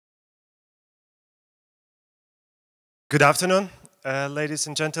Good afternoon, ladies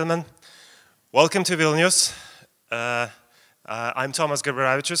and gentlemen. Welcome to Vilnius. I'm Tomas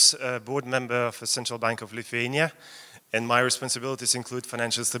Garbaravičius, board member of the Central Bank of Lithuania, and my responsibilities include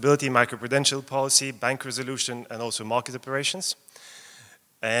financial stability, macroprudential policy, bank resolution, and also market operations.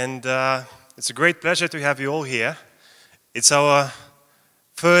 And it's a great pleasure to have you all here. It's our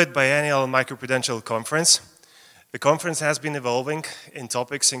third biennial macroprudential conference. The conference has been evolving in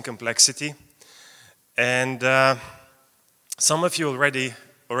topics in complexity, and some of you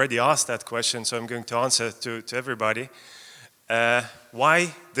already asked that question, so I'm going to answer to everybody.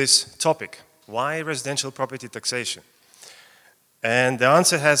 Why this topic? Why residential property taxation? And the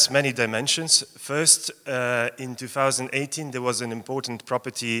answer has many dimensions. First, in 2018, there was an important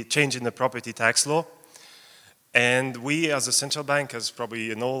change in the property tax law. And we, as a central bank, as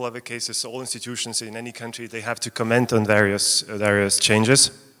probably in all other cases, all institutions in any country, they have to comment on various changes.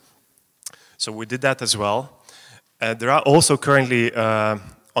 So we did that as well. There are also currently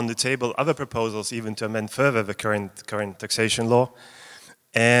on the table other proposals even to amend further the current taxation law.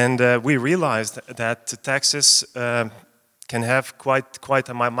 And we realized that taxes can have quite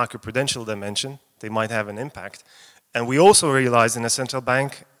a macroprudential dimension. They might have an impact. And we also realized in a central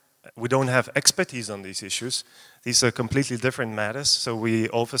bank, we don't have expertise on these issues. These are completely different matters. So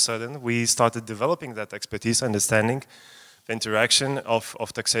all of a sudden, we started developing that expertise, understanding the interaction of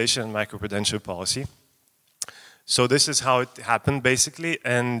taxation and macroprudential policy. So this is how it happened, basically.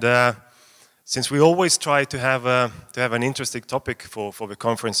 And since we always try to have an interesting topic for the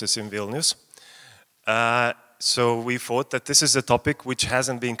conferences in Vilnius, so we thought that this is a topic which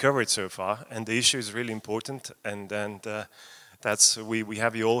hasn't been covered so far, and the issue is really important. And that's we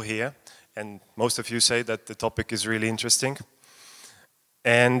have you all here, and most of you say that the topic is really interesting.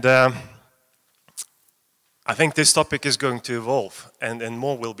 And I think this topic is going to evolve, and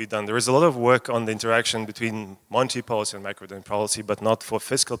more will be done. There is a lot of work on the interaction between monetary policy and macroprudential policy, but not for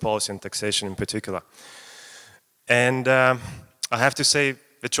fiscal policy and taxation in particular. And I have to say,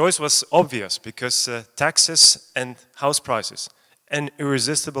 the choice was obvious, because taxes and house prices, an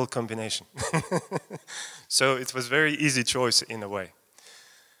irresistible combination. So it was a very easy choice in a way.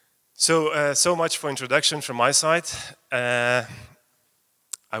 So, so much for introduction from my side.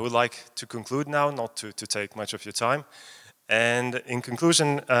 I would like to conclude now, not to take much of your time. And in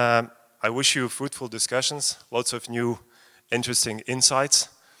conclusion, I wish you fruitful discussions, lots of new interesting insights,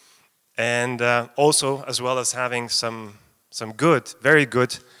 and also as well as having some good, very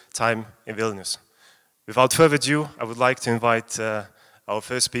good time in Vilnius. Without further ado, I would like to invite our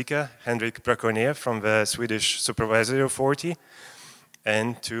first speaker, Henrik Braconier from the Swedish Supervisory Authority,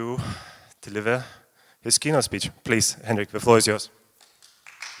 and to deliver his keynote speech. Please, Henrik, the floor is yours.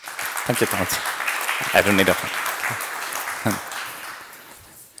 Thank you, Tomas. I don't need that one.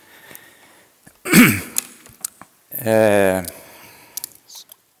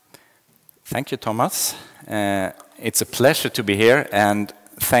 Thank you, Tomas. It's a pleasure to be here, and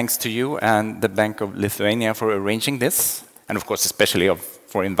thanks to you and the Bank of Lithuania for arranging this, and of course especially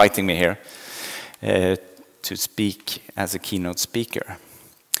for inviting me here to speak as a keynote speaker.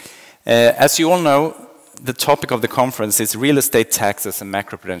 As you all know, the topic of the conference is real estate taxes and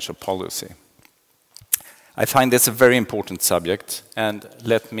macroprudential policy. I find this a very important subject, and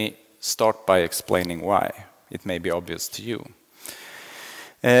let me start by explaining why. It may be obvious to you.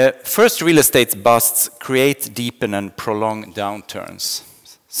 First, real estate busts create, deepen, and prolong downturns.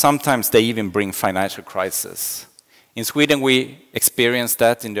 Sometimes they even bring financial crisis. In Sweden, we experienced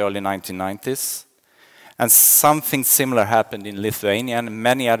that in the early 1990s. And something similar happened in Lithuania and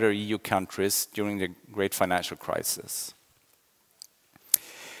many other EU countries during the great financial crisis.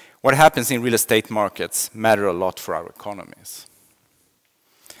 What happens in real estate markets matter a lot for our economies.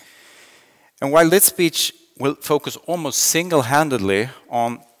 And while this speech will focus almost single-handedly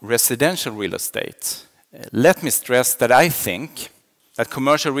on residential real estate, let me stress that I think that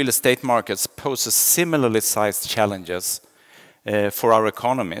commercial real estate markets pose similarly sized challenges for our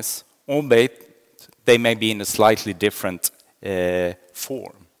economies, albeit they may be in a slightly different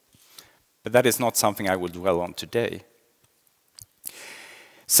form. But that is not something I will dwell on today.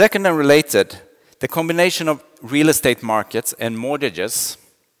 Second and related, the combination of real estate markets and mortgages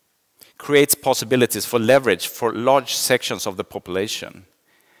creates possibilities for leverage for large sections of the population.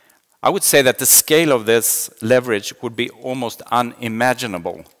 I would say that the scale of this leverage would be almost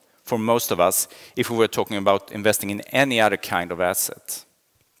unimaginable for most of us if we were talking about investing in any other kind of asset.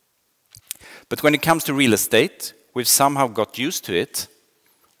 But when it comes to real estate, we've somehow got used to it,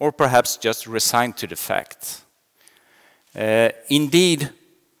 or perhaps just resigned to the fact. Indeed,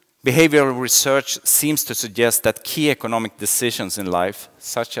 Behavioral research seems to suggest that key economic decisions in life,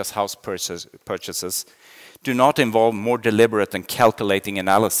 such as house purchases, do not involve more deliberate and calculating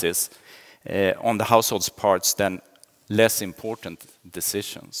analysis on the household's parts than less important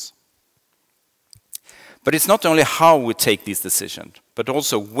decisions. But it's not only how we take these decisions, but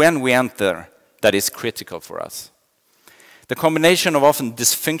also when we enter that is critical for us. The combination of often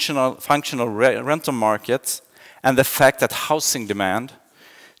functional rental markets and the fact that housing demand,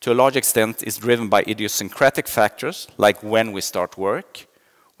 to a large extent, is driven by idiosyncratic factors like when we start work,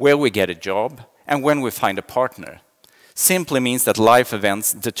 where we get a job, and when we find a partner, simply means that life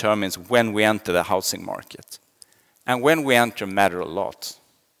events determines when we enter the housing market. And when we enter matter a lot.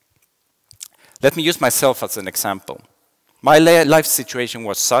 Let me use myself as an example. My life situation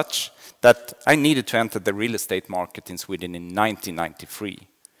was such that I needed to enter the real estate market in Sweden in 1993.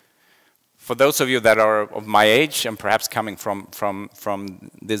 For those of you that are of my age and perhaps coming from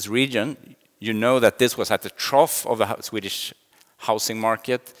this region, you know that this was at the trough of the Swedish housing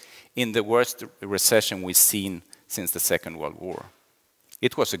market in the worst recession we've seen since the Second World War.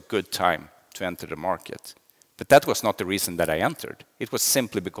 It was a good time to enter the market. But that was not the reason that I entered. It was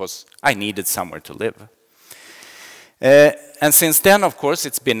simply because I needed somewhere to live. And since then, of course,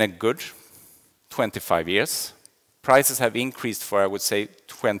 it's been a good 25 years. Prices have increased for, I would say,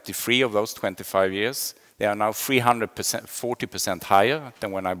 23 of those 25 years. They are now 40% higher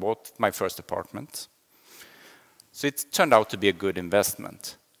than when I bought my first apartment. So it turned out to be a good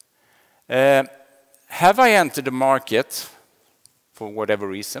investment. Have I entered the market, for whatever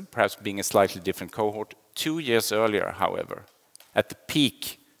reason, perhaps being a slightly different cohort, 2 years earlier, however, at the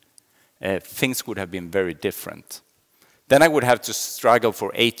peak, things would have been very different. Then I would have to struggle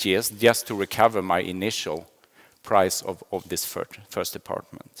for 8 years just to recover my initial price of this first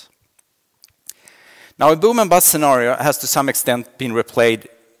apartment. Now, a boom and bust scenario has to some extent been replayed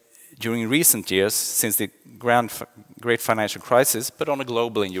during recent years since the great financial crisis, but on a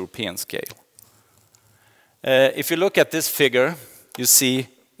global and European scale. If you look at this figure, you see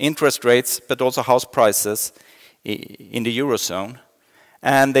interest rates, but also house prices in the Eurozone.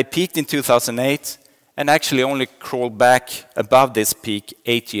 And they peaked in 2008 and actually only crawled back above this peak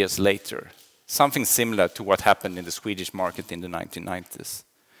 8 years later. Something similar to what happened in the Swedish market in the 1990s.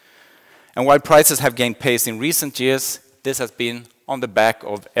 And while prices have gained pace in recent years, this has been on the back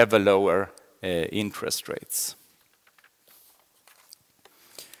of ever lower interest rates.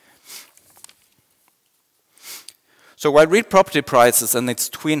 So while real property prices and its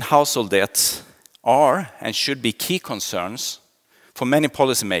twin household debts are and should be key concerns for many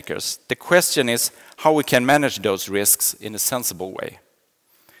policymakers, the question is how we can manage those risks in a sensible way.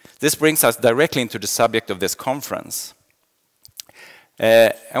 This brings us directly into the subject of this conference.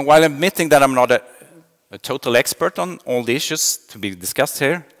 And while admitting that I'm not a total expert on all the issues to be discussed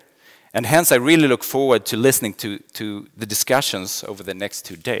here, and hence I really look forward to listening to the discussions over the next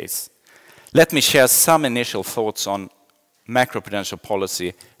 2 days, let me share some initial thoughts on macroprudential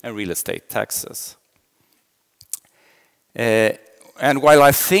policy and real estate taxes. And while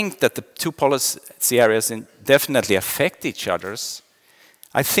I think that the two policy areas definitely affect each other,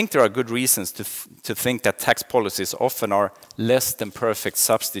 I think there are good reasons to think that tax policies often are less than perfect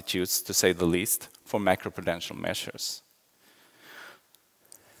substitutes, to say the least, for macroprudential measures.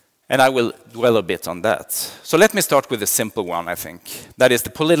 And I will dwell a bit on that. So let me start with a simple one, I think. That is the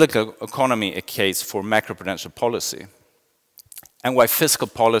political economy a case for macroprudential policy, and why fiscal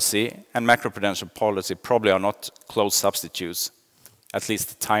policy and macroprudential policy probably are not close substitutes, at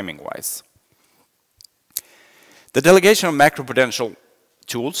least timing-wise. The delegation of macroprudential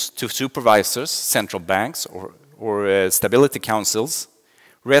tools to supervisors, central banks, or stability councils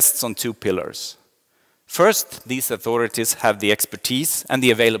rests on 2 pillars. First, these authorities have the expertise and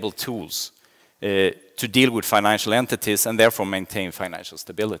the available tools to deal with financial entities and therefore maintain financial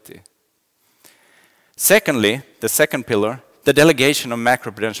stability. Secondly, the second pillar, the delegation of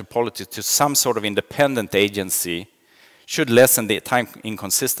macroprudential policy to some sort of independent agency should lessen the time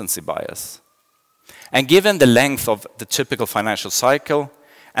inconsistency bias. And given the length of the typical financial cycle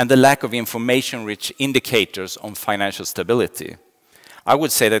and the lack of information-rich indicators on financial stability, I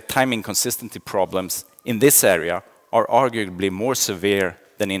would say that time inconsistency problems in this area are arguably more severe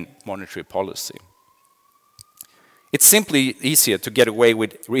than in monetary policy. It's simply easier to get away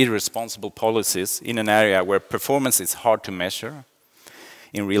with irresponsible policies in an area where performance is hard to measure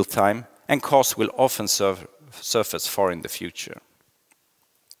in real time and costs will often surface far in the future.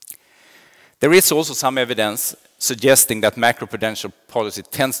 There is also some evidence suggesting that macroprudential policy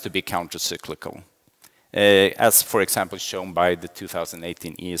tends to be countercyclical, as for example shown by the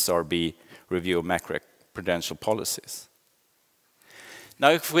 2018 ESRB review of macroprudential policies. Now,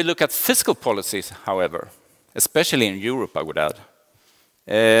 if we look at fiscal policies, however, especially in Europe, I would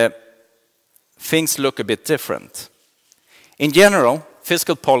add, things look a bit different. In general,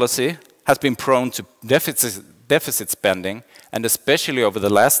 fiscal policy has been prone to deficit spending, and especially over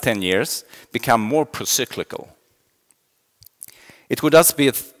the last 10 years, become more procyclical. It would thus be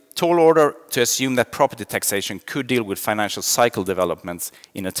a tall order to assume that property taxation could deal with financial cycle developments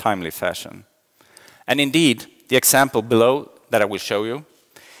in a timely fashion. And indeed, the example below that I will show you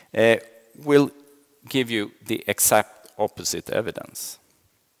will give you the exact opposite evidence.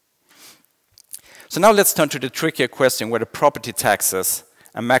 So now let's turn to the trickier question whether property taxes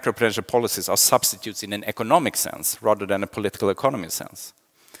and macroprudential policies are substitutes in an economic sense rather than a political economy sense.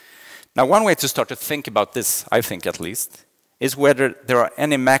 Now, one way to start to think about this, I think at least, is whether there are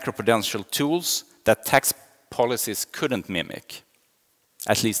any macroprudential tools that tax policies couldn't mimic,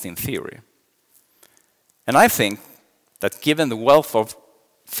 at least in theory. And I think that given the wealth of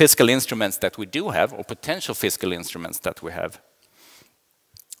fiscal instruments that we do have, or potential fiscal instruments that we have,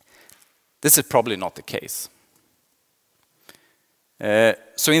 this is probably not the case.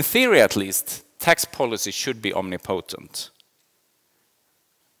 So in theory, at least, tax policy should be omnipotent.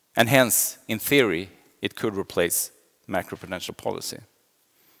 And hence, in theory, it could replace macroprudential policy.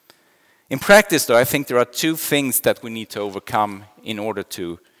 In practice, though, I think there are two things that we need to overcome in order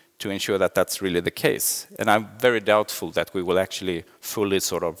to ensure that that's really the case. And I'm very doubtful that we will actually fully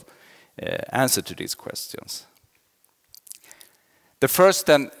sort of answer to these questions. The first,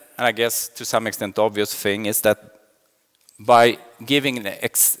 and I guess to some extent obvious thing, is that by giving an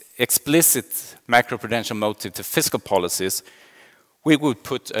explicit macroprudential motive to fiscal policies, we would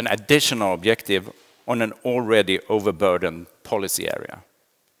put an additional objective on an already overburdened policy area.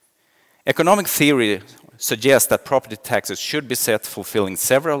 Economic theory suggests that property taxes should be set fulfilling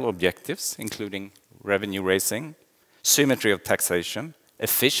several objectives, including revenue raising, symmetry of taxation,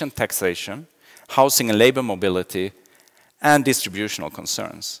 efficient taxation, housing and labor mobility, and distributional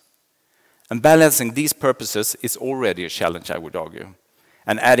concerns. And balancing these purposes is already a challenge, I would argue.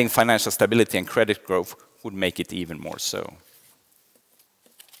 And adding financial stability and credit growth would make it even more so.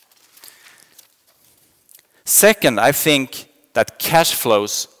 Second, I think that cash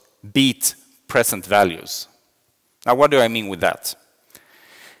flows beat present values. Now, what do I mean with that?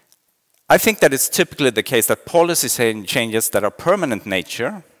 I think that it's typically the case that policy changes that are permanent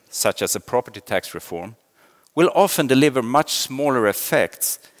nature, such as a property tax reform, will often deliver much smaller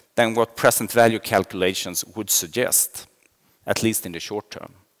effects than what present value calculations would suggest, at least in the short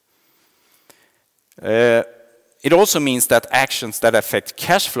term. It also means that actions that affect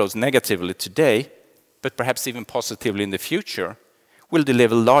cash flows negatively today, but perhaps even positively in the future, will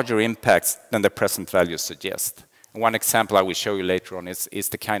deliver larger impacts than the present values suggest. And one example I will show you later on is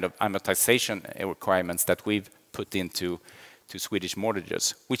the kind of amortization requirements that we've put into Swedish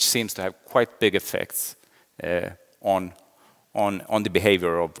mortgages, which seems to have quite big effects on the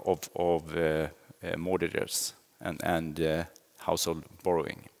behavior of mortgagors and household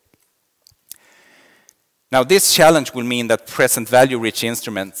borrowing. Now, this challenge will mean that present value-rich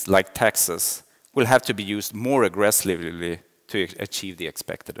instruments like taxes will have to be used more aggressively to achieve the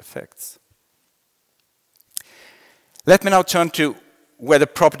expected effects. Let me now turn to whether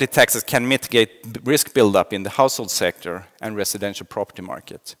property taxes can mitigate risk buildup in the household sector and residential property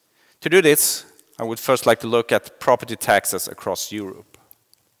market. To do this, I would first like to look at property taxes across Europe.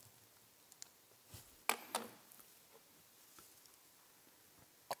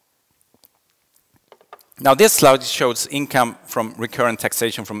 Now, this slide shows income from recurrent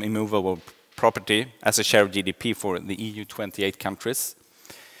taxation from immovable property as a share of GDP for the EU 28 countries.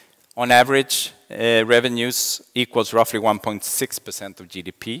 On average, revenues equals roughly 1.6% of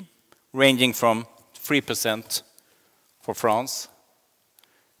GDP, ranging from 3% for France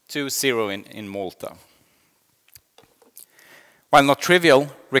to 0 in Malta. While not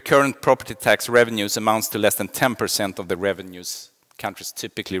trivial, recurrent property tax revenues amounts to less than 10% of the revenues countries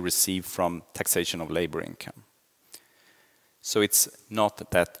typically receive from taxation of labor income. So it's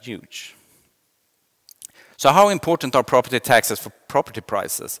not that huge. So how important are property taxes for property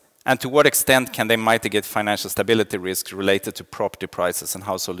prices? And to what extent can they mitigate financial stability risks related to property prices and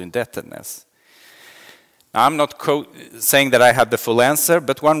household indebtedness? Now, I'm not saying that I have the full answer,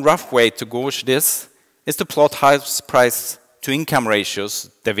 but one rough way to gauge this is to plot house price to income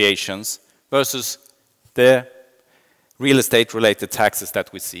ratios, deviations, versus the real estate related taxes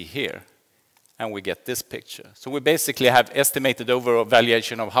that we see here. And we get this picture. So we basically have estimated overall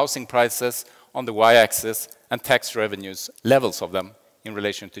valuation of housing prices on the y-axis and tax revenues, levels of them, in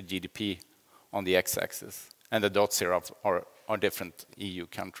relation to GDP on the x-axis. And the dots here are different EU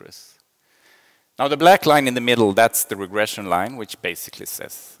countries. Now the black line in the middle, that's the regression line, which basically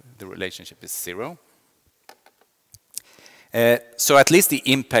says the relationship is 0. So at least the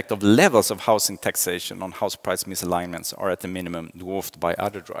impact of levels of housing taxation on house price misalignments are at the minimum dwarfed by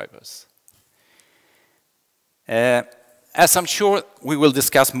other drivers. As I'm sure we will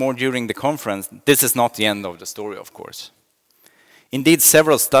discuss more during the conference, this is not the end of the story, of course. Indeed,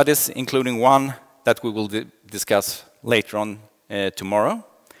 several studies, including one that we will discuss later on tomorrow,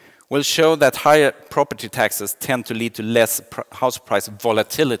 will show that higher property taxes tend to lead to less house price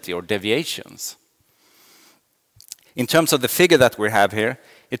volatility or deviations. In terms of the figure that we have here,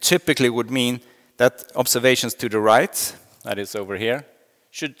 it typically would mean that observations to the right, that is over here,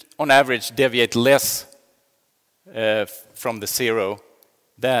 should on average deviate less from the 0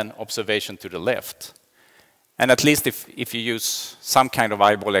 than observation to the left. And at least if you use some kind of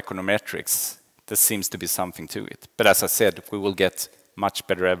eyeball econometrics, there seems to be something to it. But as I said, we will get much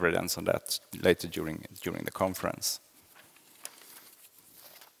better evidence on that later during the conference.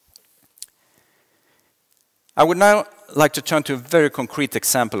 I would now like to turn to a very concrete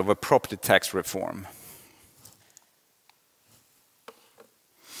example of a property tax reform.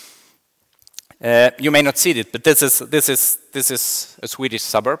 You may not see it, but this is a Swedish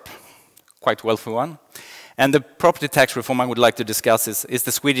suburb, quite wealthy one. And the property tax reform I would like to discuss is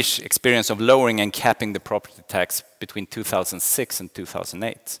the Swedish experience of lowering and capping the property tax between 2006 and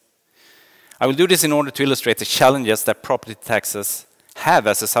 2008. I will do this in order to illustrate the challenges that property taxes have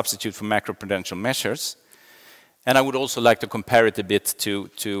as a substitute for macroprudential measures. And I would also like to compare it a bit to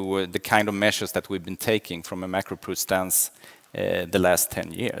the kind of measures that we've been taking from a macro-prud stance the last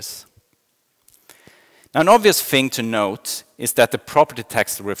 10 years. Now, an obvious thing to note is that the property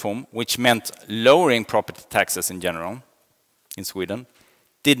tax reform, which meant lowering property taxes in general in Sweden,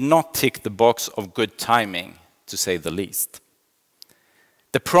 did not tick the box of good timing, to say the least.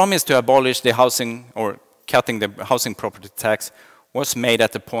 The promise to abolish the housing or cutting the housing property tax was made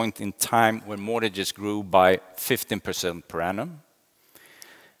at a point in time when mortgages grew by 15% per annum,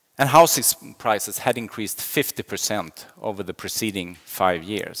 and housing prices had increased 50% over the preceding 5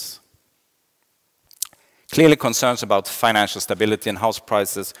 years. Clearly, concerns about financial stability and house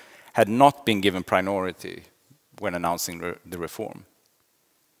prices had not been given priority when announcing the reform.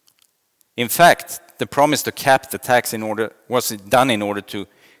 In fact, the promise to cap the tax was done in order to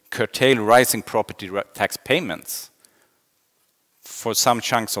curtail rising property tax payments for some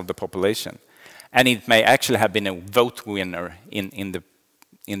chunks of the population. And it may actually have been a vote winner in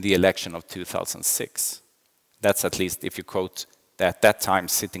the election of 2006. That's at least if you quote at that time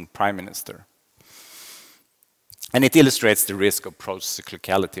sitting prime minister. And it illustrates the risk of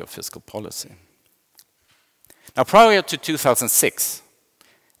pro-cyclicality of fiscal policy. Now, prior to 2006,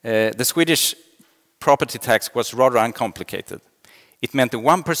 the Swedish property tax was rather uncomplicated. It meant a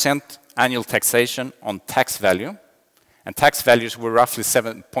 1% annual taxation on tax value, and tax values were roughly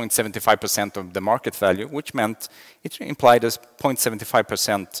 7.75% of the market value, which meant it implied a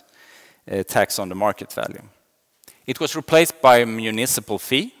 0.75% tax on the market value. It was replaced by a municipal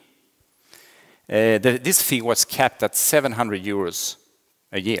fee. This fee was capped at 700 euros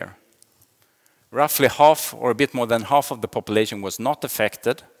a year. Roughly half, or a bit more than half of the population was not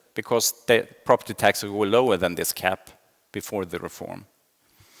affected because the property taxes were lower than this cap before the reform.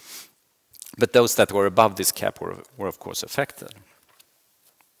 But those that were above this cap were of course affected.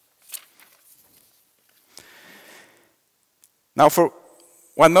 Now,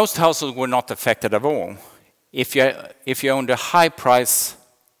 while most households were not affected at all, if you owned a high price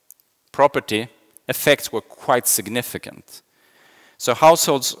property, effects were quite significant. So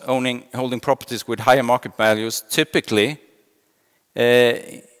households holding properties with higher market values typically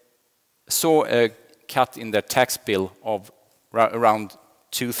saw a cut in their tax bill of around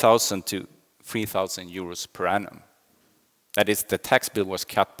 2,000 to 3,000 euros per annum. That is, the tax bill was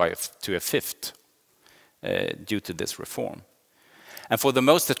cut to a fifth due to this reform. And for the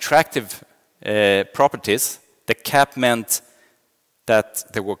most attractive properties, the cap meant that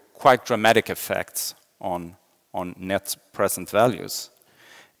there were quite dramatic effects on net present values.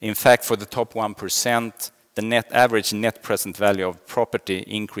 In fact, for the top 1%, the average net present value of property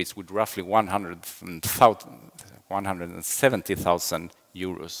increased with roughly 170,000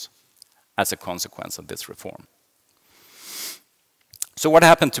 euros as a consequence of this reform. So what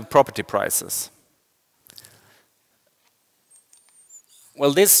happened to property prices?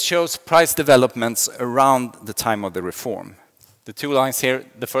 Well, this shows price developments around the time of the reform. The two lines here,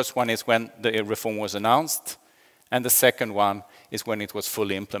 the first one is when the reform was announced, and the second one is when it was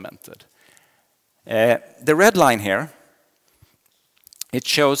fully implemented. The red line here, it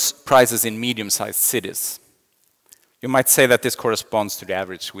shows prices in medium-sized cities. You might say that this corresponds to the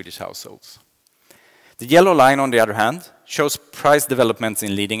average Swedish households. The yellow line, on the other hand, shows price developments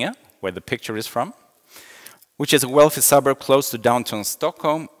in Lidingö, where the picture is from, which is a wealthy suburb close to downtown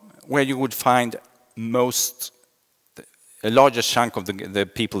Stockholm, where you would find a larger chunk of the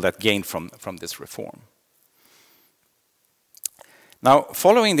people that gained from this reform. Now,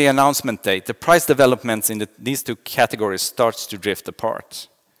 following the announcement date, the price developments in these two categories starts to drift apart.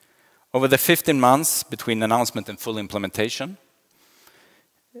 Over the 15 months between announcement and full implementation,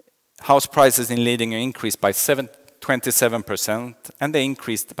 house prices in Lidingö increased by 27%, and they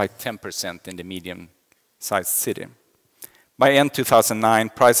increased by 10% in the medium-sized city. By end 2009,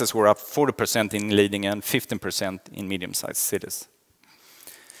 prices were up 40% in Lidingö and 15% in medium-sized cities.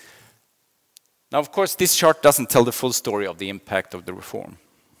 Now, of course, this chart doesn't tell the full story of the impact of the reform.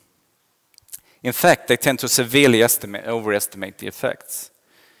 In fact, they tend to severely overestimate the effects,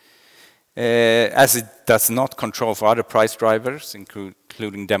 as it does not control for other price drivers,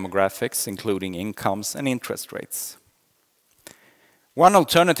 including demographics, including incomes and interest rates. One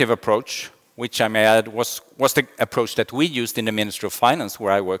alternative approach, which I may add was the approach that we used in the Ministry of Finance,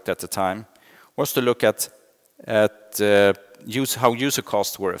 where I worked at the time, was to look at how user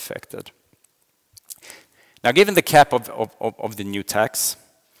costs were affected. Now, given the cap of the new tax,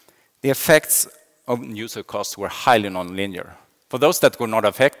 the effects of user costs were highly nonlinear. For those that were not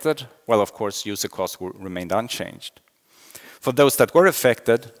affected, well, of course, user costs remained unchanged. For those that were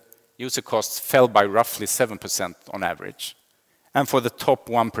affected, user costs fell by roughly 7% on average. And for the top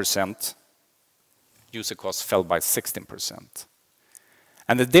 1%, user costs fell by 16%.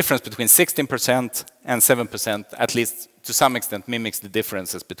 And the difference between 16% and 7%, at least to some extent, mimics the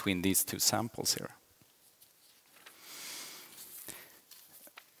differences between these two samples here.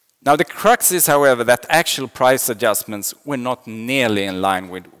 Now, the crux is, however, that actual price adjustments were not nearly in line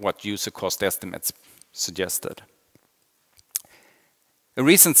with what user cost estimates suggested. A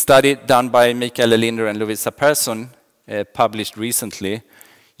recent study done by Mikael Linder and Lovisa Persson, published recently,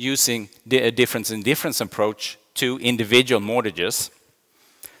 using a difference in difference approach to individual mortgages,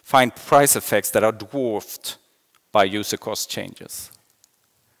 find price effects that are dwarfed by user cost changes.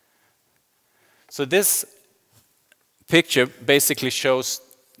 So this picture basically shows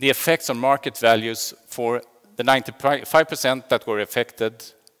the effects on market values for the 95% that were affected,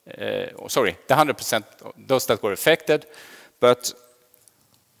 the 100%, those that were affected, but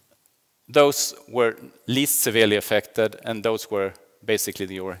those were least severely affected, and those were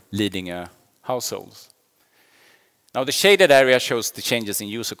basically your Lidingö households. Now, the shaded area shows the changes in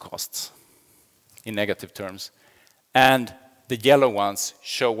user costs in negative terms, and the yellow ones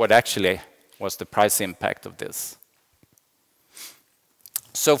show what actually was the price impact of this.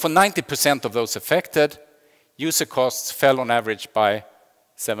 So for 90% of those affected, user costs fell on average by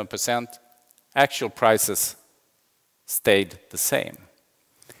 7%. Actual prices stayed the same.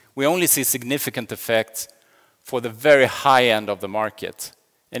 We only see significant effects for the very high end of the market.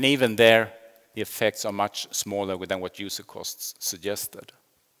 And even there, the effects are much smaller than what user costs suggested.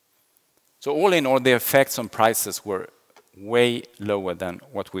 So all in all, the effects on prices were way lower than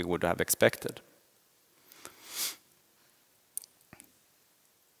what we would have expected.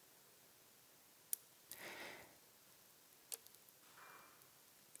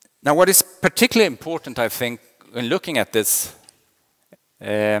 Now, what is particularly important, I think, when looking at this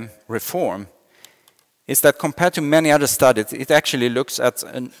reform, is that compared to many other studies, it actually looks at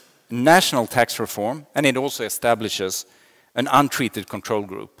a national tax reform, and it also establishes an untreated control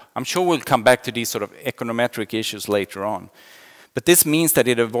group. I'm sure we'll come back to these sort of econometric issues later on. But this means that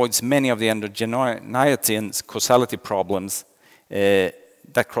it avoids many of the endogeneity and causality problems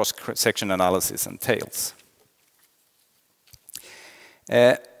that cross-section analysis entails.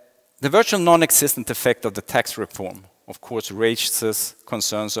 The virtual non-existent effect of the tax reform, of course, raises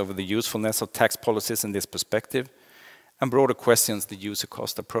concerns over the usefulness of tax policies in this perspective, and broader questions the user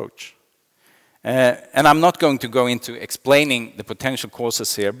cost approach. And I'm not going to go into explaining the potential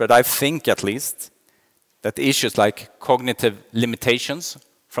causes here, but I think at least that issues like cognitive limitations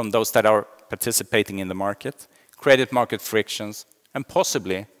from those that are participating in the market, credit market frictions, and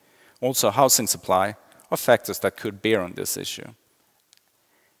possibly also housing supply are factors that could bear on this issue.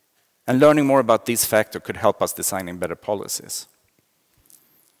 And learning more about these factors could help us designing better policies.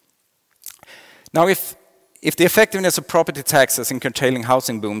 Now, if the effectiveness of property taxes in curtailing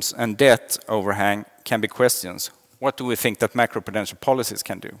housing booms and debt overhang can be questioned, what do we think that macroprudential policies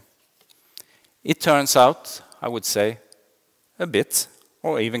can do? It turns out, I would say, a bit,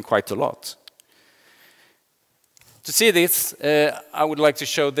 or even quite a lot. To see this, I would like to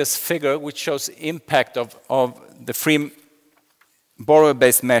show this figure, which shows impact of the free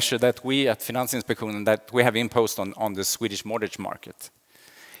borrower-based measure that we at Finansinspektionen that we have imposed on the Swedish mortgage market.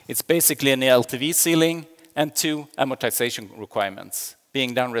 It's basically an LTV ceiling and 2 amortization requirements,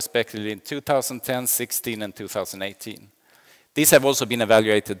 being done respectively in 2010, 16, and 2018. These have also been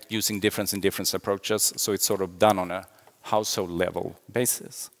evaluated using difference in difference approaches, so it's sort of done on a household level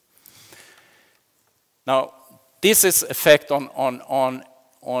basis. Now, this is effect on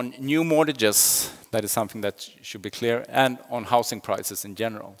new mortgages, that is something that should be clear, and on housing prices in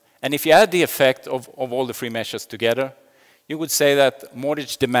general. And if you add the effect of all the three measures together, you would say that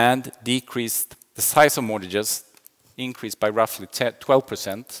mortgage demand decreased, the size of mortgages increased by roughly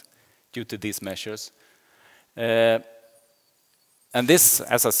 12% due to these measures. And this,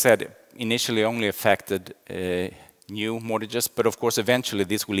 as I said, initially only affected new mortgages, but of course eventually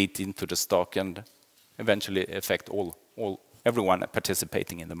this will eat into the stock and eventually affect everyone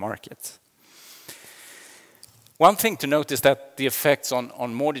participating in the market. One thing to note is that the effects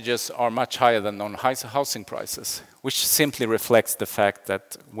on mortgages are much higher than on housing prices, which simply reflects the fact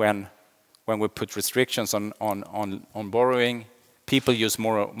that when we put restrictions on borrowing, people use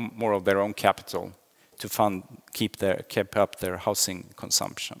more of their own capital to keep up their housing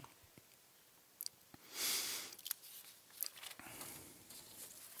consumption.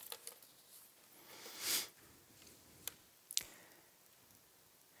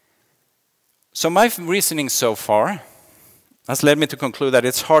 So my reasoning so far has led me to conclude that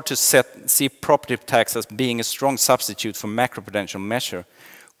it's hard to see property tax as being a strong substitute for macroprudential measure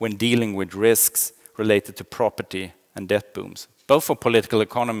when dealing with risks related to property and debt booms, both for political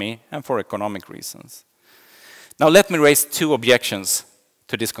economy and for economic reasons. Now let me raise 2 objections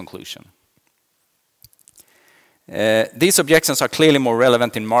to this conclusion. These objections are clearly more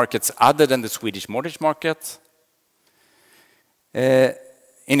relevant in markets other than the Swedish mortgage market,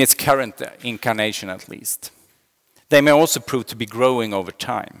 in its current incarnation at least. They may also prove to be growing over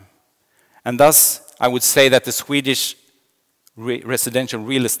time. And thus, I would say that the Swedish residential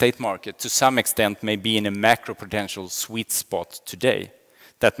real estate market to some extent may be in a macroprudential sweet spot today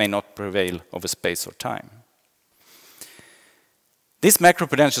that may not prevail over space or time. This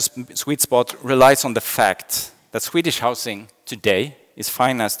macroprudential sweet spot relies on the fact that Swedish housing today is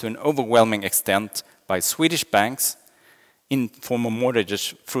financed to an overwhelming extent by Swedish banks in form of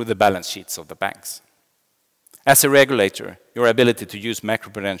mortgages through the balance sheets of the banks. As a regulator, your ability to use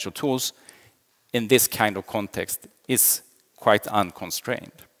macroprudential tools in this kind of context is quite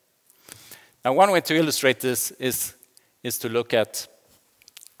unconstrained. Now, one way to illustrate this is to look at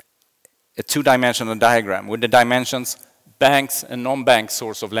a 2-dimensional diagram with the dimensions banks and non-bank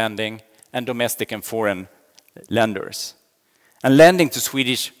source of lending and domestic and foreign lenders. And lending to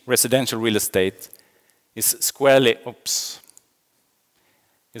Swedish residential real estate is squarely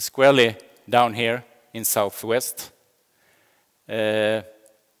down here in southwest,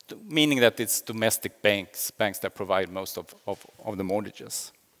 meaning that it's domestic banks that provide most of the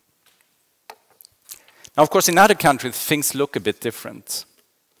mortgages. Now, of course, in other countries, things look a bit different.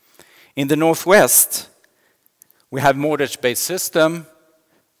 In the northwest, we have mortgage-based system,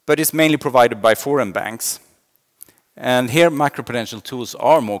 but it's mainly provided by foreign banks. And here, macroprudential tools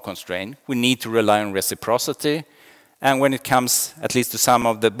are more constrained. We need to rely on reciprocity. And when it comes, at least to some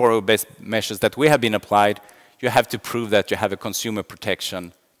of the borrower-based measures that we have been applied, you have to prove that you have a consumer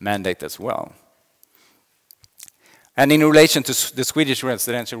protection mandate as well. And in relation to the Swedish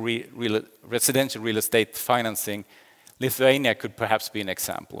residential real estate financing, Lithuania could perhaps be an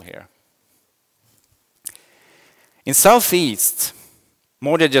example here. In Southeast,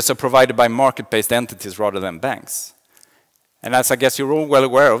 mortgages are provided by market-based entities rather than banks. And as I guess you're all well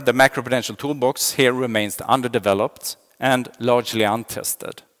aware of, the macroprudential toolbox here remains underdeveloped and largely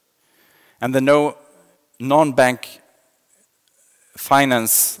untested. And the non-bank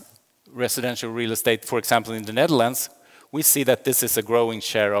finance residential real estate, for example, in the Netherlands, we see that this is a growing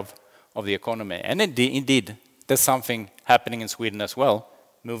share of the economy. And indeed, there's something happening in Sweden as well,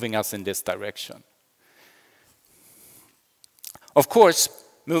 moving us in this direction. Of course,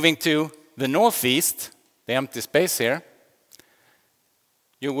 moving to the northeast, the empty space here,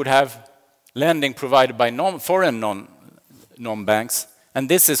 you would have lending provided by foreign non-banks, and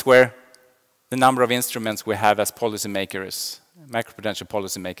this is where the number of instruments we have as policymakers, macroprudential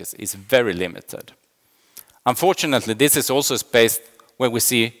policymakers, is very limited. Unfortunately, this is also a space where we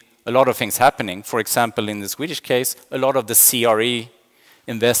see a lot of things happening. For example, in the Swedish case, a lot of the CRE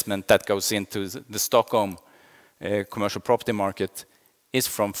investment that goes into the Stockholm commercial property market is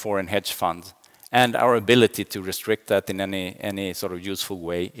from foreign hedge funds. And our ability to restrict that in any sort of useful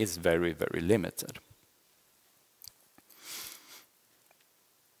way is very, very limited.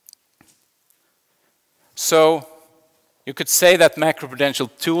 So you could say that macroprudential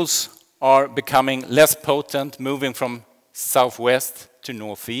tools are becoming less potent, moving from southwest to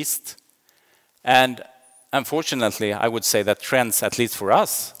northeast. And unfortunately, I would say that trends, at least for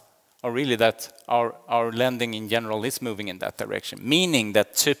us, are really that our lending in general is moving in that direction, meaning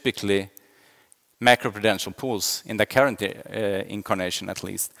that typically macroprudential pools, in the current incarnation at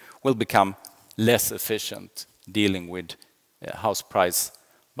least, will become less efficient dealing with house price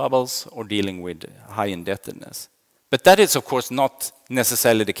bubbles or dealing with high indebtedness. But that is, of course, not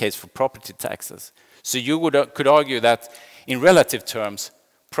necessarily the case for property taxes. So you could argue that in relative terms,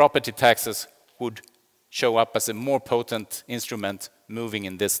 property taxes would show up as a more potent instrument moving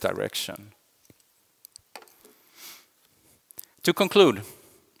in this direction. To conclude,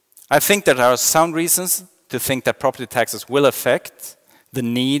 I think that there are sound reasons to think that property taxes will affect the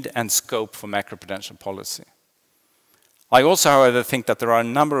need and scope for macroprudential policy. I also, however, think that there are a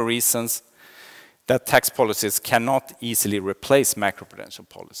number of reasons that tax policies cannot easily replace macroprudential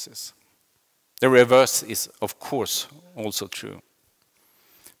policies. The reverse is, of course, also true.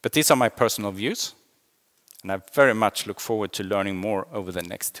 But these are my personal views, and I very much look forward to learning more over the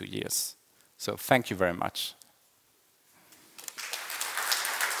next 2 years. So thank you very much.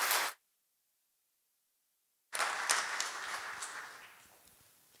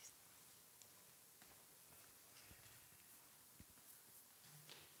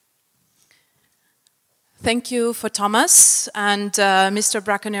 Thank you for Thomas and Mr.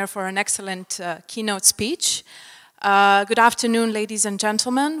 Braconier for an excellent keynote speech. Good afternoon, ladies and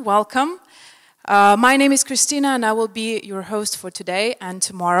gentlemen. Welcome. My name is Christina and I will be your host for today and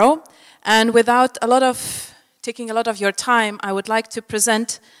tomorrow. And without taking a lot of your time, I would like to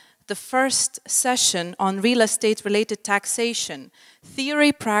present the first session on real estate related taxation,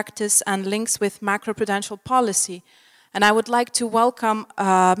 theory, practice and links with macroprudential policy. And I would like to welcome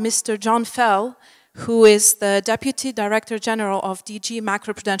Mr. John Fell, who is the Deputy Director General of DG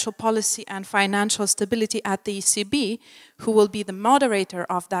Macroprudential Policy and Financial Stability at the ECB, who will be the moderator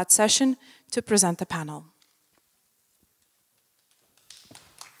of that session to present the panel.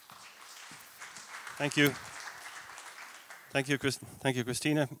 Thank you. Thank you,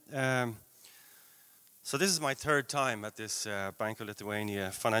 Christina. So this is my third time at this Bank of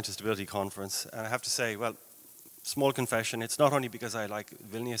Lithuania Financial Stability Conference, and I have to say, well, small confession, it's not only because I like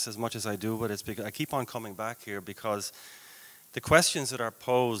Vilnius as much as I do, but it's because I keep on coming back here because the questions that are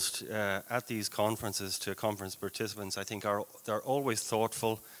posed at these conferences to conference participants, I think they're always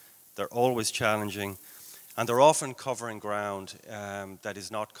thoughtful, they're always challenging, and they're often covering ground that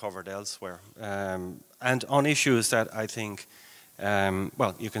is not covered elsewhere. And on issues that I think,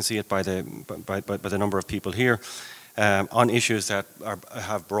 well, you can see it by the number of people here, on issues that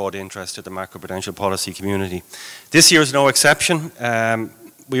have broad interest to the macroprudential policy community. This year is no exception.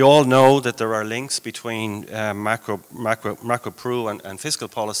 We all know that there are links between macropru and fiscal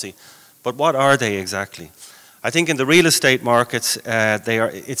policy, but what are they exactly? I think in the real estate markets,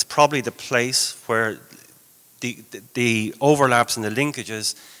 it's probably the place where the overlaps and the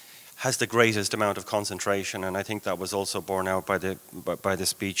linkages has the greatest amount of concentration, and I think that was also borne out by the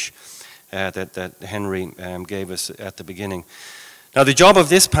speech that Henry gave us at the beginning. Now, the job of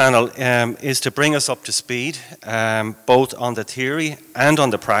this panel is to bring us up to speed, both on the theory and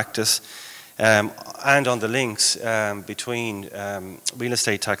on the practice, and on the links between real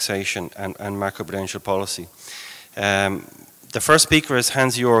estate taxation and macroprudential policy. The first speaker is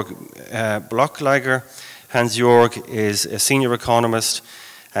Hansjörg Blöchliger. Hansjörg is a senior economist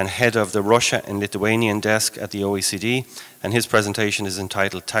and head of the Russia and Lithuanian desk at the OECD, and his presentation is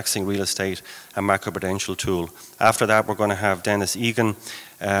entitled Taxing Real Estate, a Macroprudential Tool. After that, we're going to have Deniz Igan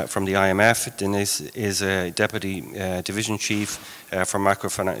from the IMF. Deniz is a Deputy Division Chief of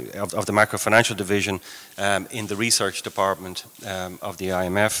the Macrofinancial Division in the Research Department of the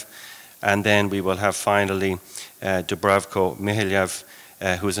IMF. And then we will have finally Dubravko Mihaljek,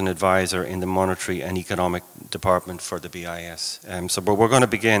 who is an advisor in the Monetary and Economic Department for the BIS. So we're going to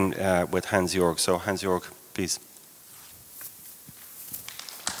begin with Hansjörg. So Hansjörg, please.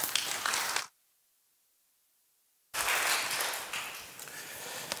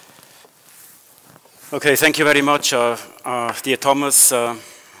 Okay, thank you very much, dear Thomas,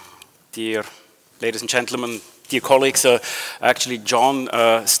 dear ladies and gentlemen, dear colleagues. Actually, John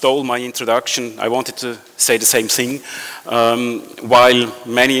stole my introduction. I wanted to say the same thing. While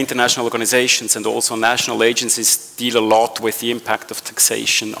many international organizations and also national agencies deal a lot with the impact of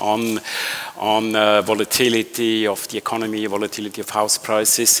taxation on volatility of the economy, volatility of house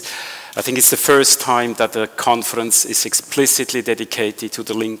prices, I think it's the first time that the conference is explicitly dedicated to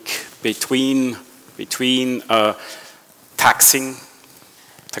the link between taxation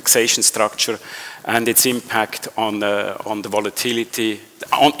structure and its impact on the volatility,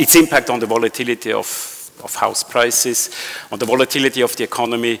 its impact on the volatility of of house prices, on the volatility of the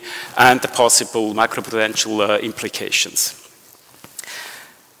economy, and the possible macroprudential implications.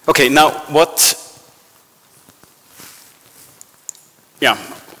 Okay, now what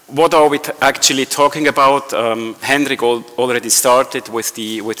are we actually talking about? Henrik already started with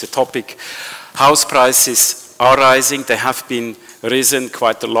the topic. House prices are rising. They have been risen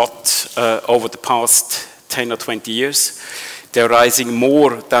quite a lot over the past 10 or 20 years. They're rising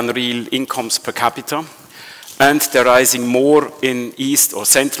more than real incomes per capita. And they're rising more in East or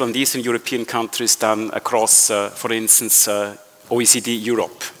Central and Eastern European countries than across, for instance, OECD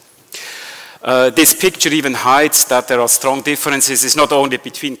Europe. This picture even hides that there are strong differences. It's not only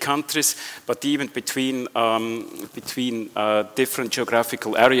between countries, but even between different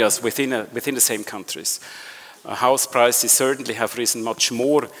geographical areas within the same countries. House prices certainly have risen much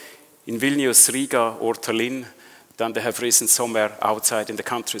more in Vilnius, Riga, or Tallinn than they have risen somewhere outside in the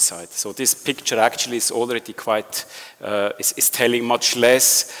countryside. So this picture actually is already quite is telling much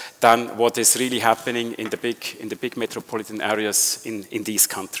less than what is really happening in the big metropolitan areas in these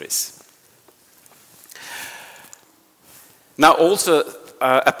countries. Now also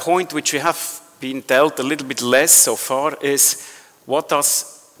a point which we have been dealt a little bit less so far is what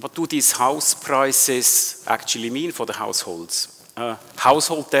do these house prices actually mean for the households?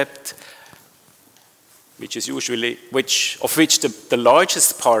 Household debt, which is usually, of which the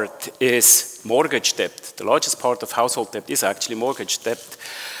largest part is mortgage debt. The largest part of household debt is actually mortgage debt,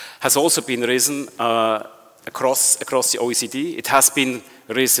 has also been risen across the OECD. It has been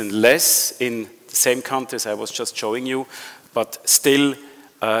risen less in the same countries I was just showing you, but still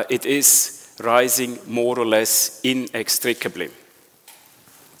it is rising more or less inextricably.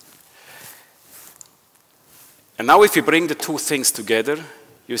 And now if you bring the two things together,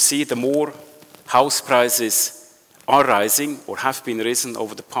 you see the more house prices are rising or have been risen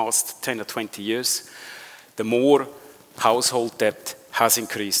over the past 10 or 20 years, the more household debt has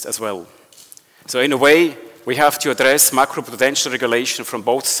increased as well. So in a way, we have to address macroprudential regulation from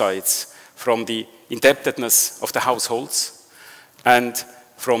both sides, from the indebtedness of the households and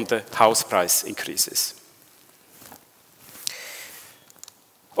from the house price increases.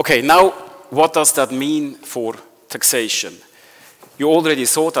 Okay, now what does that mean for taxation? You already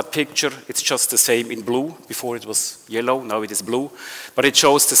saw that picture. It's just the same in blue. Before it was yellow, now it is blue. But it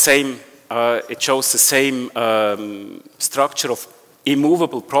shows the same. Structure of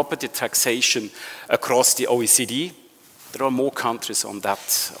immovable property taxation across the OECD. There are more countries on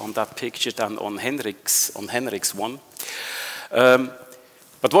that picture than on Henrik's one.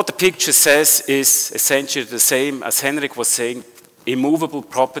 But what the picture says is essentially the same as Henrik was saying. Immovable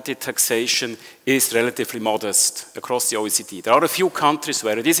property taxation is relatively modest across the OECD. There are a few countries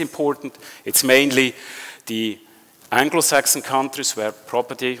where it is important. It's mainly the Anglo-Saxon countries where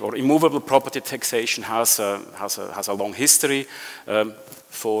property or immovable property taxation has a long history.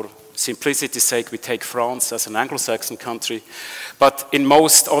 For simplicity's sake, we take France as an Anglo-Saxon country. But in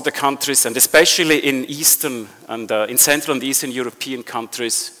most other countries, and especially in Eastern and in Central and Eastern European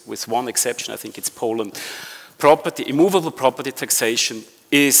countries, with one exception, I think it's Poland, immovable property taxation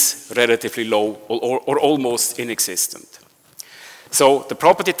is relatively low or almost inexistent. So the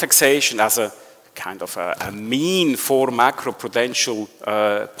property taxation as a kind of a mean for macroprudential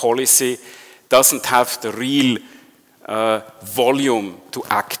policy doesn't have the real volume to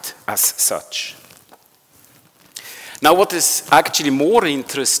act as such. Now what is actually more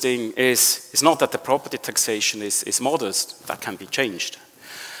interesting is not that the property taxation is modest, that can be changed.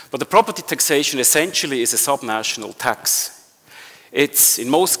 But the property taxation essentially is a subnational tax. It's, in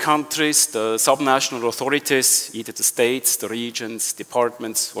most countries, the subnational authorities, either the states, the regions,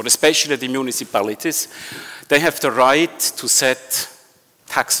 departments, or especially the municipalities, they have the right to set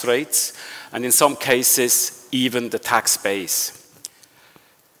tax rates, and in some cases, even the tax base.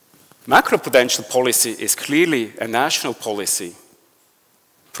 Macroprudential policy is clearly a national policy.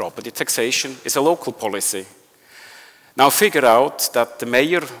 Property taxation is a local policy. Now figure out that the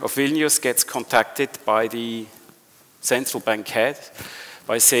mayor of Vilnius gets contacted by the central bank head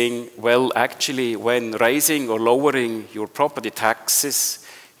by saying, well, actually, when raising or lowering your property taxes,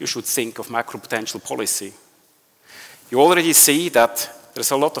 you should think of macroprudential policy. You already see that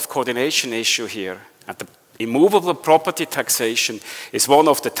there's a lot of coordination issue here. And the immovable property taxation is one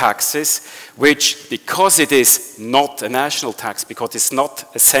of the taxes which, because it is not a national tax, because it's not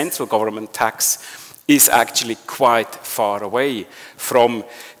a central government tax, is actually quite far away from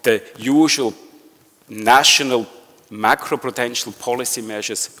the usual national macroprudential policy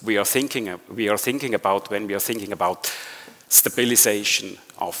measures we are thinking about when we are thinking about stabilization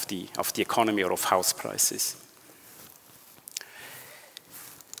of the economy or of house prices.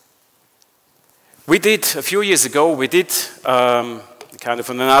 We did, a few years ago, we did kind of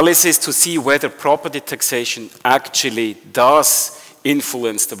an analysis to see whether property taxation actually does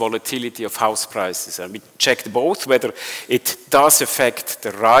influence the volatility of house prices. And we checked both, whether it does affect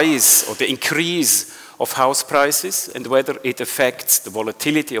the rise or the increase of house prices and whether it affects the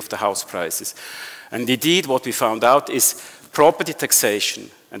volatility of the house prices. And indeed, what we found out is property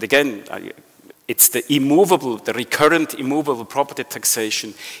taxation, and again, it's the immovable, the recurrent immovable property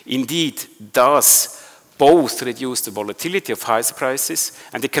taxation, indeed does both reduce the volatility of house prices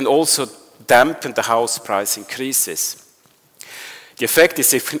and it can also dampen the house price increases. The effect is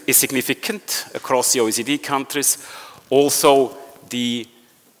significant across the OECD countries. Also, the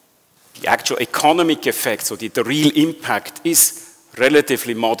actual economic effect, so the real impact, is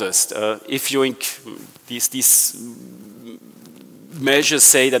relatively modest. If you these measures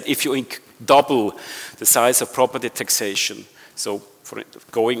say that if you double the size of property taxation, so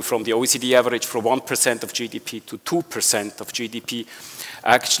going from the OECD average from 1% of GDP to 2% of GDP,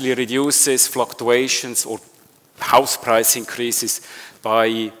 actually reduces fluctuations or house price increases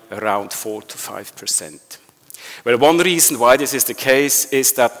by around 4 to 5%. Well, one reason why this is the case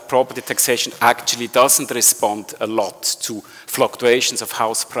is that property taxation actually doesn't respond a lot to fluctuations of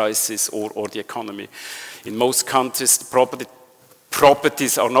house prices or the economy. In most countries,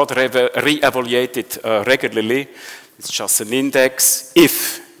 properties are not re-evaluated regularly. It's just an index.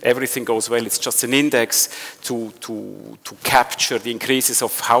 If everything goes well, it's just an index to capture the increases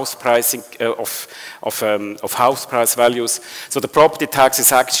of house pricing of house price values. So the property tax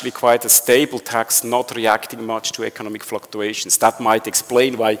is actually quite a stable tax, not reacting much to economic fluctuations. That might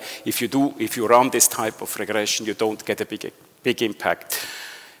explain why, if you run this type of regression, you don't get a big impact,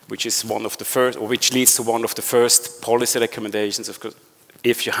 which is one of the first, or which leads to one of the first policy recommendations. Of course,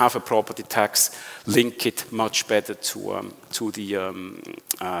 if you have a property tax, link it much better to the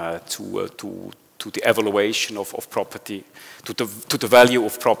evaluation of property, to the value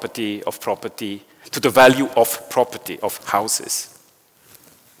of property, to the value of property, of houses.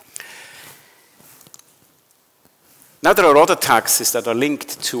 Now there are other taxes that are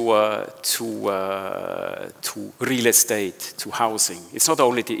linked to real estate, to housing. It's not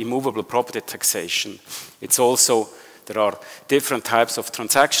only the immovable property taxation, it's also there are different types of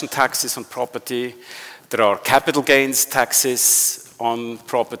transaction taxes on property. There are capital gains taxes on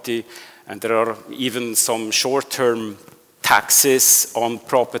property, and there are even some short-term taxes on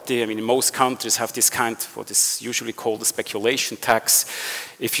property. I mean, most countries have this kind, what is usually called a speculation tax.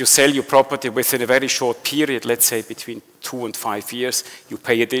 If you sell your property within a very short period, let's say between 2 and 5 years, you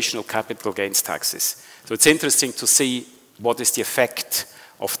pay additional capital gains taxes. So it's interesting to see what is the effect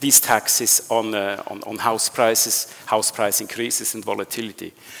of these taxes on house prices, house price increases and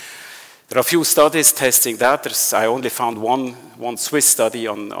volatility. There are a few studies testing that. I only found one Swiss study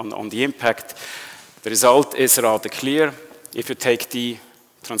on the impact. The result is rather clear. If you take the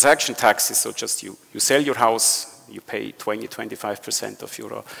transaction taxes, so just you sell your house, you pay 20–25%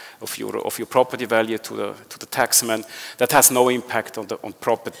 of your property value to the taxman. That has no impact on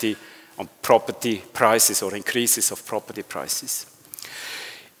property prices or increases of property prices.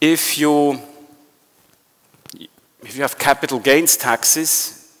 If you have capital gains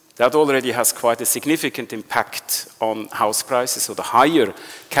taxes, that already has quite a significant impact on house prices. So the higher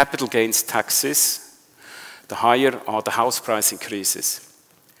capital gains taxes, the higher are the house price increases.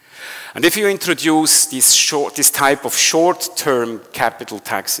 And if you introduce this type of short-term capital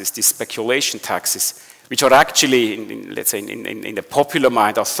taxes, these speculation taxes, which are actually, let's say, in the popular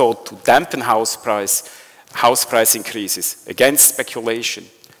mind, are thought to dampen house price increases against speculation,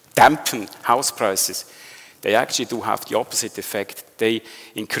 dampen house prices, they actually do have the opposite effect. They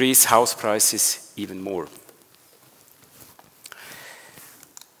increase house prices even more.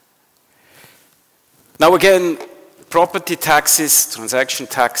 Now again, property taxes, transaction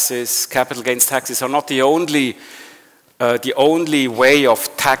taxes, capital gains taxes are not the only way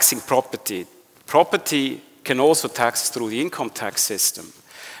of taxing property. Property can also tax through the income tax system.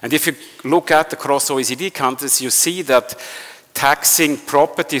 And if you look at across OECD countries, you see that taxing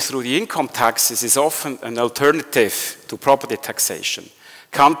property through the income taxes is often an alternative to property taxation.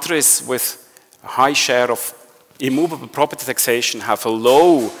 Countries with a high share of immovable property taxation have a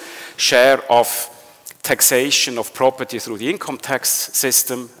low share of taxation of property through the income tax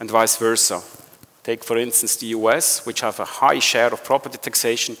system and vice versa. Take, for instance, the US, which have a high share of property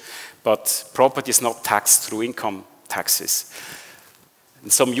taxation, but property is not taxed through income taxes. In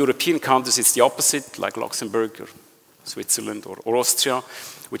some European countries, it's the opposite, like Luxembourg or Switzerland or Austria,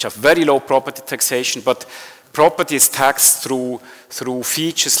 which have very low property taxation, but property is taxed through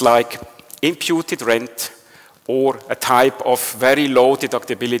features like imputed rent or a type of very low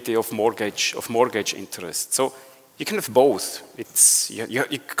deductibility of mortgage interest. So you can have both.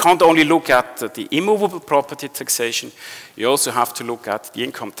 You can't only look at the immovable property taxation, you also have to look at the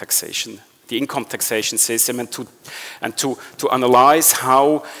income taxation system, and to analyze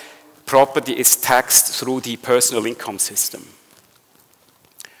how property is taxed through the personal income system.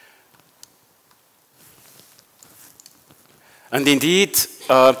 And indeed,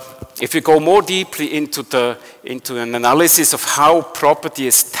 if we go more deeply into an analysis of how property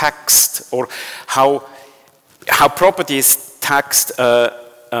is taxed, or how property is taxed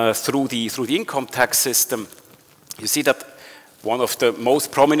through the income tax system, you see that one of the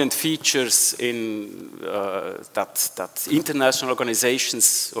most prominent features in that international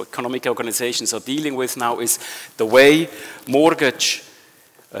organizations or economic organizations are dealing with now is the way mortgage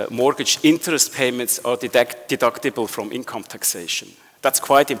interest payments are deductible from income taxation. That's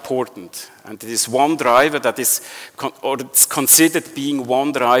quite important, and it is one driver that is, or it's considered being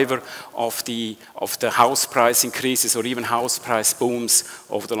one driver of the house price increases or even house price booms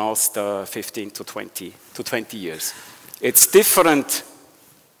over the last 15 to 20 years. It's different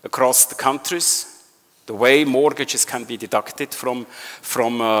across the countries, the way mortgages can be deducted from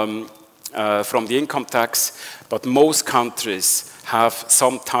the income tax, but most countries have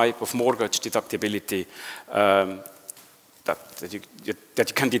some type of mortgage deductibility that you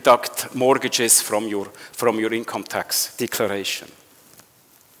can deduct mortgages from your income tax declaration.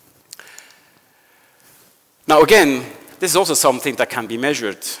 Now again, this is also something that can be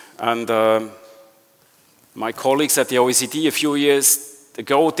measured, and my colleagues at the OECD a few years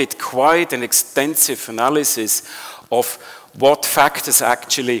ago did quite an extensive analysis of what factors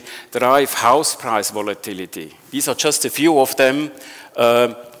actually drive house price volatility. These are just a few of them.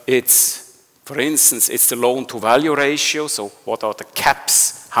 For instance, it's the loan-to-value ratio. So, what are the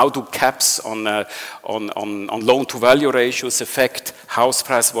caps? How do caps on loan-to-value ratios affect house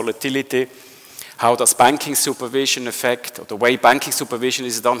price volatility? How does banking supervision affect, or the way banking supervision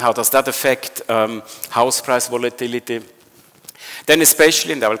is done, how does that affect house price volatility? Then,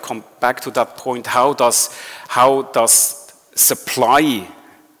 especially, and I will come back to that point, how does supply,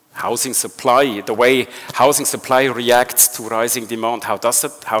 housing supply, the way housing supply reacts to rising demand, how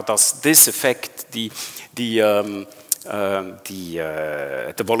does this affect the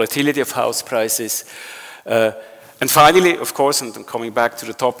volatility of house prices? And finally, of course, and coming back to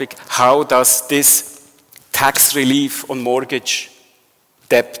the topic, how does this tax relief on mortgage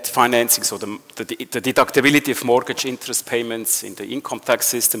debt financing, so the deductibility of mortgage interest payments in the income tax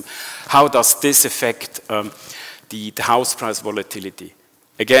system, how does this affect the house price volatility?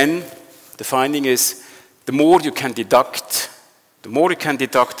 Again, the finding is the more you can deduct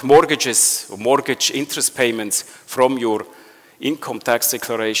mortgages or mortgage interest payments from your income tax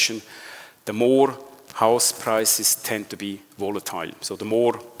declaration, the more house prices tend to be volatile. So the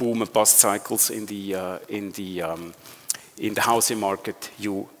more boom and bust cycles in the housing market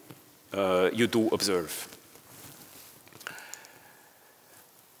you do observe.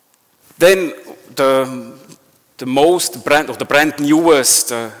 Then the brand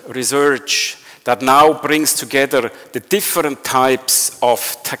newest research that now brings together the different types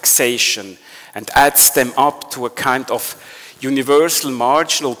of taxation and adds them up to a kind of universal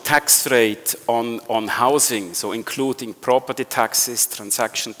marginal tax rate on housing, so including property taxes,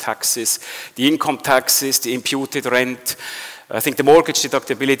 transaction taxes, the income taxes, the imputed rent. I think the mortgage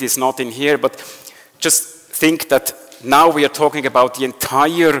deductibility is not in here, but just think that now we are talking about the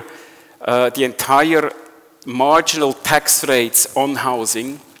entire marginal tax rates on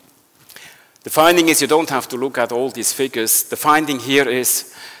housing. The finding is you don't have to look at all these figures. The finding here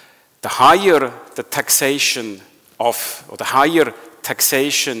is the higher the taxation of, or the higher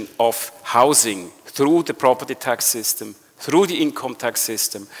taxation of housing through the property tax system, through the income tax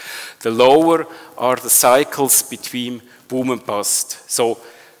system, the lower are the cycles between boom and bust. So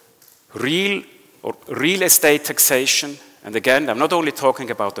real estate taxation, and again, I'm not only talking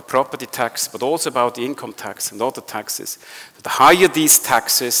about the property tax, but also about the income tax and other taxes. The higher these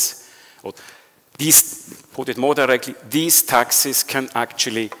taxes, or these, put it more directly, these taxes can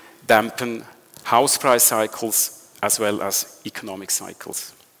actually dampen house price cycles as well as economic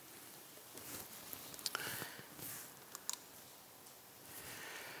cycles.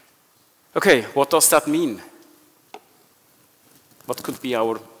 Okay, what does that mean? What could be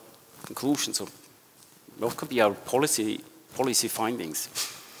our conclusions, or what could be our policy findings?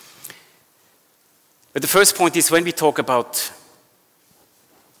 But the first point is, when we talk about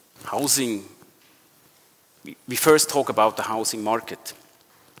housing, we first talk about the housing market.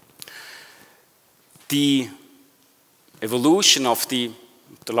 The evolution of the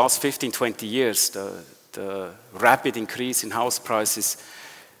last 15, 20 years, the rapid increase in house prices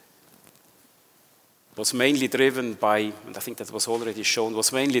was mainly driven by, and I think that was already shown,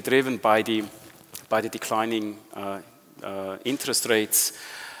 was mainly driven by the declining interest rates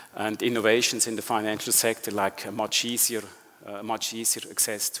and innovations in the financial sector, like a much easier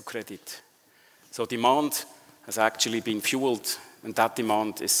access to credit. So demand has actually been fueled, and that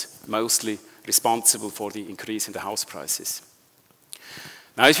demand is mostly responsible for the increase in the house prices.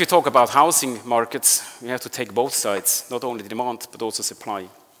 Now, if you talk about housing markets, we have to take both sides, not only demand, but also supply.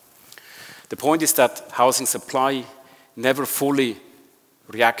 The point is that housing supply never fully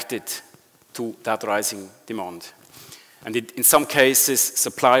reacted to that rising demand. And in some cases,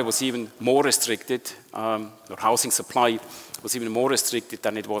 supply was even more restricted, or housing supply was even more restricted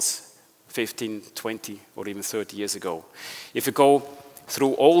than it was 15, 20, or even 30 years ago. If you go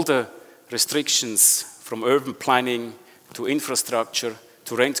through all the restrictions from urban planning to infrastructure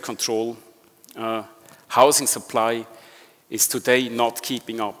to rent control, housing supply is today not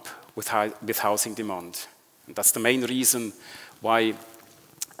keeping up with housing demand. And that's the main reason why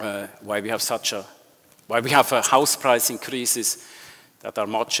we have house price increases that are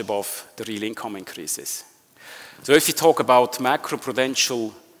much above the real income increases. So if you talk about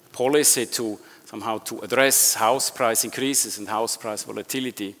macroprudential policy to somehow to address house price increases and house price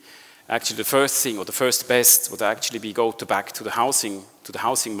volatility, actually the first thing or the first best would actually be go back to the housing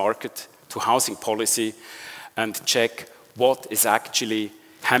market, to housing policy, and check what is actually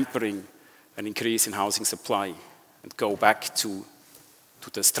hampering an increase in housing supply, and go back to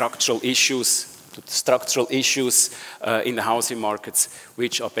the structural issues in the housing markets,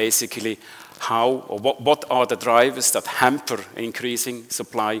 which are basically what are the drivers that hamper increasing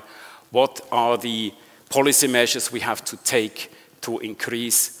supply, what are the policy measures we have to take to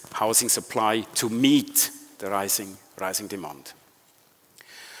increase housing supply to meet the rising demand.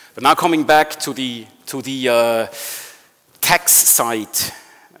 But now coming back to the tax side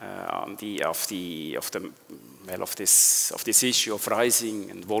of this issue of rising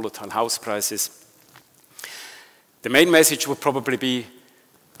and volatile house prices, the main message would probably be: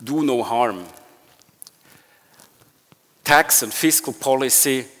 do no harm. Tax and fiscal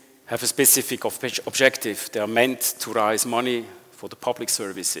policy have a specific objective. They are meant to raise money for the public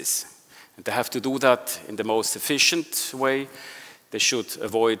services, and they have to do that in the most efficient way. They should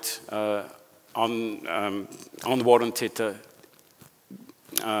avoid unwarranted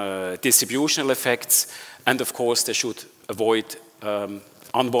distributional effects, and of course they should avoid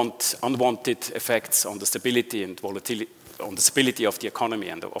unwanted effects on the stability and volatility, on the stability of the economy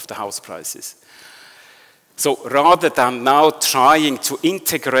and of the house prices. So rather than now trying to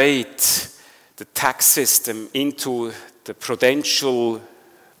integrate the tax system into the prudential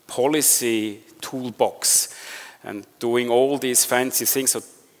policy toolbox and doing all these fancy things, or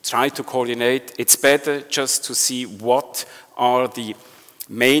try to coordinate, it's better just to see what are the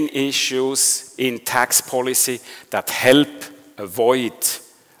main issues in tax policy that help avoid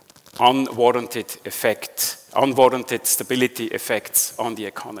unwarranted stability effects on the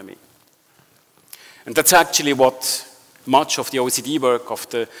economy. And that's actually what much of the OECD work of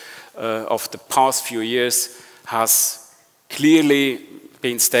the past few years has clearly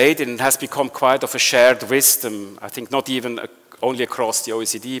been stated, and has become quite of a shared wisdom, I think not even only across the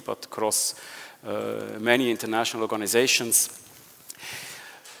OECD, but across many international organizations.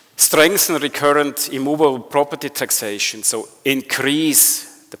 Strengthen recurrent immovable property taxation, so increase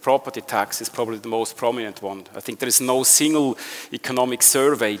the property tax is probably the most prominent one. I think there is no single economic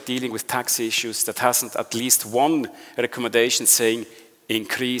survey dealing with tax issues that hasn't at least one recommendation saying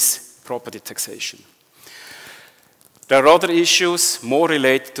increase property taxation. There are other issues more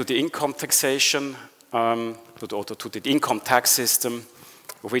related to the income taxation, to the income tax system,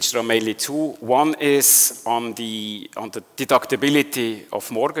 of which there are mainly two. One is on the deductibility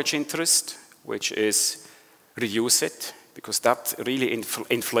of mortgage interest, which is reduce it, because that really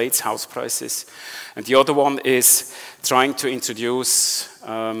inflates house prices. And the other one is trying to introduce,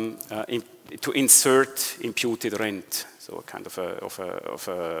 to insert imputed rent, so a kind of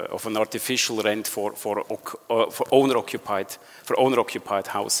an artificial rent for owner-occupied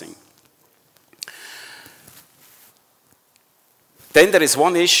housing. Then there is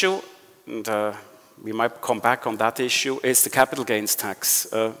one issue, and we might come back on that issue, is the capital gains tax.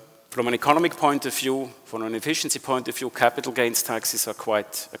 From an economic point of view, from an efficiency point of view, capital gains taxes are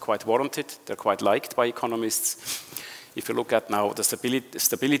quite warranted. They're quite liked by economists. If you look at now the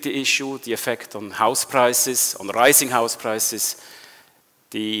stability issue, the effect on house prices, on rising house prices,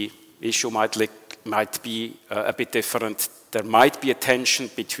 the issue might be a bit different. There might be a tension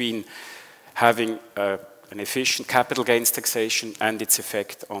between having an efficient capital gains taxation and its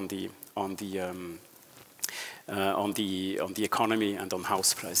effect on the on the economy and on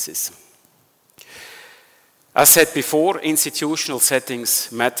house prices. As said before, institutional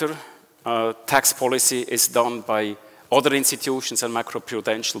settings matter. Tax policy is done by other institutions and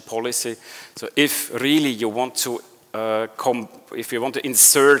macroprudential policy. So if really you want to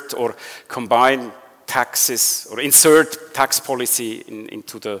insert or combine taxes or insert tax policy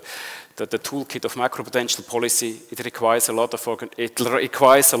into the toolkit of macroprudential policy, it requires a lot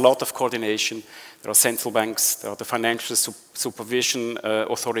of coordination. There are central banks, there are the financial supervision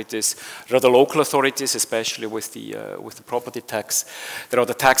authorities, there are the local authorities, especially with the property tax. There are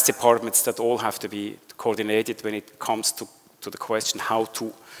the tax departments that all have to be coordinated when it comes to the question how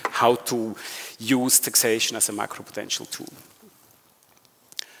to use taxation as a macroprudential tool.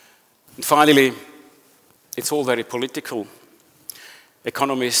 And finally, it's all very political.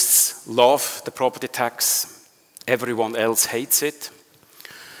 Economists love the property tax. Everyone else hates it.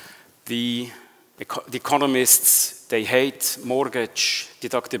 The economists, they hate mortgage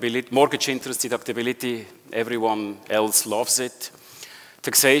interest deductibility. Everyone else loves it.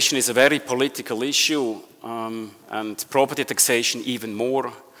 Taxation is a very political issue, and property taxation even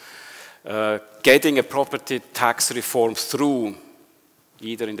more. Getting a property tax reform through,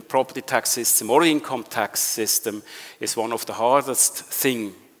 either in the property tax system or the income tax system, is one of the hardest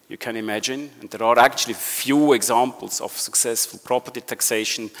things you can imagine. And there are actually few examples of successful property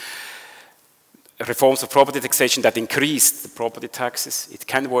taxation, reforms of property taxation that increased the property taxes. It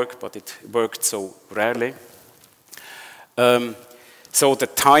can work, but it worked so rarely. So the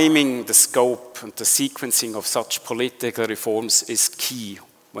timing, the scope, and the sequencing of such political reforms is key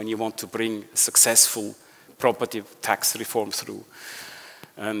when you want to bring a successful property tax reform through.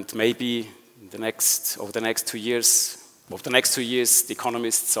 And maybe over the next 2 years, the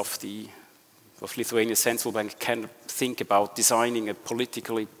economists of Lithuania's central bank can think about designing a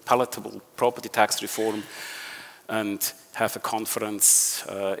politically palatable property tax reform and have a conference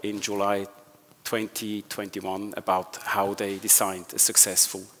in July 2021 about how they designed a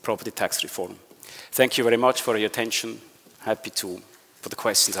successful property tax reform. Thank you very much for your attention. Happy for the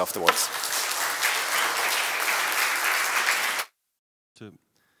questions afterwards.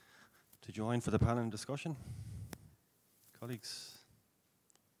 To join for the panel discussion, colleagues.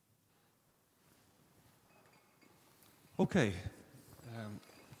 Okay,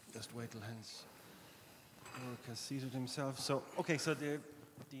 just wait till Hansjörg has seated himself. So, okay, so the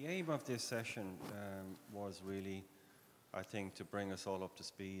aim of this session was really, I think, to bring us all up to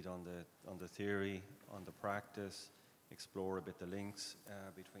speed on the theory, on the practice, explore a bit the links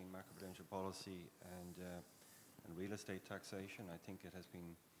between macroprudential policy and real estate taxation. I think it has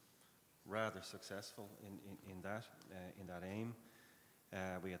been rather successful in that aim.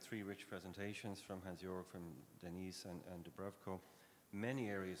 We had 3 rich presentations from Hansjörg, from Deniz and Dubravko. Many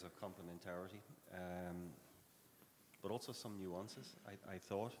areas of complementarity, but also some nuances, I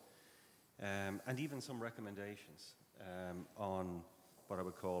thought, and even some recommendations on what I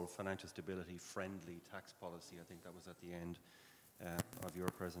would call financial stability friendly tax policy. I think that was at the end of your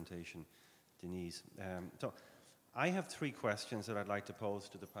presentation, Deniz. So I have 3 questions that I'd like to pose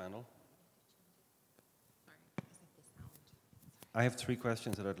to the panel. I have 3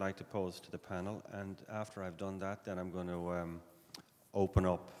 questions that I'd like to pose to the panel, and after I've done that, then I'm going to open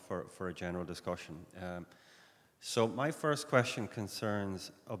up for a general discussion. So my first question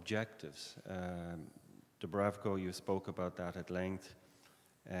concerns objectives. Dubravko, you spoke about that at length.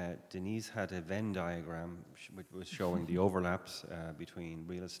 Deniz had a Venn diagram which was showing the overlaps between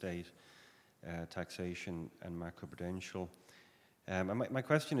real estate, taxation, and macroprudential. My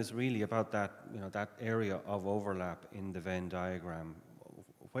question is really about that, that area of overlap in the Venn diagram.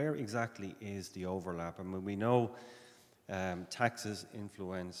 Where exactly is the overlap? I mean, we know taxes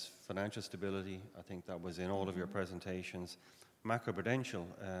influence financial stability. I think that was in all of your presentations. Macroprudential,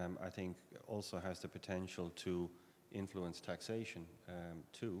 I think, also has the potential to influence taxation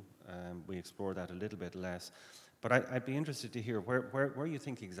too. We explore that a little bit less. But I'd be interested to hear where you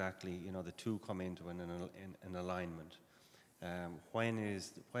think exactly, the two come into an alignment.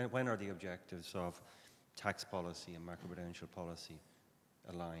 When are the objectives of tax policy and macroprudential policy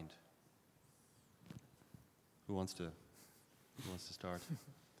aligned? Who wants to start?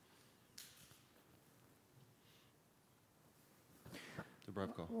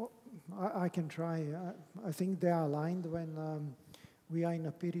 Dubravko. Well, I can try. I think they are aligned when we are in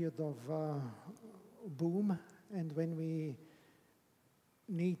a period of boom and when we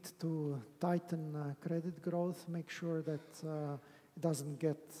need to tighten credit growth, make sure that it doesn't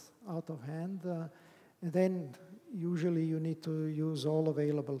get out of hand. And then usually you need to use all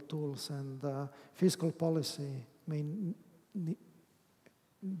available tools, and fiscal policy may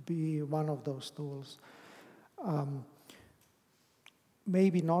be one of those tools.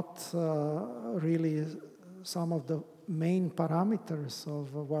 maybe not really some of the main parameters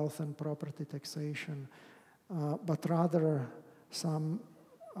of wealth and property taxation, but rather some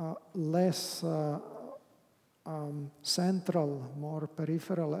less central, more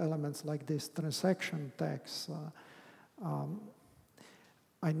peripheral elements like this transaction tax.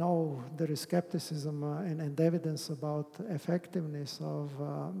 I know there is skepticism and evidence about effectiveness of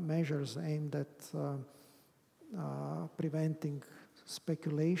measures aimed at preventing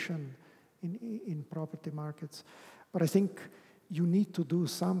speculation in property markets. But I think you need to do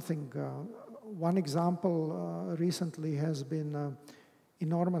something. One example recently has been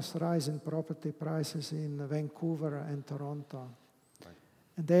enormous rise in property prices in Vancouver and Toronto. Right.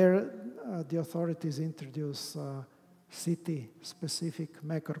 And there the authorities introduce city-specific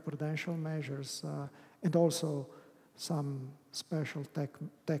macroprudential measures and also some special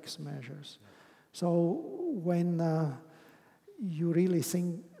tax measures. Yeah. So when you really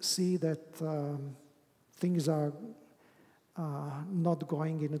see that things are not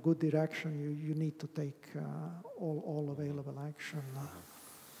going in a good direction, you need to take all available action.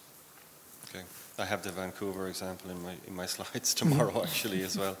 Okay, I have the Vancouver example in my slides tomorrow actually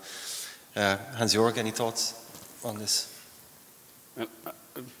as well. Hansjörg, any thoughts on this?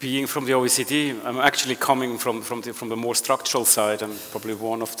 Being from the OECD, I'm actually coming from the more structural side. I'm probably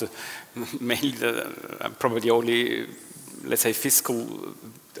one of the mainly probably the only, let's say, fiscal,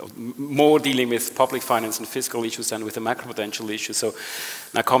 more dealing with public finance and fiscal issues than with the macroprudential issues. So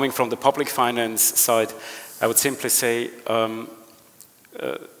now coming from the public finance side, I would simply say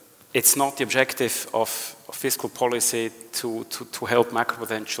it's not the objective of fiscal policy to help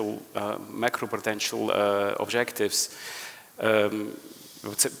macroprudential objectives. I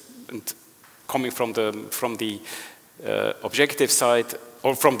would say, and coming from the objective side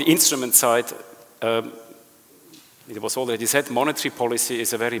or from the instrument side, it was already said, monetary policy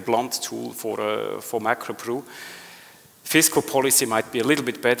is a very blunt tool for macropru. Fiscal policy might be a little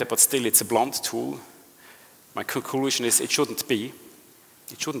bit better, but still it's a blunt tool. My conclusion is it shouldn't be.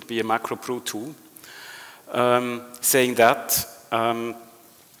 It shouldn't be a macropru tool. Saying that,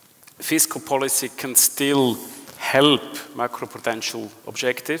 fiscal policy can still help macroprudential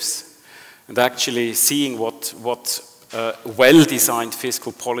objectives, and actually seeing what well-designed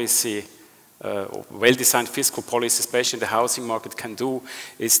fiscal policy, especially in the housing market, can do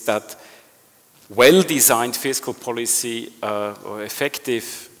is that well-designed fiscal policy or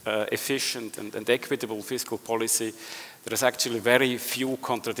effective, efficient and equitable fiscal policy, there is actually very few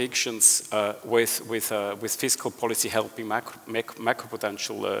contradictions with fiscal policy helping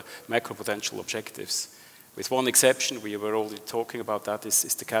macroprudential objectives. With one exception, we were already talking about that,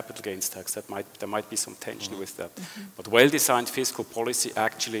 is the capital gains tax. There might be some tension with that. But well-designed fiscal policy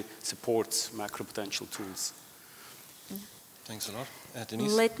actually supports macroprudential tools. Thanks a lot.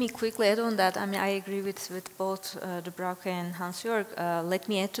 Deniz? Let me quickly add on that. I mean, I agree with both Dubravko and Hansjörg. Let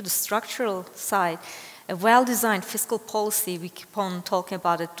me add to the structural side. A well-designed fiscal policy, we keep on talking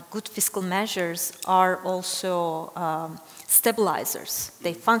about it, good fiscal measures are also stabilizers.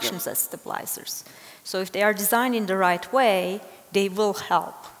 They function as stabilizers. So if they are designed in the right way, they will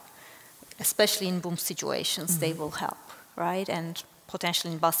help. Especially in boom situations, they will help, right? And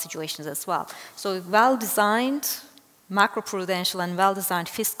potentially in bust situations as well. So well-designed macroprudential and well-designed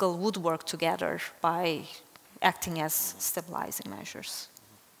fiscal would work together by acting as stabilizing measures.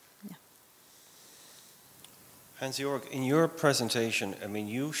 Yeah. Hansjörg, in your presentation, I mean,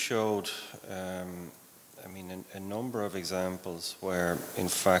 you showed a number of examples where, in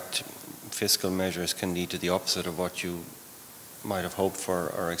fact, fiscal measures can lead to the opposite of what you might have hoped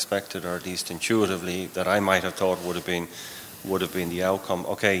for or expected, or at least intuitively that I might have thought would have been the outcome.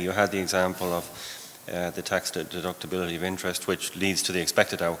 Okay, you had the example of the tax deductibility of interest, which leads to the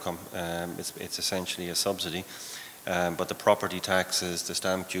expected outcome. It's essentially a subsidy. But the property taxes, the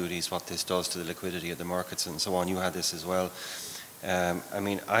stamp duties, what this does to the liquidity of the markets and so on, you had this as well. I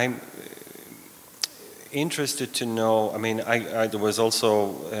mean, I'm interested to know, I mean, there was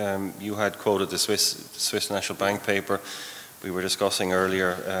also, you had quoted the Swiss National Bank paper we were discussing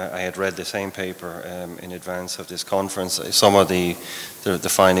earlier. I had read the same paper in advance of this conference. Some of the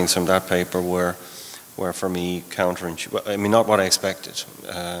findings from that paper were for me counterintuitive. I mean, not what I expected.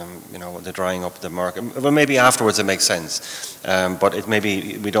 You know, the drying up of the market. Well, maybe afterwards it makes sense, but it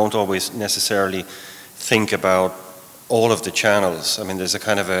maybe we don't always necessarily think about all of the channels. I mean, there's a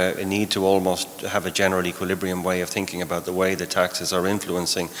kind of a need to almost have a general equilibrium way of thinking about the way the taxes are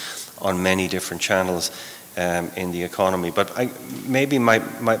influencing on many different channels in the economy. But maybe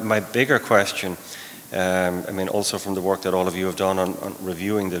my bigger question I mean, also from the work that all of you have done on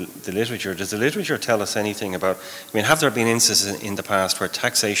reviewing the literature, does the literature tell us anything about, I mean, have there been instances in the past where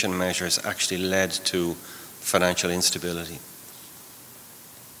taxation measures actually led to financial instability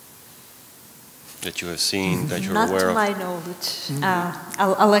that you have seen, that you're aware of? Not to my knowledge.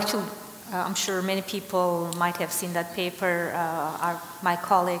 I'll actually, I'm sure many people might have seen that paper. My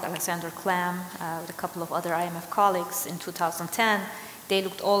colleague, Alexander Klam, with a couple of other IMF colleagues in 2010, they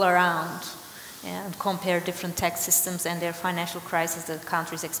looked all around and compared different tax systems and their financial crisis that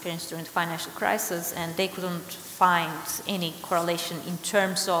countries experienced during the financial crisis, and they couldn't find any correlation in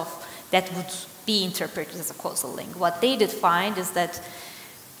terms of that would be interpreted as a causal link. What they did find is that,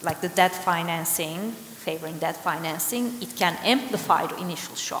 like the debt financing, favoring debt financing, it can amplify the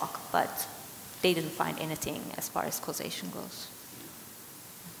initial shock, but they didn't find anything as far as causation goes.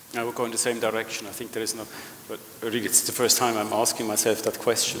 I will go in the same direction. I think there is no, but really it's the first time I'm asking myself that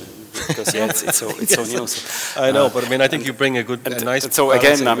question, because yeah, it's so new. So, I know, but I mean, I think you bring a nice. And so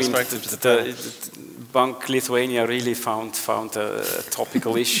again, I mean, the Bank Lithuania really found a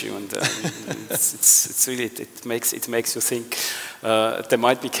topical issue, and it's really it makes you think. There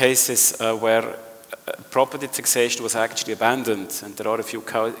might be cases where property taxation was actually abandoned, and there are a few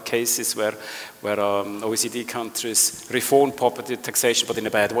cases where OECD countries reformed property taxation, but in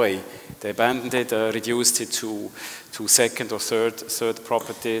a bad way. They abandoned it, reduced it to second or third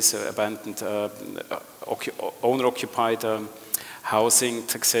properties, abandoned owner-occupied housing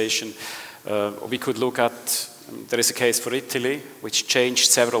taxation. We could look at. There is a case for Italy, which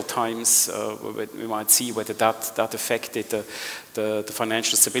changed several times. We might see whether that affected the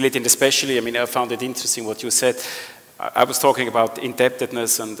financial stability. And especially, I mean, I found it interesting what you said. I was talking about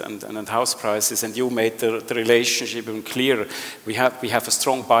indebtedness and house prices, and you made the relationship even clearer. We have a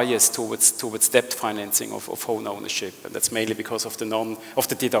strong bias towards debt financing of home ownership, and that's mainly because of the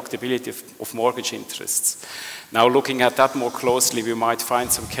deductibility of mortgage interests. Now, looking at that more closely, we might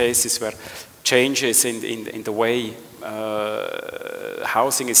find some cases where changes in the way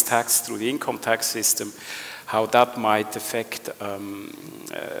housing is taxed through the income tax system, how that might affect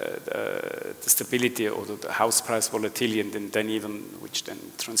the stability or the house price volatility, and then even which then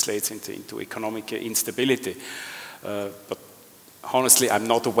translates into economic instability. But honestly, I'm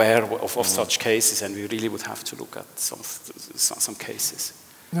not aware of such cases, and we really would have to look at some cases.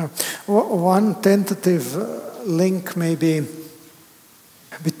 No. One tentative link maybe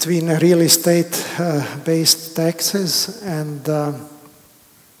between real estate-based taxes and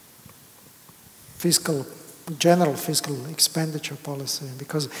general fiscal expenditure policy,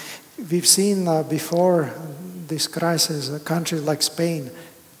 because we've seen before this crisis, countries like Spain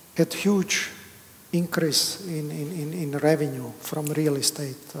had huge increase in revenue from real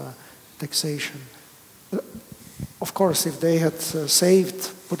estate taxation. Of course, if they had saved,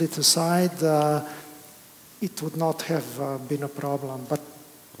 put it aside, it would not have been a problem. But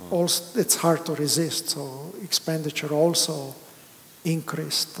also, it's hard to resist, so expenditure also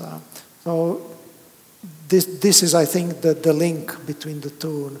increased. So this is, I think, the link between the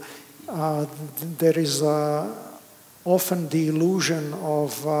two. There is often the illusion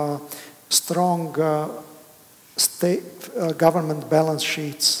of strong government balance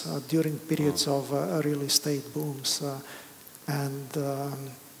sheets during periods of real estate booms, and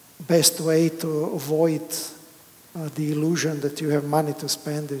best way to avoid the illusion that you have money to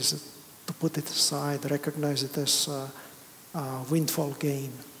spend is to put it aside, recognize it as a windfall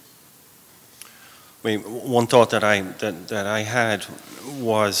gain. One thought that I had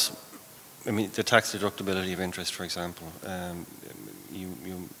was, I mean, the tax deductibility of interest, for example. A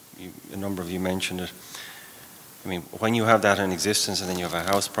number of you mentioned it. I mean, when you have that in existence and then you have a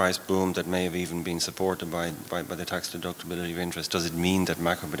house price boom that may have even been supported by the tax deductibility of interest, does it mean that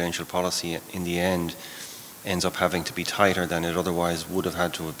macroprudential policy in the end ends up having to be tighter than it otherwise would have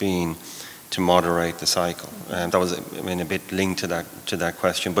had to have been to moderate the cycle? And that was, I mean, a bit linked to that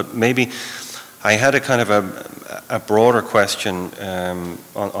question. But maybe I had a kind of a broader question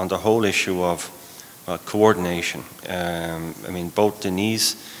on the whole issue of coordination. I mean, both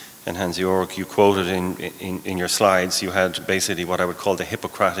Deniz and Hansjörg, you quoted in your slides, you had basically what I would call the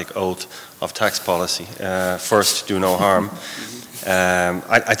Hippocratic oath of tax policy. First, do no harm.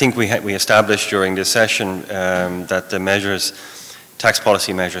 I think we established during this session that the measures, tax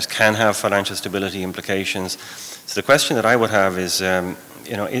policy measures, can have financial stability implications. So the question that I would have is,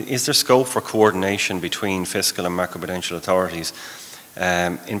 you know, is there scope for coordination between fiscal and macroprudential authorities,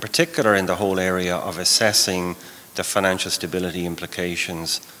 in particular in the whole area of assessing the financial stability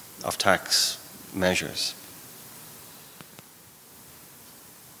implications of tax measures?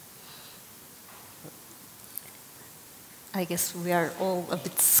 I guess we are all a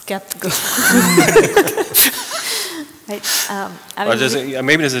bit skeptical. Right?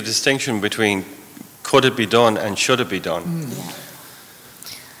 Maybe there's a distinction between could it be done and should it be done.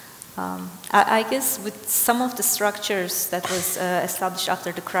 Yeah. I guess with some of the structures that was established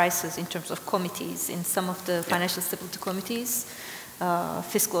after the crisis in terms of committees, in some of the financial stability committees,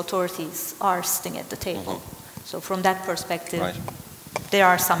 fiscal authorities are sitting at the table. So from that perspective, there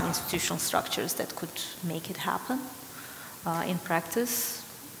are some institutional structures that could make it happen. In practice,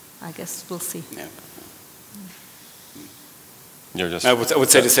 I guess we'll see. Yeah. I would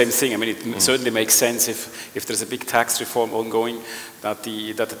say the same thing. I mean, it certainly makes sense if there's a big tax reform ongoing, that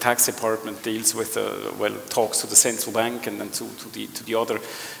the tax department deals with, talks to the central bank and then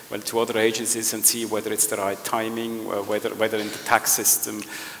to other agencies and see whether it's the right timing, whether in the tax system,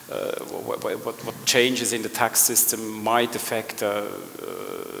 what changes in the tax system might affect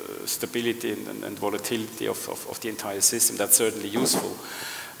stability and volatility of the entire system. That's certainly useful.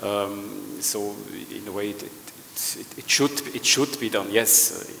 So in a way, it should be done,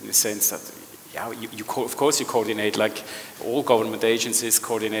 yes, in the sense that, of course you coordinate, like all government agencies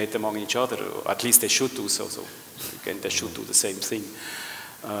coordinate among each other, or at least they should do so. So again, they should do the same thing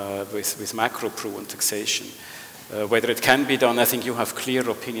with macro-pru and taxation. Whether it can be done, I think you have clear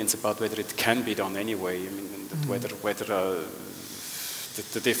opinions about whether it can be done anyway. I mean, whether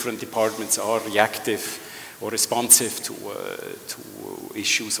the different departments are reactive or responsive to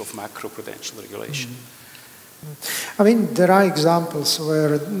issues of macroprudential regulation. I mean, there are examples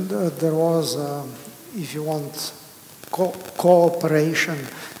where there was, if you want, cooperation.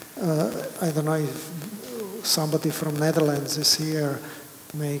 I don't know if somebody from Netherlands is here,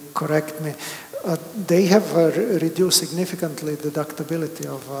 may correct me. They have reduced significantly the deductibility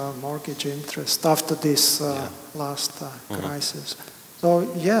of mortgage interest after this last crisis.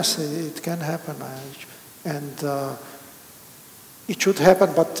 So yes, it can happen, and it should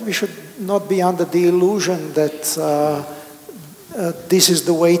happen, but we should not be under the illusion that this is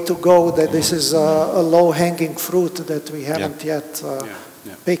the way to go, that this is a low-hanging fruit that we haven't yet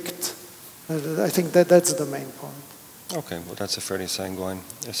picked. I think that's the main point. Okay, well that's a fairly sanguine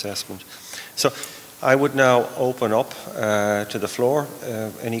assessment. So I would now open up to the floor.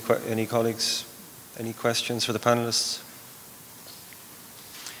 Any colleagues, any questions for the panelists?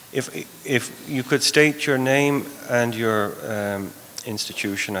 If you could state your name and your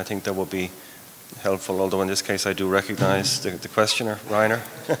institution, I think that would be helpful, although in this case I do recognize the questioner. Rainer,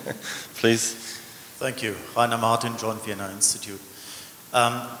 please. Thank you. Rainer Martin, John Vienna Institute.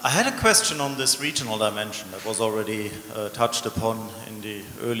 I had a question on this regional dimension that was already touched upon in the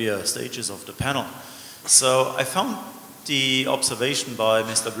earlier stages of the panel. So I found the observation by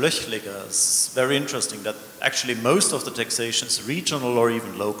Mr. Blöchliger is very interesting, that actually most of the taxation is regional or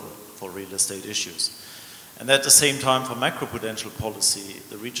even local for real estate issues. And at the same time, for macroprudential policy,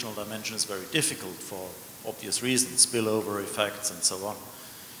 the regional dimension is very difficult for obvious reasons, spillover effects and so on.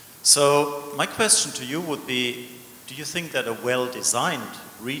 So my question to you would be, do you think that a well-designed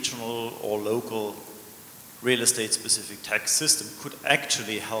regional or local real estate-specific tax system could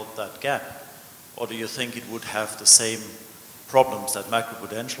actually help that gap? Or do you think it would have the same problems that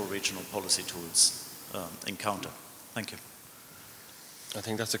macroprudential regional policy tools encounter? Thank you. I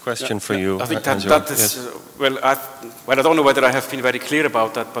think that's a question for you. I think that is, well, I don't know whether I have been very clear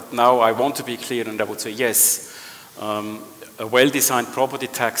about that, but now I want to be clear, and I would say yes. A well-designed property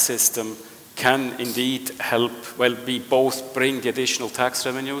tax system can indeed help, both bring the additional tax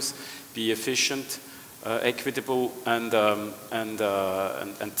revenues, be efficient, equitable, and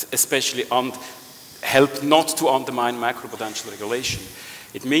especially help not to undermine macroprudential regulation.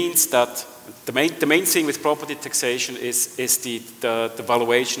 It means that the main thing with property taxation is the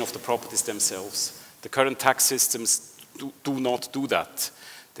valuation of the properties themselves. The current tax systems do not do that.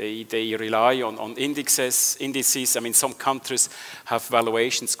 They rely on indices. I mean, some countries have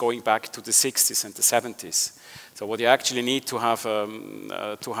valuations going back to the 60s and the 70s. So what you actually need to have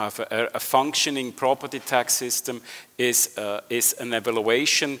a functioning property tax system is an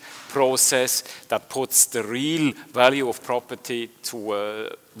evaluation process that puts the real value of property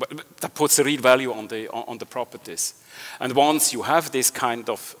that puts the real value on the properties. And once you have this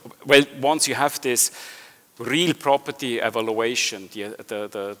once you have this real property evaluation,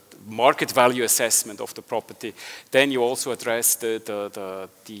 the market value assessment of the property, then you also address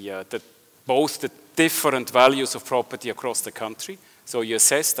both the different values of property across the country. So you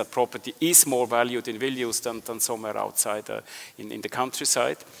assess that property is more valued in Vilnius than somewhere outside in the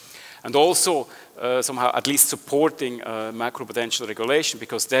countryside. And also somehow at least supporting macroprudential regulation,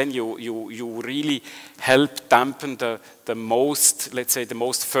 because then you really help dampen the most, let's say, the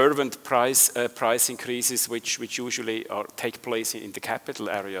most fervent price increases which usually take place in the capital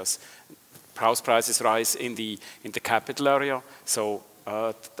areas. House prices rise in the capital area, so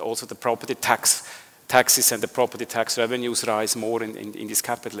also the property taxes and the property tax revenues rise more in these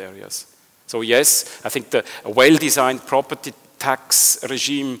capital areas. So yes, I think a well-designed property tax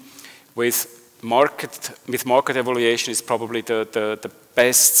regime with market evaluation is probably the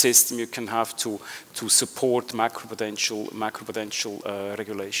best system you can have to support macroprudential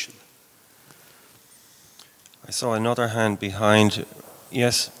regulation. I saw another hand behind.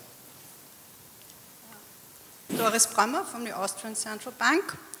 Yes. Doris Bremmer from the Austrian Central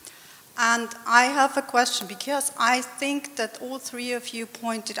Bank. And I have a question, because I think that all three of you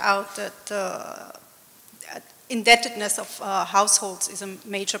pointed out that indebtedness of households is a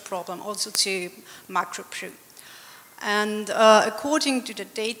major problem, also to Macroprudential. And according to the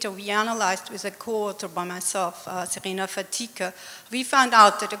data we analyzed with a co-author by myself, Serena Fatica, we found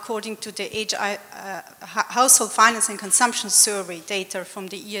out that according to the Household Finance and Consumption Survey data from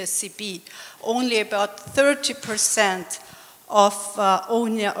the ESCB, only about 30% of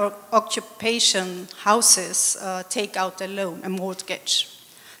owner or occupation houses take out a loan, a mortgage,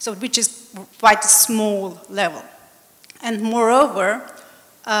 so which is quite a small level. And moreover,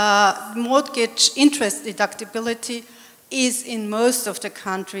 mortgage interest deductibility is in most of the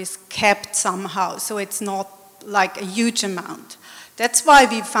countries kept somehow, so it's not like a huge amount. That's why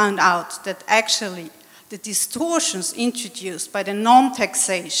we found out that actually the distortions introduced by the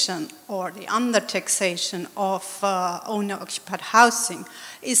non-taxation or the under-taxation of owner-occupied housing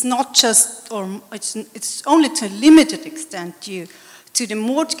is not just, or it's only to a limited extent due to the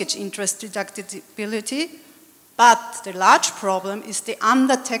mortgage interest deductibility, but the large problem is the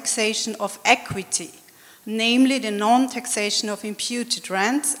under-taxation of equity, namely the non-taxation of imputed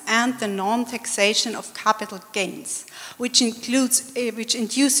rents and the non-taxation of capital gains, which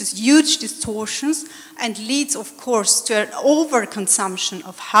induces huge distortions and leads, of course, to an overconsumption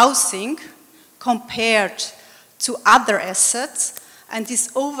of housing compared to other assets. And this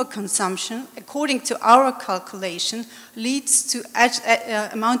overconsumption, according to our calculation, leads to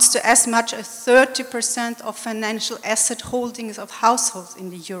amounts to as much as 30% of financial asset holdings of households in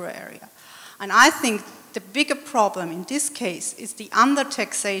the euro area. And I think the bigger problem in this case is the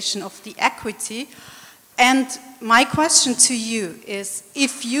under-taxation of the equity. And my question to you is,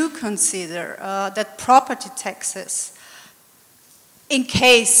 if you consider that property taxes, in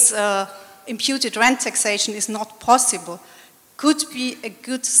case imputed rent taxation is not possible, could be a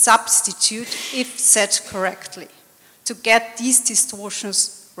good substitute if set correctly to get these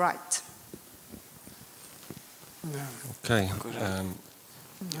distortions right. Okay.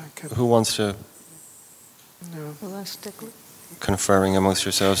 Who wants to? Conferring amongst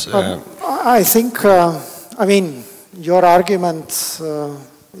yourselves. I think, I mean, your argument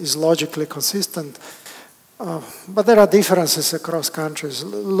is logically consistent, but there are differences across countries.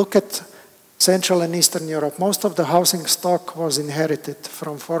 Look at Central and Eastern Europe. Most of the housing stock was inherited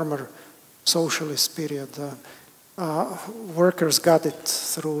from former socialist period. Workers got it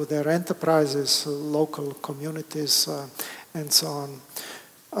through their enterprises, local communities, and so on.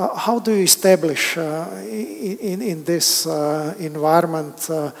 How do you establish in this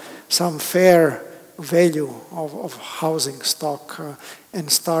environment some fair value of housing stock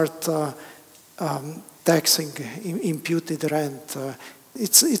and start taxing imputed rent?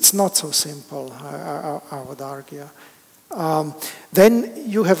 It's not so simple, I would argue. Then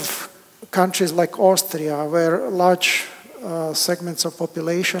you have countries like Austria, where large segments of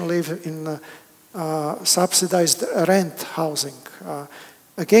population live in subsidized rent housing.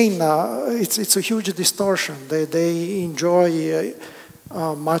 Again, it's a huge distortion. They enjoy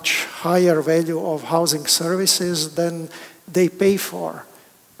a much higher value of housing services than they pay for.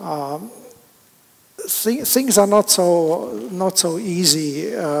 Things are not so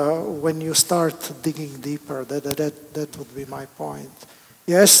easy when you start digging deeper. That would be my point.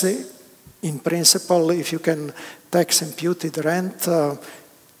 Yes, in principle, if you can tax imputed rent,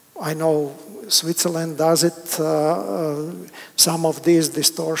 I know Switzerland does it. Some of these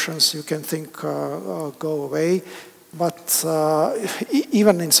distortions you can think go away. But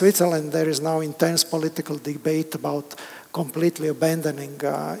even in Switzerland, there is now intense political debate about completely abandoning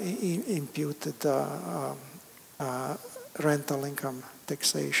imputed rental income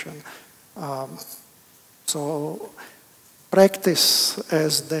taxation. So practice,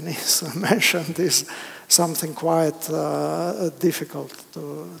 as Deniz mentioned, is something quite difficult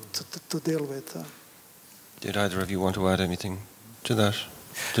to deal with. Did either of you want to add anything to that?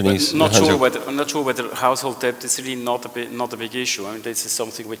 Deniz, I'm not sure whether household debt is really not a big issue. I mean, this is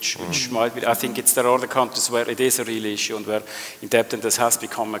something which might be. I think there are other countries where it is a real issue and where indebtedness has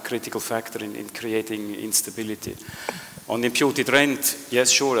become a critical factor in creating instability. On imputed rent, yes,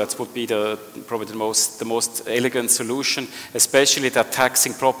 sure, that would be probably the most elegant solution, especially that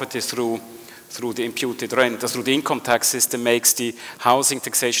taxing property through the imputed rent, through the income tax system, makes the housing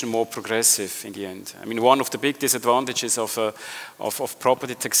taxation more progressive in the end. I mean, one of the big disadvantages of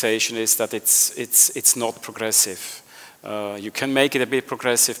property taxation is that it's not progressive. You can make it a bit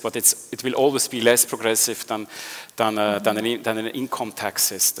progressive, but it will always be less progressive than an income tax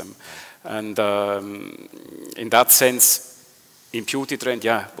system. And in that sense, imputed rent,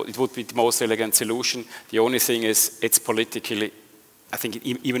 yeah, but it would be the most elegant solution. The only thing is it's politically, I think,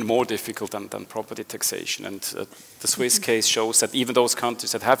 even more difficult than property taxation. And the Swiss case shows that even those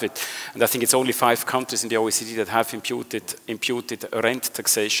countries that have it, and I think it's only 5 countries in the OECD that have imputed rent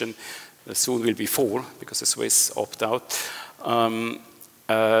taxation, soon will be 4 because the Swiss opt out,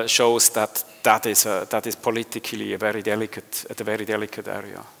 shows that is politically a very delicate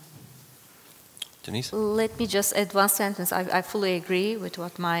area. Deniz? Let me just add one sentence. I fully agree with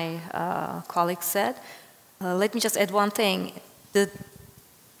what my colleague said. Let me just add one thing. The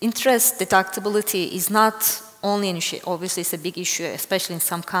interest deductibility is not only an issue. Obviously, it's a big issue, especially in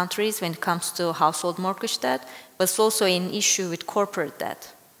some countries when it comes to household mortgage debt, but it's also an issue with corporate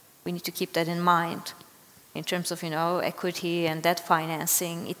debt. We need to keep that in mind. In terms of, equity and debt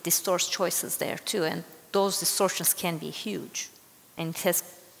financing, it distorts choices there too, and those distortions can be huge. And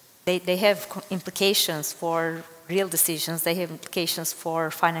they have implications for real decisions. They have implications for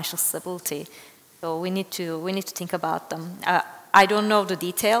financial stability. So we need to think about them. I don't know the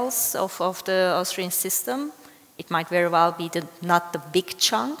details of the Austrian system. It might very well be not the big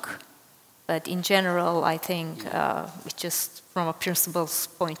chunk, but in general, I think it just, from a principles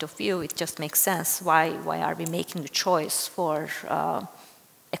point of view, it just makes sense. Why are we making the choice for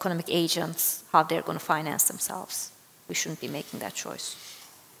economic agents, how they're going to finance themselves? We shouldn't be making that choice.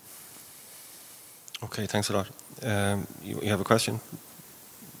 Okay, thanks a lot. You have a question?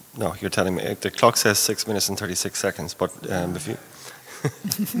 No, you're telling me. The clock says 6 minutes and 36 seconds, but if you...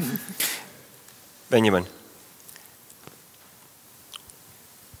 Benjamin.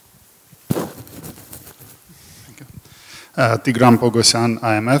 Thank you. Tigran Pogosyan,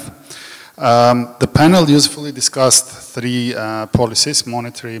 IMF. The panel usefully discussed 3 policies: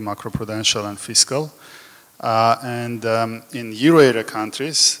 monetary, macroprudential, and fiscal. In euro area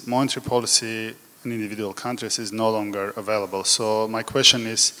countries, monetary policy in individual countries is no longer available. So my question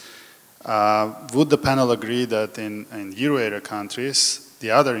is, would the panel agree that in euro area countries,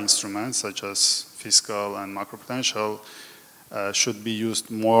 the other instruments, such as fiscal and macroprudential, should be used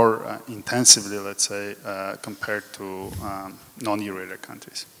more intensively, let's say, compared to non-euro area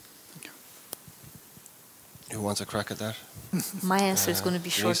countries? Thank you. Who wants a crack at that? My answer is going to be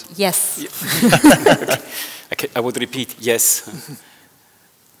short. Yes. Okay, I would repeat, yes.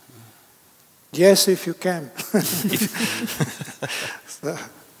 Yes, if you can.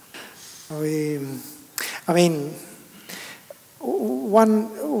 I mean,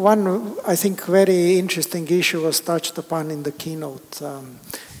 one I think very interesting issue was touched upon in the keynote,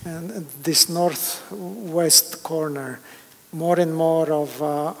 and this northwest corner, more and more of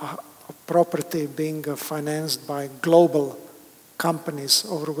property being financed by global companies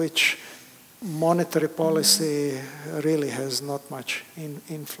over which monetary policy really has not much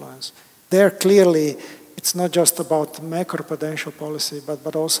influence. There clearly it's not just about macroprudential policy,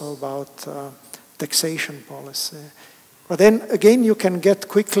 but also about taxation policy. But then again, you can get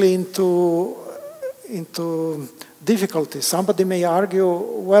quickly into difficulties. Somebody may argue,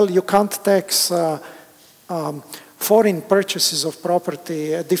 well, you can't tax foreign purchases of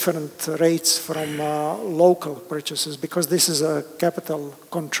property at different rates from local purchases because this is a capital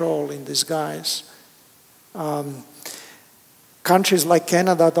control in disguise. Countries like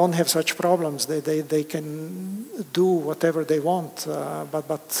Canada don't have such problems. They can do whatever they want,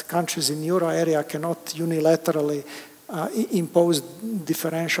 but countries in euro area cannot unilaterally impose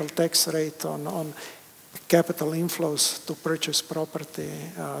differential tax rate on capital inflows to purchase property,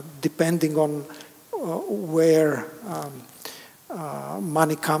 depending on where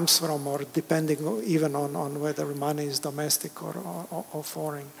money comes from, or depending even on whether money is domestic or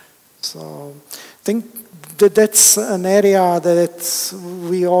foreign. So I think that's an area that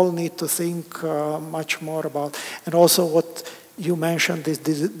we all need to think much more about. And also what you mentioned is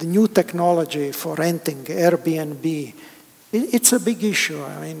the new technology for renting, Airbnb. It's a big issue.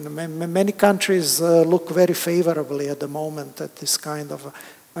 I mean, many countries look very favorably at the moment at this kind of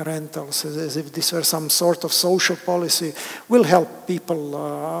rentals, as if this were some sort of social policy, will help people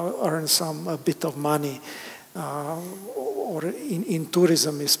earn a bit of money, or in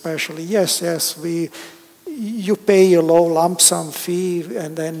tourism especially. Yes, you pay a low lump sum fee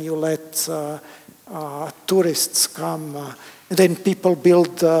and then you let tourists come. And then people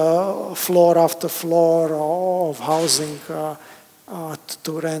build floor after floor of housing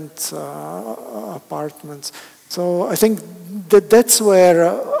to rent apartments. So I think that's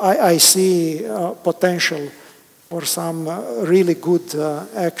where I see potential for some really good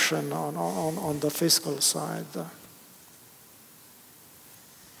action on the fiscal side.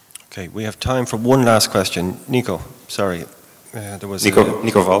 Okay, we have time for one last question. Nico, sorry. There was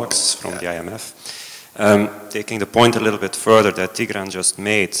Nico Valks from the IMF. Taking the point a little bit further that Tigran just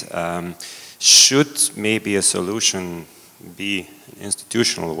made, should maybe a solution be an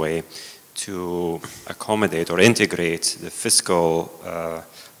institutional way to accommodate or integrate the fiscal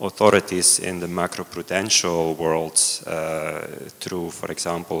authorities in the macroprudential world through, for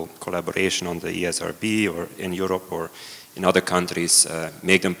example, collaboration on the ESRB or in Europe or in other countries,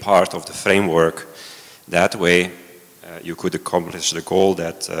 make them part of the framework. That way you could accomplish the goal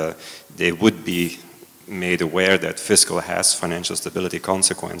that they would be made aware that fiscal has financial stability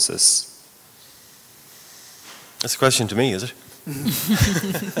consequences. That's a question to me, is it?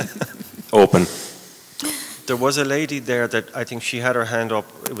 Open. There was a lady there that I think she had her hand up.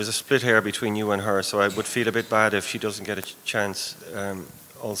 It was a split hair between you and her, so I would feel a bit bad if she doesn't get a chance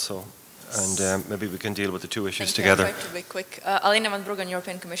also. And maybe we can deal with the two issues together. I'll try to be quick. Alina van Bruggen,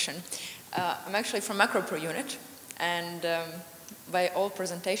 European Commission. I'm actually from Macropro unit, and by all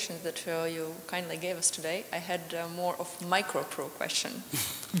presentations that you kindly gave us today, I had more of Micropro question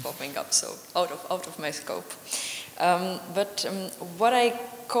popping up, so out of my scope. But what I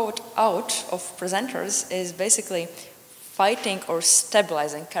caught out of presenters is basically fighting or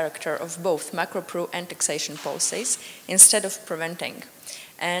stabilizing character of both macropro and taxation policies instead of preventing.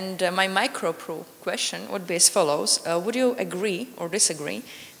 And my micropro question would be as follows. Would you agree or disagree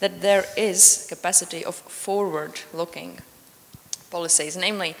that there is capacity of forward-looking policies,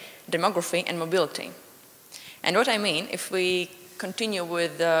 namely demography and mobility? And what I mean, if we continue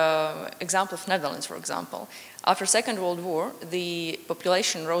with the example of Netherlands, for example, after Second World War, the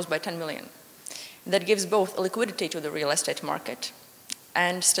population rose by 10 million. That gives both liquidity to the real estate market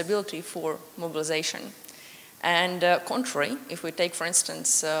and stability for mobilization. And contrary, if we take, for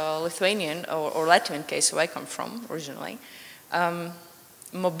instance, Lithuanian or Latvian case where I come from originally,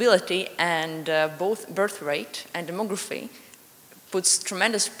 mobility and both birth rate and demography puts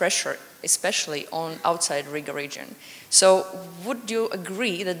tremendous pressure, especially on outside Riga region. So would you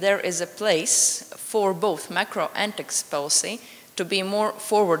agree that there is a place for both macro and tax policy to be more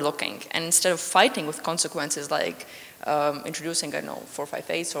forward-looking, and instead of fighting with consequences like introducing, I don't know,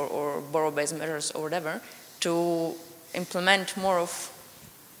 458s or borrow-based measures or whatever, to implement more of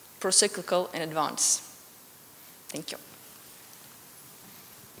pro-cyclical in advance? Thank you.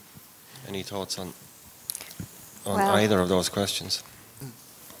 Any thoughts on either of those questions?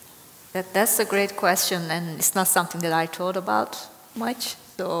 That's a great question, and it's not something that I thought about much.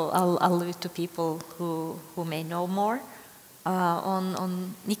 So I'll leave it to people who may know more.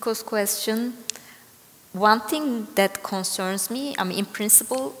 On Nico's question, one thing that concerns me, I mean, in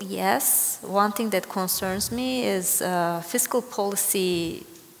principle, yes. One thing that concerns me is fiscal policy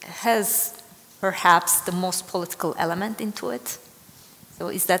has perhaps the most political element into it. So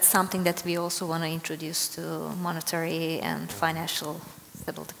is that something that we also want to introduce to monetary and financial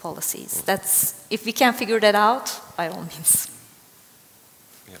stability policies? That's, if we can figure that out, by all means.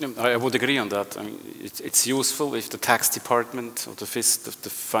 I would agree on that. I mean, it's useful if the tax department or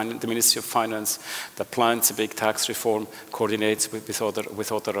the Ministry of Finance that plans a big tax reform coordinates with other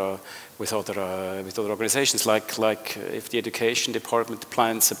organizations. Like if the education department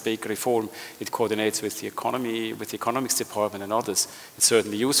plans a big reform, it coordinates with the economics department and others. It's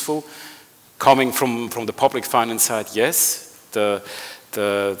certainly useful. Coming from the public finance side, yes.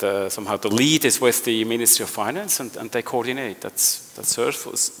 Somehow the lead is with the Ministry of Finance, and they coordinate. That's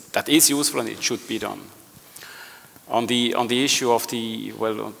useful. That is useful, and it should be done. On the issue of the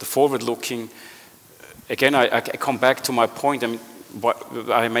forward-looking, again, I come back to my point. I mean, what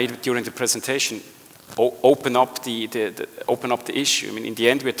I made during the presentation. Open up the issue. I mean, in the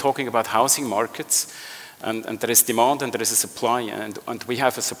end, we're talking about housing markets, and there is demand and there is a supply, and we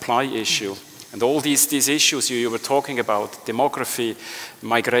have a supply issue. And all these issues you were talking about, demography,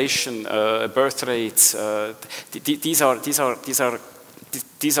 migration, birth rates, these are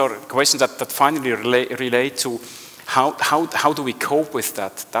questions that finally relate to how do we cope with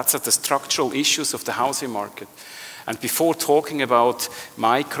that? That's at the structural issues of the housing market. And before talking about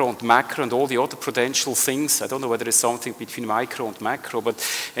micro and macro and all the other prudential things, I don't know whether there's something between micro and macro, but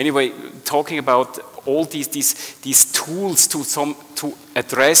anyway, talking about all these tools to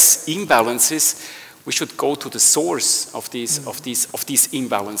address imbalances, we should go to the source of these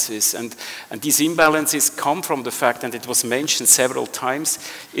imbalances, and these imbalances come from the fact, and it was mentioned several times,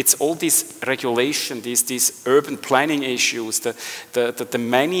 it's all this regulation, these urban planning issues, the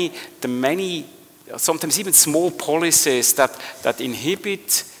many sometimes even small policies that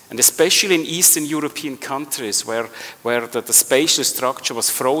inhibit, and especially in Eastern European countries where the spatial structure was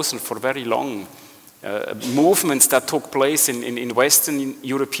frozen for very long. Movements that took place in Western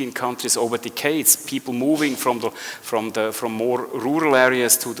European countries over decades, people moving from more rural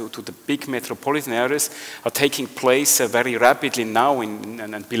areas to the big metropolitan areas, are taking place very rapidly now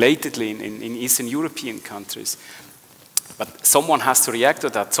and belatedly in Eastern European countries. But someone has to react to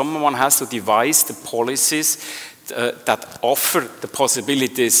that. Someone has to devise the policies that offer the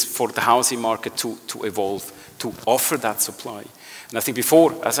possibilities for the housing market to evolve, to offer that supply. And I think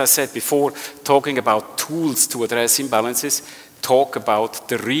before, as I said before, talking about tools to address imbalances, talk about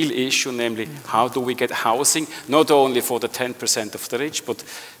the real issue, namely how do we get housing, not only for the 10% of the rich, but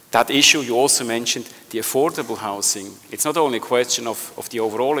that issue you also mentioned, the affordable housing. It's not only a question of the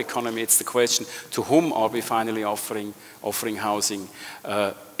overall economy, it's the question to whom are we finally offering housing.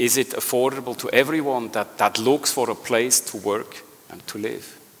 Is it affordable to everyone that looks for a place to work and to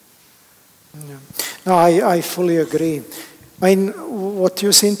live? Yeah. No, I fully agree. I mean, what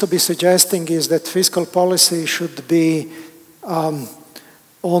you seem to be suggesting is that fiscal policy should be on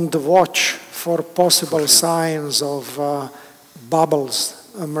the watch for possible signs of bubbles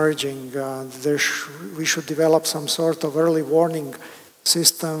emerging. We should develop some sort of early warning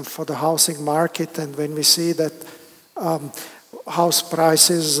system for the housing market, and when we see that house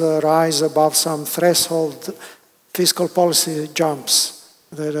prices rise above some threshold, fiscal policy jumps,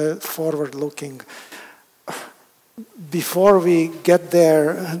 they're forward-looking. Before we get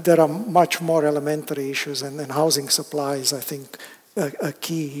there, there are much more elementary issues, and housing supply is, I think, a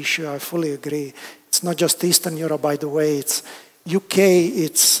key issue. I fully agree. It's not just Eastern Europe, by the way. It's UK,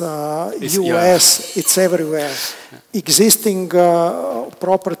 it's US, it's everywhere. Existing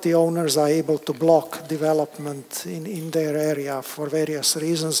property owners are able to block development in their area for various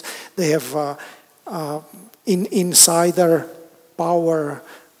reasons. They have insider power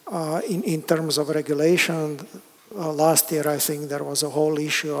in terms of regulation. Last year, I think there was a whole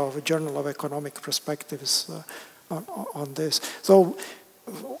issue of a Journal of Economic Perspectives on this. So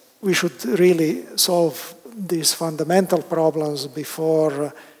we should really solve these fundamental problems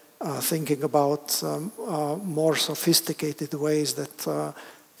before thinking about more sophisticated ways that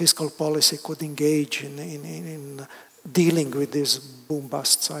fiscal policy could engage in dealing with these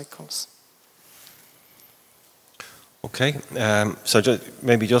boom-bust cycles. Okay, so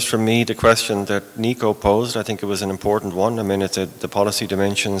maybe just for me, the question that Nico posed, I think it was an important one. I mean, it's the policy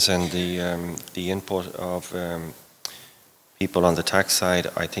dimensions and the input of people on the tax side,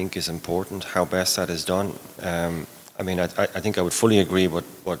 I think, is important. How best that is done. I mean, I think I would fully agree with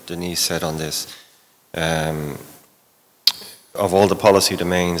what Deniz said on this. Of all the policy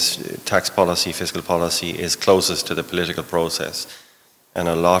domains, tax policy, fiscal policy is closest to the political process. And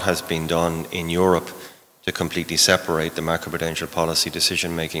a lot has been done in Europe to completely separate the macroprudential policy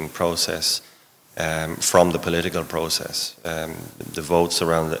decision-making process from the political process. The votes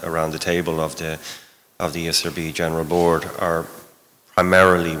around the table of the ESRB General Board are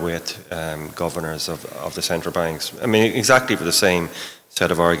primarily with governors of the central banks. I mean, exactly for the same set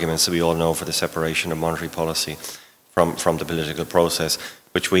of arguments that we all know for the separation of monetary policy from the political process,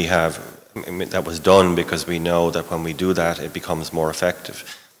 which we have, that was done because we know that when we do that, it becomes more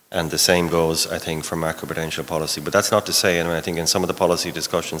effective. And the same goes, I think, for macroprudential policy. But that's not to say, and I think in some of the policy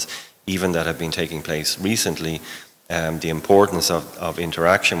discussions, even that have been taking place recently, the importance of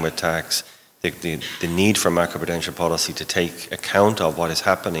interaction with tax, the need for macroprudential policy to take account of what is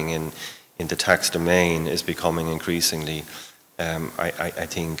happening in the tax domain is becoming increasingly, I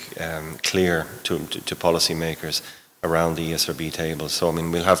think, clear to policymakers around the ESRB table. So, I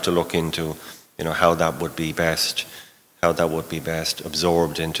mean, we'll have to look into, you know, how that would be best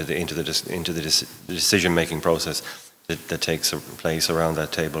absorbed into the decision-making process that takes place around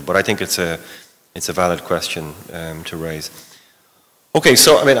that table. But I think it's a valid question to raise. Okay,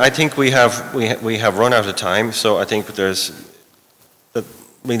 so I mean, I think we have run out of time. So I think there's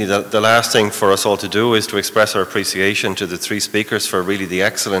really the last thing for us all to do is to express our appreciation to the three speakers for really the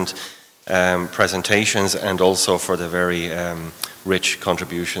excellent presentations and also for the very rich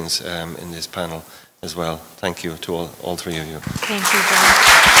contributions in this panel as well. Thank you to all three of you. Thank you, John.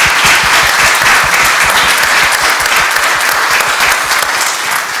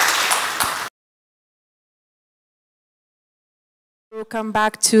 come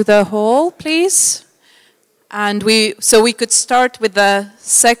back to the hall, please. And so we could start with the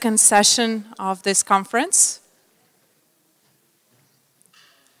second session of this conference.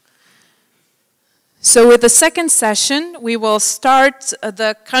 So with the second session, we will start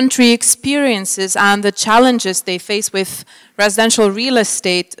the country experiences and the challenges they face with residential real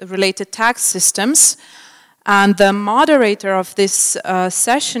estate related tax systems. And the moderator of this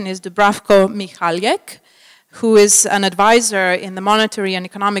session is Dubravko Mihaljek, who is an advisor in the Monetary and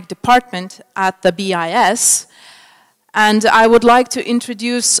Economic Department at the BIS. And I would like to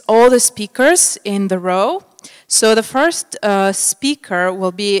introduce all the speakers in the row. So the first speaker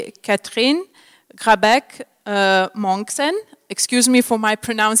will be Katrin Grabek-Monksen, excuse me for my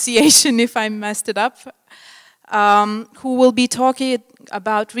pronunciation if I messed it up, who will be talking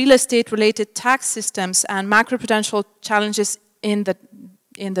about real estate related tax systems and macroprudential challenges in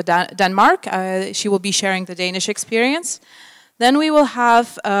Denmark. She will be sharing the Danish experience. Then we will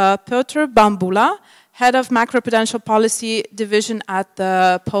have Piotr Bambula, head of macroprudential policy division at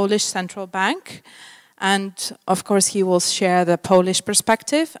the Polish Central Bank. And of course, he will share the Polish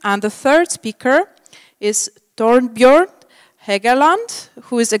perspective. And the third speaker is Torbjörn Hegeland,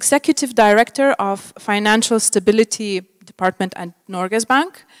 who is Executive Director of Financial Stability Department at Norges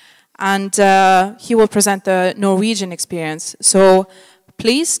Bank. And he will present the Norwegian experience. So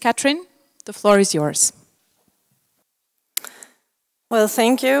please, Katrin, the floor is yours. Well,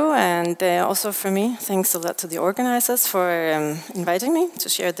 thank you, and also for me, thanks a lot to the organizers for inviting me to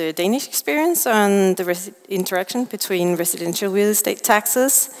share the Danish experience on the interaction between residential real estate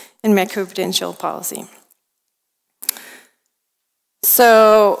taxes and macroprudential policy.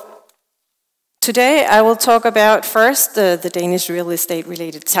 So today I will talk about first the Danish real estate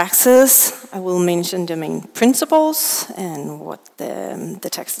related taxes. I will mention the main principles and what the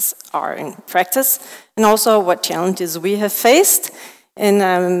taxes are in practice, and also what challenges we have faced. And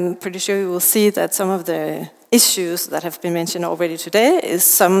I'm pretty sure you will see that some of the issues that have been mentioned already today is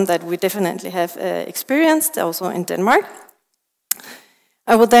some that we definitely have experienced also in Denmark.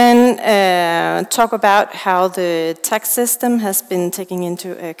 I will then talk about how the tax system has been taken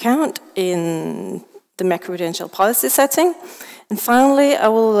into account in the macroprudential policy setting. And finally, I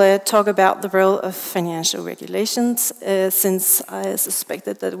will talk about the role of financial regulations, since I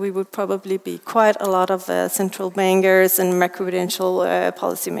suspected that we would probably be quite a lot of central bankers and macroprudential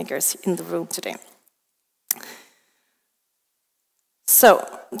policymakers in the room today. So,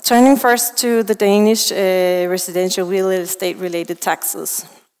 turning first to the Danish residential real estate related taxes.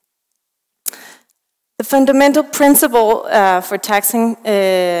 The fundamental principle for taxing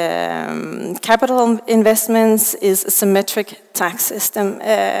capital investments is a symmetric tax system,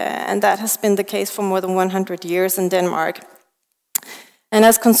 and that has been the case for more than 100 years in Denmark. And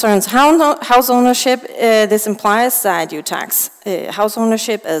as concerns house ownership, this implies that you tax house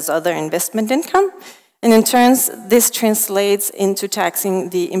ownership as other investment income, and in turn this translates into taxing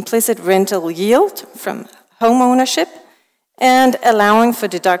the implicit rental yield from home ownership and allowing for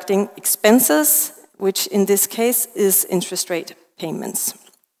deducting expenses, which in this case is interest rate payments.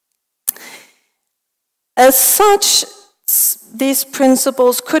 As such, these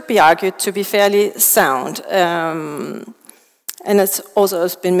principles could be argued to be fairly sound, and it's also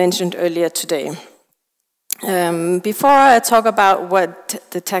has been mentioned earlier today. Before I talk about what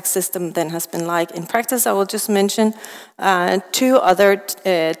the tax system then has been like in practice, I will just mention two other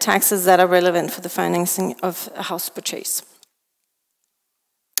taxes that are relevant for the financing of a house purchase.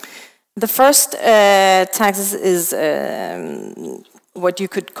 The first taxes is what you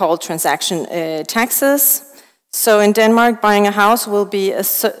could call transaction taxes. So in Denmark, buying a house will be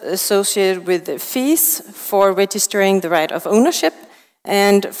associated with fees for registering the right of ownership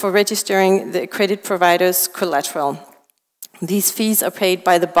and for registering the credit provider's collateral. These fees are paid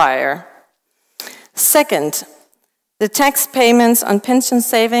by the buyer. Second, the tax payments on pension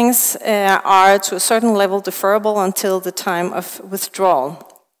savings are to a certain level deferrable until the time of withdrawal.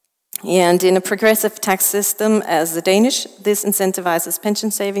 And in a progressive tax system as the Danish, this incentivizes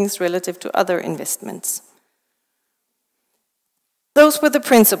pension savings relative to other investments. Those were the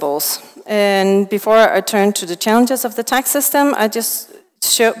principles. And before I turn to the challenges of the tax system, I just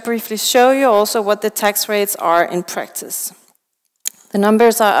briefly show you also what the tax rates are in practice. The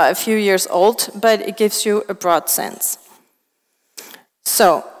numbers are a few years old, but it gives you a broad sense.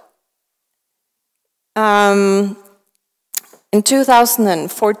 So, in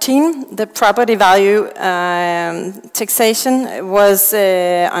 2014, the property value taxation was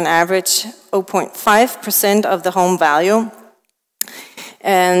on average 0.5% of the home value,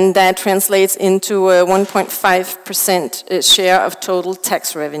 and that translates into a 1.5% share of total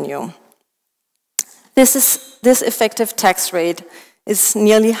tax revenue. This effective tax rate is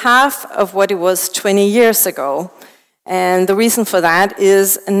nearly half of what it was 20 years ago. And the reason for that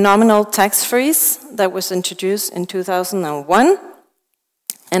is a nominal tax freeze that was introduced in 2001.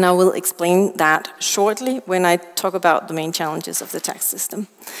 And I will explain that shortly when I talk about the main challenges of the tax system.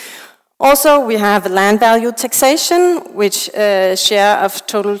 Also, we have land value taxation, which share of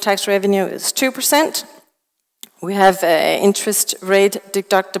total tax revenue is 2%. We have interest rate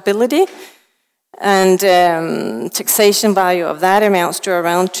deductibility, and taxation value of that amounts to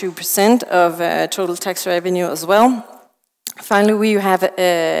around 2% of total tax revenue as well. Finally, we have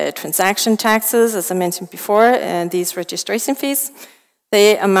transaction taxes, as I mentioned before, and these registration fees.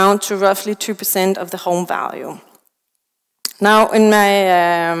 They amount to roughly 2% of the home value. Now, in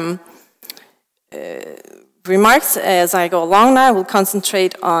my remarks as I go along now, I will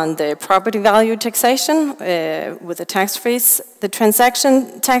concentrate on the property value taxation with the tax freeze. The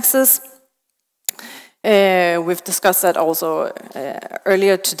transaction taxes, we've discussed that also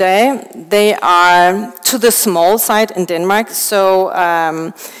earlier today. They are to the small side in Denmark, so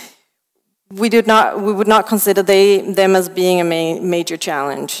we would not consider them as being a major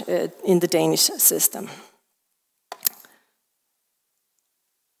challenge in the Danish system.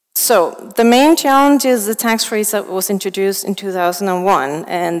 So the main challenge is the tax freeze that was introduced in 2001,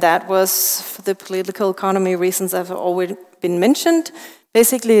 and that was for the political economy reasons that have already been mentioned.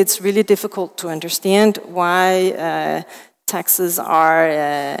 Basically, it's really difficult to understand why taxes are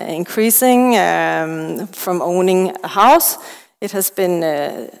increasing from owning a house. It has been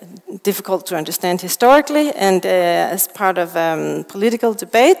difficult to understand historically, and as part of political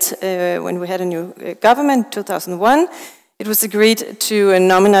debate, when we had a new government in 2001, it was agreed to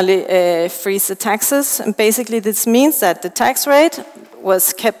nominally freeze the taxes. And basically, this means that the tax rate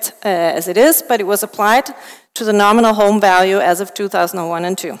was kept as it is, but it was applied to the nominal home value as of 2001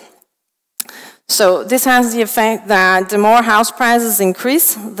 and 2. So this has the effect that the more house prices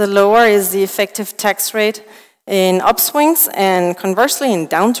increase, the lower is the effective tax rate in upswings, and conversely in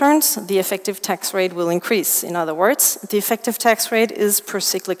downturns, the effective tax rate will increase. In other words, the effective tax rate is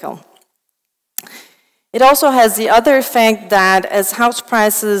procyclical. It also has the other effect that as house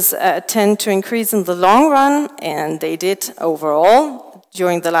prices tend to increase in the long run, and they did overall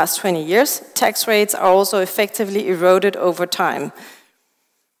during the last 20 years, tax rates are also effectively eroded over time.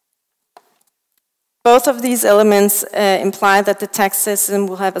 Both of these elements imply that the tax system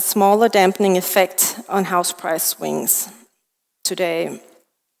will have a smaller dampening effect on house price swings today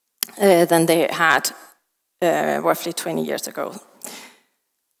than they had roughly 20 years ago.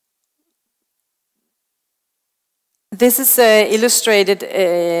 This is illustrated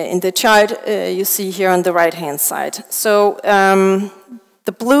in the chart you see here on the right-hand side. So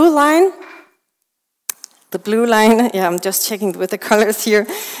the blue line, yeah, I'm just checking with the colors here,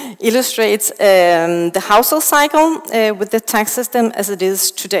 illustrates the household cycle with the tax system as it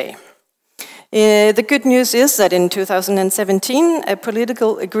is today. The good news is that in 2017, a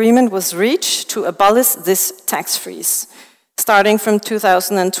political agreement was reached to abolish this tax freeze, starting from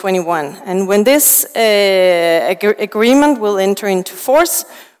 2021. And when this agreement will enter into force,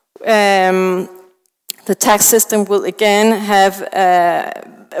 the tax system will again have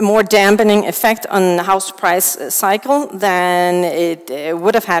a more dampening effect on the house price cycle than it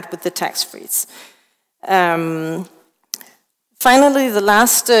would have had with the tax freeze. Finally, the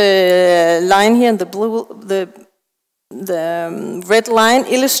last line here in the blue, the red line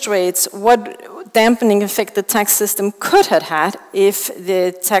illustrates what dampening effect the tax system could have had if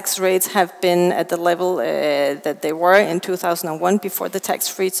the tax rates have been at the level that they were in 2001 before the tax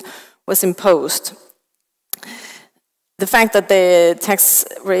freeze was imposed. The fact that the tax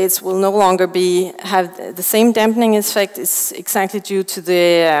rates will no longer have the same dampening effect is exactly due to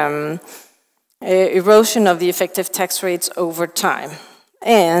the erosion of the effective tax rates over time.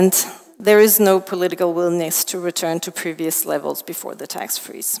 And there is no political willingness to return to previous levels before the tax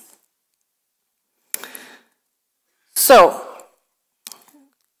freeze. So,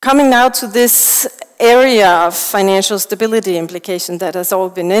 coming now to this area of financial stability implication that has all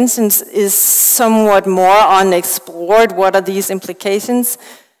been mentioned is somewhat more unexplored. What are these implications?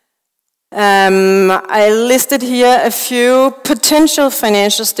 I listed here a few potential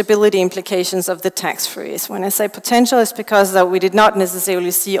financial stability implications of the tax freeze. When I say potential, it's because that we did not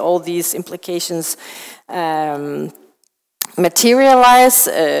necessarily see all these implications materialize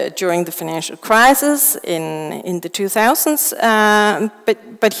during the financial crisis in the 2000s,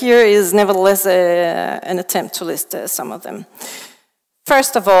 but here is nevertheless an attempt to list some of them.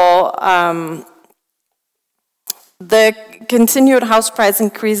 First of all, the continued house price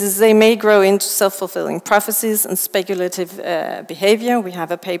increases, they may grow into self-fulfilling prophecies and speculative behavior. We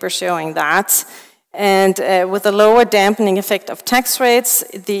have a paper showing that And with a lower dampening effect of tax rates,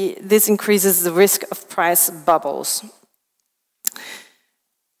 this increases the risk of price bubbles.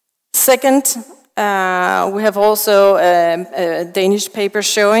 Second, we have also a Danish paper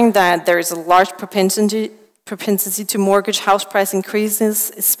showing that there is a large propensity to mortgage house price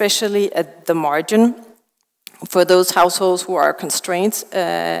increases, especially at the margin, for those households who are constrained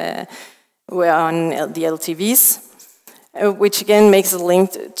on the LTVs, which again makes a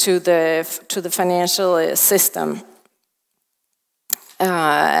link to the financial system.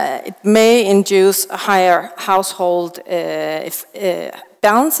 It may induce a higher household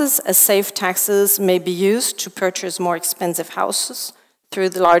balances, as safe taxes may be used to purchase more expensive houses through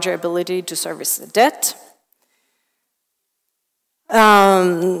the larger ability to service the debt.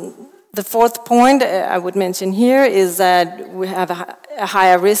 The fourth point I would mention here is that we have a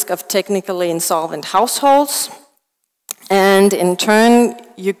higher risk of technically insolvent households. And in turn,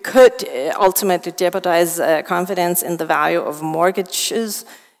 you could ultimately jeopardize confidence in the value of mortgages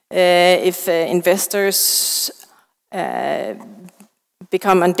if investors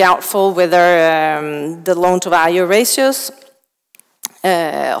become undoubtful whether the loan-to-value ratios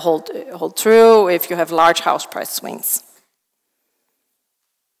hold true if you have large house price swings.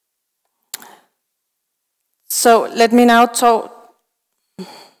 So let me now talk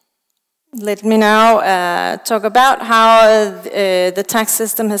about how the tax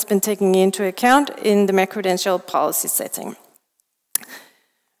system has been taken into account in the macroprudential policy setting.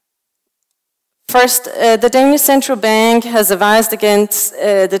 First, the Danish Central Bank has advised against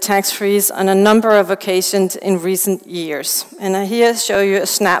the tax freeze on a number of occasions in recent years. And I here show you a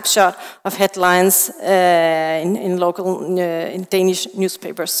snapshot of headlines in Danish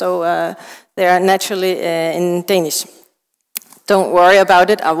newspapers. So they are naturally in Danish. Don't worry about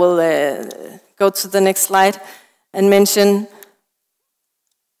it. I will go to the next slide and mention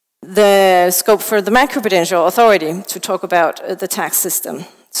the scope for the Macroprudential Authority to talk about the tax system,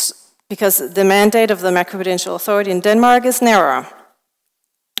 because the mandate of the Macroprudential Authority in Denmark is narrower.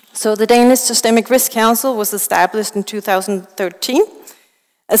 So the Danish Systemic Risk Council was established in 2013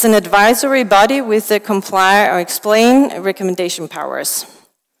 as an advisory body with the comply or explain recommendation powers.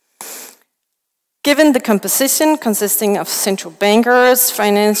 Given the composition consisting of central bankers,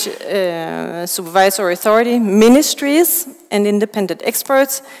 financial supervisory authority, ministries, and independent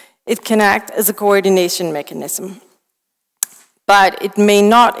experts, it can act as a coordination mechanism. But it may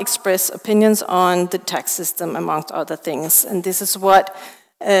not express opinions on the tax system, amongst other things. And this is what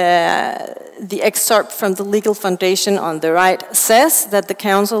the excerpt from the legal foundation on the right says, that the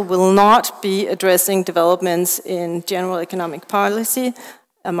Council will not be addressing developments in general economic policy,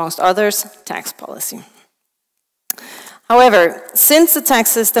 amongst others, tax policy. However, since the tax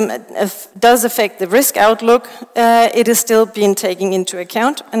system does affect the risk outlook, it is still being taken into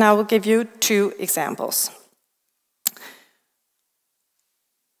account, and I will give you two examples.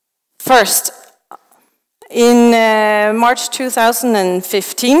 First, in March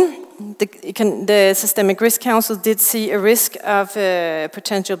 2015, the Systemic Risk Council did see a risk of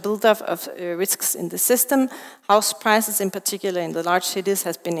potential buildup of risks in the system. House prices, in particular in the large cities,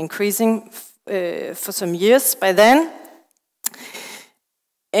 has been increasing for some years by then.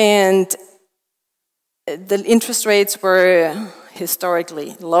 And the interest rates were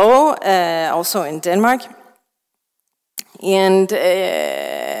historically low, also in Denmark. And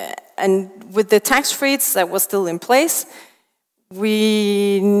with the tax freeze that was still in place,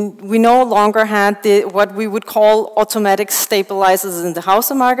 we no longer had what we would call automatic stabilizers in the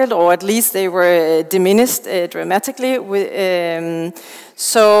housing market, or at least they were diminished dramatically.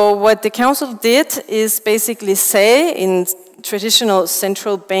 So what the Council did is basically say in traditional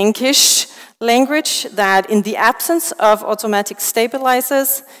central bankish language that in the absence of automatic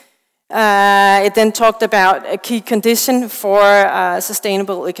stabilizers, it then talked about a key condition for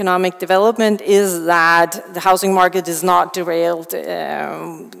sustainable economic development is that the housing market is not derailed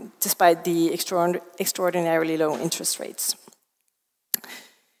despite the extraordinarily low interest rates.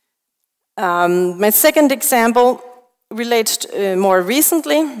 My second example relates more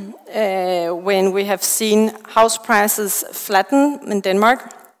recently when we have seen house prices flatten in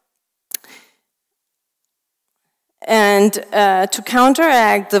Denmark. And to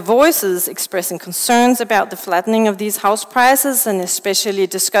counteract the voices expressing concerns about the flattening of these house prices, and especially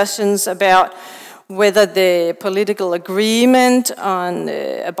discussions about whether the political agreement on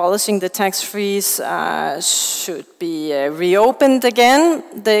abolishing the tax freeze should be reopened again,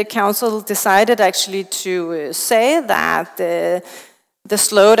 the Council decided actually to say that the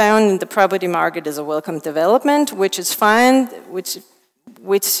slowdown in the property market is a welcome development, which is fine,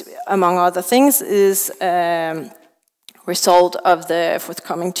 which among other things is result of the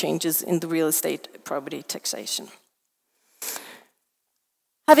forthcoming changes in the real estate property taxation.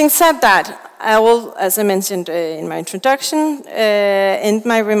 Having said that, I will, as I mentioned in my introduction, end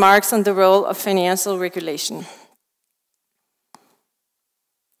my remarks on the role of financial regulation.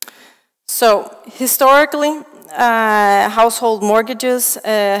 So, historically, household mortgages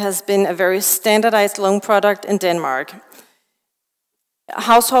has been a very standardized loan product in Denmark.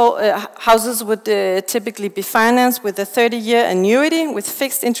 Houses would typically be financed with a 30-year annuity with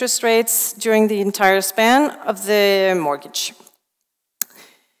fixed interest rates during the entire span of the mortgage.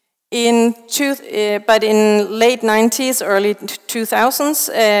 But in late 90s, early 2000s,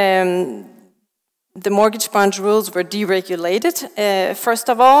 the mortgage bond rules were deregulated. First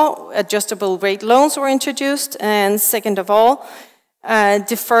of all, adjustable rate loans were introduced, and second of all,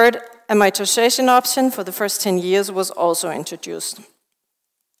 deferred amortization option for the first 10 years was also introduced.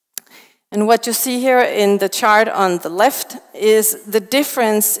 And what you see here in the chart on the left is the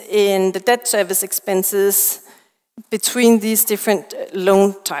difference in the debt service expenses between these different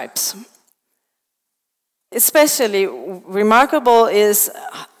loan types. Especially remarkable is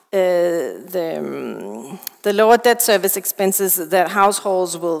the lower debt service expenses that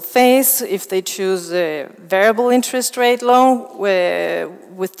households will face if they choose a variable interest rate loan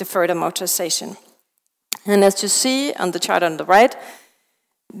with deferred amortization. And as you see on the chart on the right,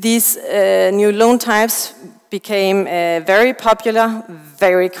 these new loan types became very popular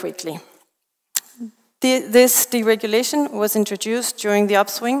very quickly. This deregulation was introduced during the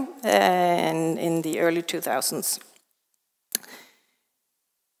upswing in the early 2000s.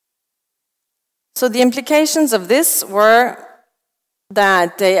 So the implications of this were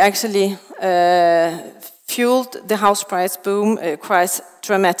that they actually fueled the house price boom quite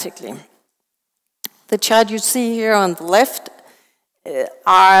dramatically. The chart you see here on the left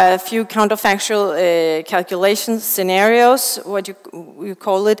are a few counterfactual calculation scenarios, what you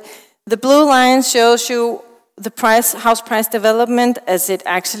call it. The blue line shows you the house price development as it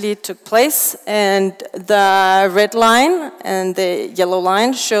actually took place, and the red line and the yellow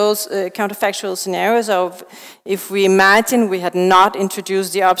line shows counterfactual scenarios of if we imagine we had not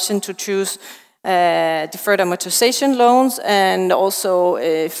introduced the option to choose deferred amortization loans, and also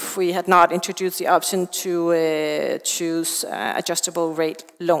if we had not introduced the option to choose adjustable rate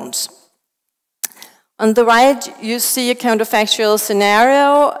loans. On the right, you see a counterfactual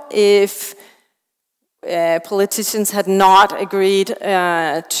scenario if politicians had not agreed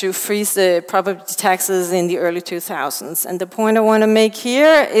to freeze the property taxes in the early 2000s. And the point I want to make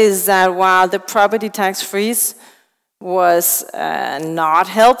here is that while the property tax freeze was not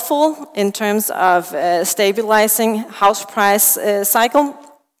helpful in terms of stabilizing house price cycle,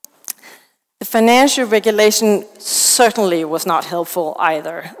 the financial regulation certainly was not helpful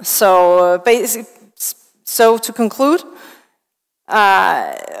either. So to conclude,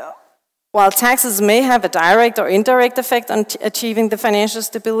 while taxes may have a direct or indirect effect on achieving the financial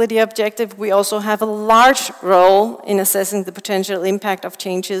stability objective, we also have a large role in assessing the potential impact of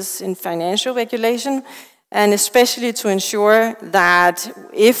changes in financial regulation, and especially to ensure that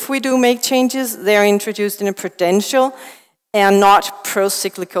if we do make changes, they're introduced in a prudential and not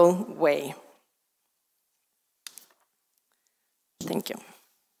pro-cyclical way. Thank you.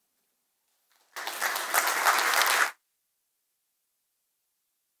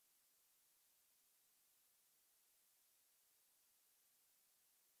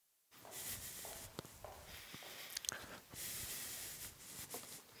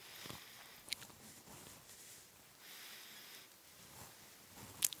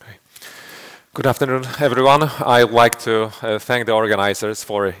 Good afternoon, everyone. I'd like to thank the organizers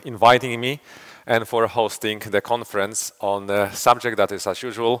for inviting me and for hosting the conference on a subject that is, as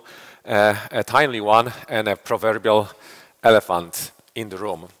usual, a timely one and a proverbial elephant in the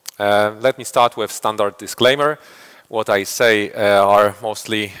room. Let me start with standard disclaimer. What I say are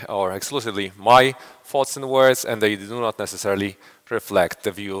mostly or exclusively my thoughts and words, and they do not necessarily reflect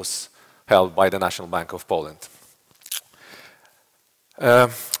the views held by the National Bank of Poland.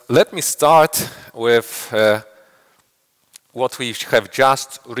 Let me start with what we have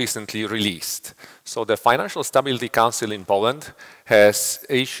just recently released. So the Financial Stability Council in Poland has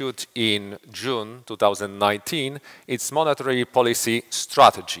issued in June 2019 its monetary policy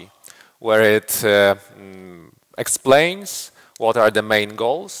strategy, where it explains what are the main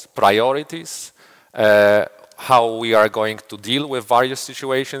goals, priorities, how we are going to deal with various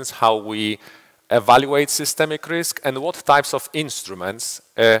situations, how we evaluate systemic risk, and what types of instruments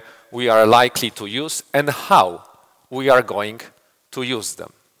we are likely to use and how we are going to use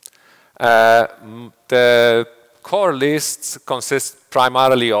them. The core lists consist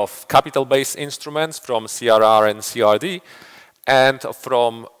primarily of capital-based instruments from CRR and CRD, and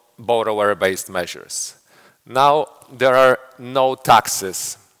from borrower-based measures. Now, there are no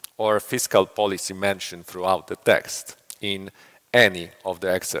taxes or fiscal policy mentioned throughout the text in any of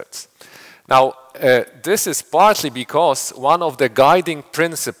the excerpts. Now, this is partly because one of the guiding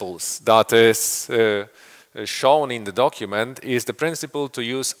principles that is shown in the document is the principle to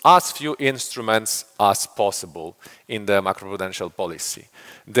use as few instruments as possible in the macroprudential policy.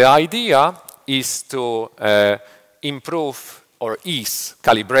 The idea is to improve or ease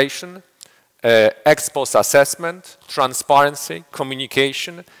calibration, ex post assessment, transparency,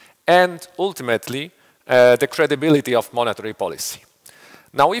 communication, and ultimately the credibility of monetary policy.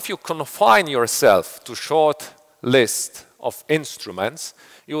 Now, if you confine yourself to short list of instruments,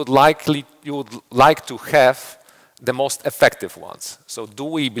 you would like to have the most effective ones. So do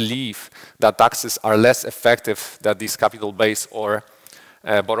we believe that taxes are less effective than these capital-based or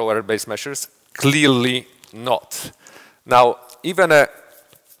borrower-based measures? Clearly not. Now, even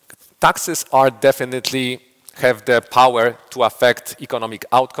taxes are definitely have the power to affect economic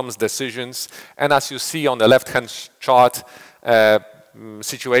outcomes, decisions, and as you see on the left-hand chart,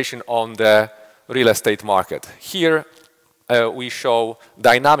 situation on the real estate market. Here we show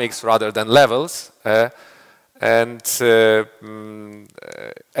dynamics rather than levels, and a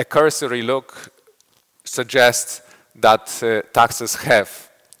cursory look suggests that taxes have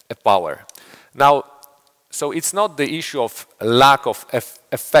a power. Now, so it's not the issue of lack of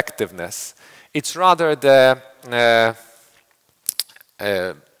effectiveness, it's rather the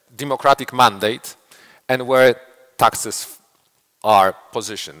democratic mandate and where taxes are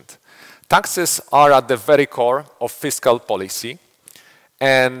positioned. Taxes are at the very core of fiscal policy,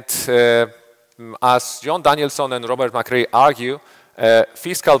 and as John Danielson and Robert McRae argue,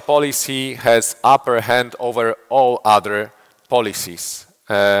 fiscal policy has upper hand over all other policies,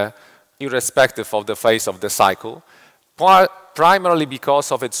 irrespective of the phase of the cycle, primarily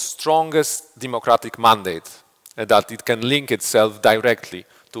because of its strongest democratic mandate, that it can link itself directly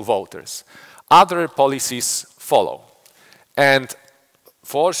to voters. Other policies follow. And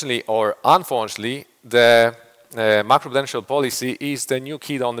fortunately or unfortunately, the macroprudential policy is the new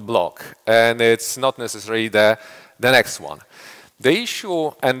kid on the block, and it's not necessarily the next one. The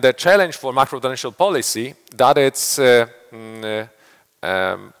issue and the challenge for macroprudential policy that it's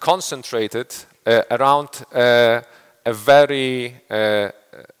concentrated around a very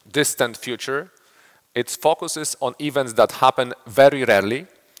distant future. It focuses on events that happen very rarely,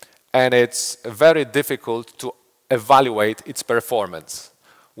 and it's very difficult to evaluate its performance.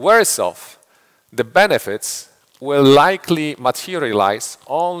 Worse off, the benefits will likely materialize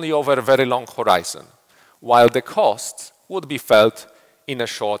only over a very long horizon, while the costs would be felt in a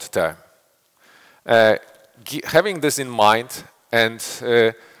short term. Having this in mind and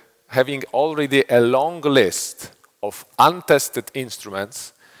having already a long list of untested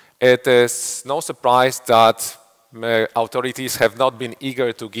instruments, it is no surprise that authorities have not been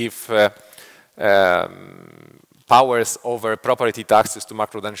eager to give powers over property taxes to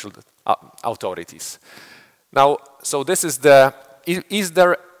macroprudential authorities. Now, so this is is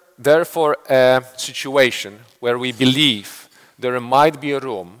there therefore a situation where we believe there might be a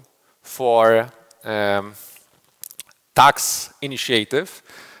room for tax initiative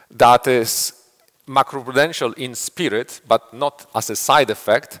that is macroprudential in spirit, but not as a side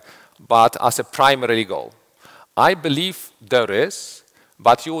effect, but as a primary goal? I believe there is,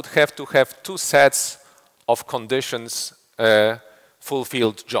 but you would have to have two sets of conditions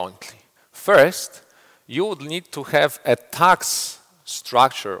fulfilled jointly. First, you would need to have a tax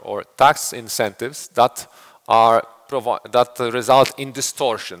structure or tax incentives that result in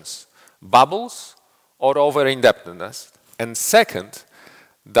distortions, bubbles, or over-indebtedness. And second,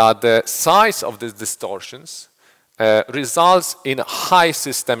 that the size of these distortions results in high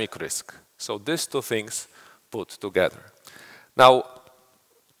systemic risk. So these two things put together. Now,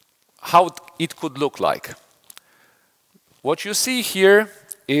 how it could look like. What you see here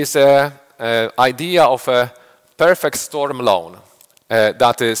is an idea of a perfect storm loan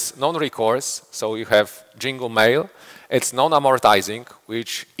that is non-recourse, so you have jingle mail. It's non-amortizing,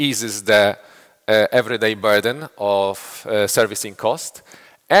 which eases the everyday burden of servicing cost.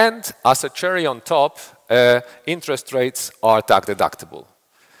 And as a cherry on top, interest rates are tax deductible.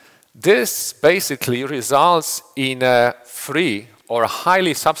 This basically results in a free or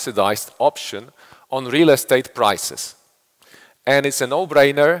highly subsidized option on real estate prices. And it's a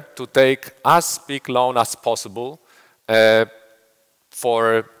no-brainer to take as big loan as possible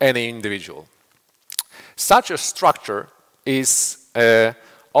for any individual. Such a structure is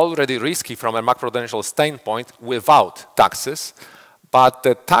already risky from a macroprudential standpoint without taxes, but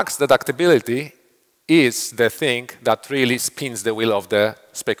the tax deductibility is the thing that really spins the wheel of the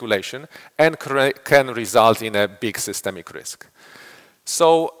speculation and can result in a big systemic risk.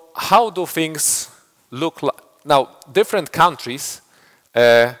 So how do things look like? Now, different countries,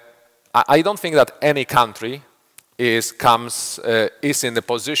 I don't think that any country is in the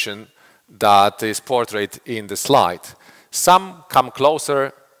position that is portrayed in the slide. Some come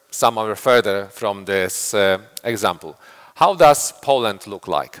closer, some are further from this example. How does Poland look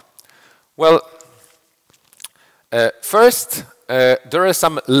like? Well, first, there are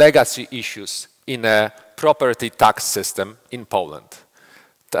some legacy issues in a property tax system in Poland.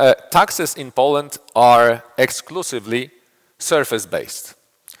 Taxes in Poland are exclusively surface-based.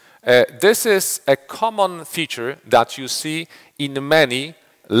 This is a common feature that you see in many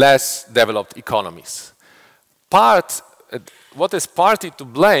less developed economies. What is partly to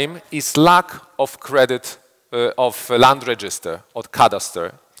blame is lack of credit of land register or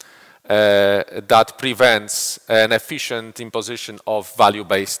cadastre that prevents an efficient imposition of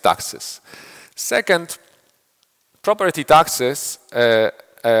value-based taxes. Second, property taxes or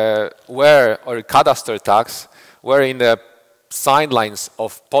cadastre tax were in the sidelines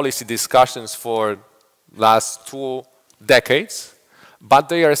of policy discussions for last 2 decades, but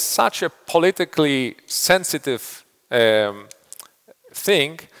they are such a politically sensitive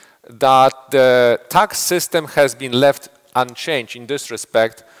thing that the tax system has been left unchanged in this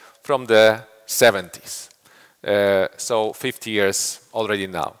respect from the 70s. So 50 years already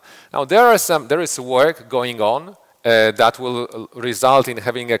now. Now there is work going on that will result in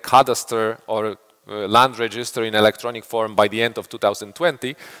having a cadastre or land register in electronic form by the end of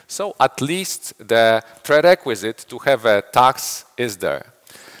 2020. So at least the prerequisite to have a tax is there.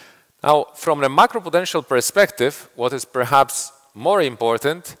 Now, from a macroprudential perspective, what is perhaps more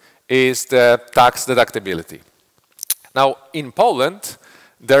important is the tax deductibility. Now, in Poland,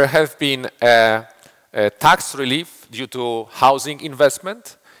 there have been a tax relief due to housing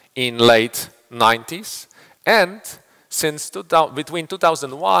investment in late 90s, and since between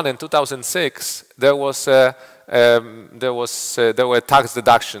 2001 and 2006, there were tax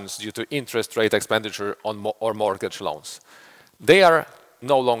deductions due to interest rate expenditure on or mortgage loans. They are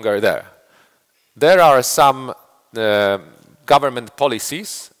no longer there. There are some government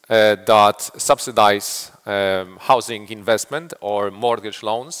policies that subsidize housing investment or mortgage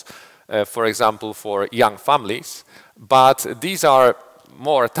loans, for example, for young families, but these are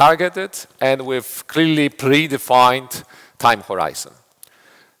more targeted and with clearly predefined time horizon.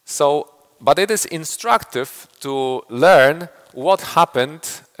 So, but it is instructive to learn what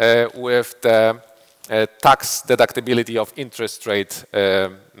happened with the tax deductibility of interest rate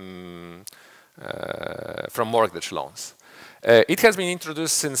from mortgage loans. It has been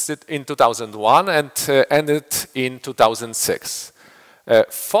introduced in 2001 and ended in 2006.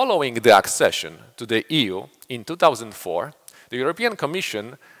 Following the accession to the EU in 2004, the European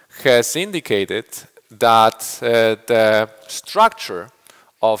Commission has indicated that the structure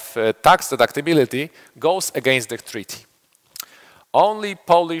of tax deductibility goes against the treaty. Only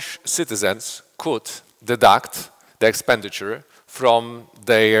Polish citizens could deduct the expenditure from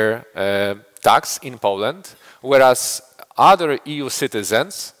their tax in Poland, whereas other EU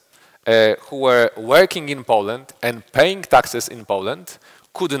citizens who were working in Poland and paying taxes in Poland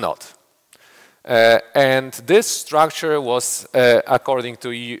could not. And this structure was, according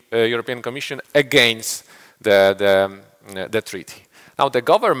to European Commission, against the treaty. Now, the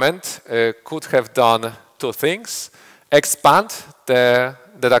government could have done 2 things: expand the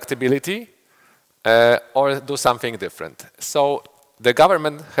deductibility or do something different. So the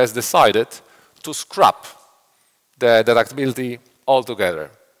government has decided to scrap the deductibility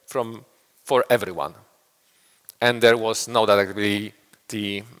altogether for everyone. And there was no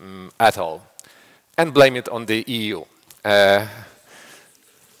deductibility at all. And blame it on the EU.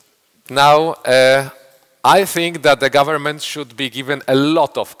 Now, I think that the government should be given a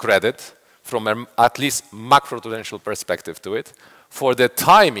lot of credit from at least macroprudential perspective to it, for the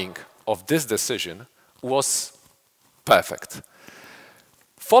timing of this decision was perfect.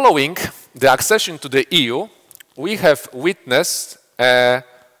 Following the accession to the EU, we have witnessed a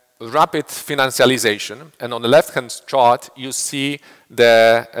rapid financialization, and on the left-hand chart you see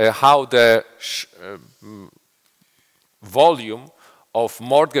how the volume of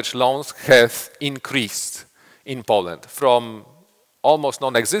mortgage loans has increased in Poland from almost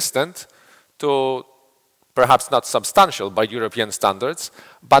non-existent to perhaps not substantial by European standards,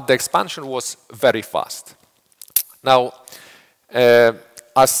 but the expansion was very fast. Now,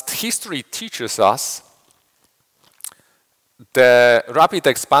 as history teaches us, the rapid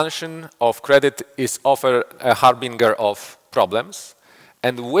expansion of credit is often a harbinger of problems,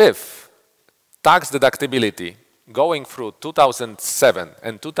 and with tax deductibility going through 2007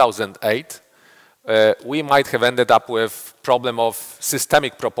 and 2008, we might have ended up with problem of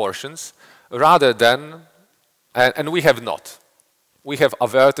systemic proportions rather than, and we have not. We have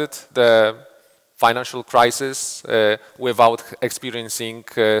averted the financial crisis without experiencing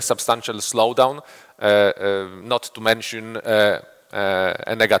substantial slowdown, not to mention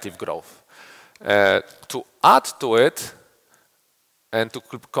a negative growth. To add to it, and to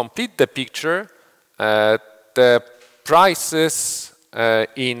complete the picture, the prices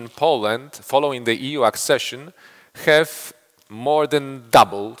in Poland following the EU accession have more than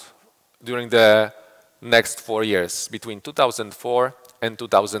doubled during the next 4 years, between 2004 and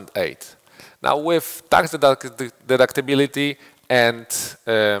 2008. Now, with tax deductibility, and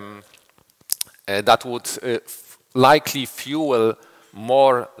that would likely fuel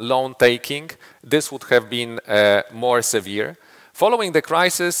more loan taking, this would have been more severe. Following the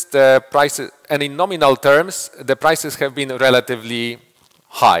crisis, the prices, and in nominal terms, the prices have been relatively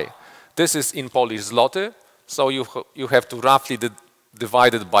high. This is in Polish zloty, so you have to roughly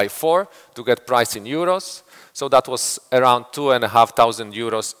divide it by 4 to get price in euros. So that was around 2,500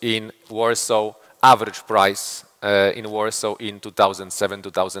 euros in Warsaw, average price in Warsaw in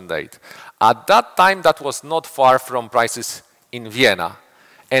 2007-2008. At that time, that was not far from prices in Vienna.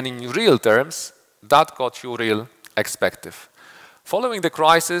 And in real terms, that got you real expensive. Following the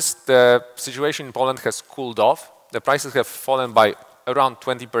crisis, the situation in Poland has cooled off. The prices have fallen by around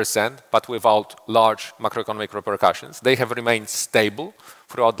 20%, but without large macroeconomic repercussions. They have remained stable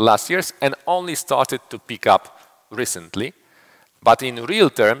throughout the last years and only started to pick up recently. But in real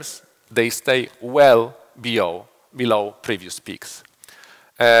terms, they stay well below previous peaks.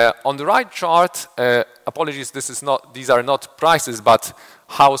 On the right chart, apologies, these are not prices, but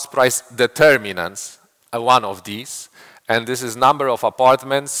house price determinants, one of these. And this is number of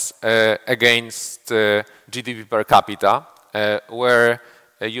apartments against GDP per capita, where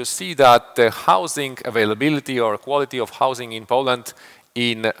you see that the housing availability or quality of housing in Poland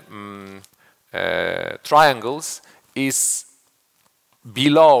in triangles is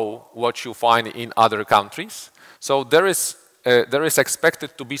below what you find in other countries. So there is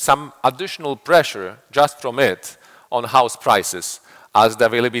expected to be some additional pressure just from it on house prices, as the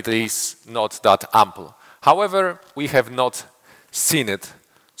availability is not that ample. However, we have not seen it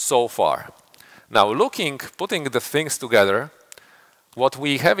so far. Now, putting the things together, what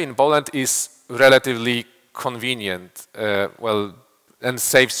we have in Poland is relatively convenient, and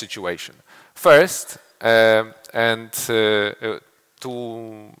safe situation. First, and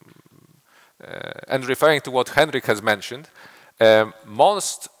referring to what Henrik has mentioned,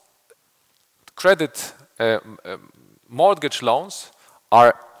 most mortgage loans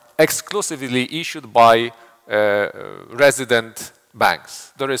are exclusively issued by resident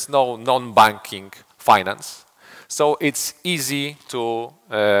banks. There is no non-banking finance. So it's easy to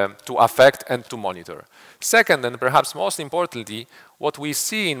affect and to monitor. Second, and perhaps most importantly, what we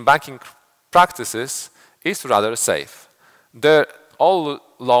see in banking practices is rather safe. All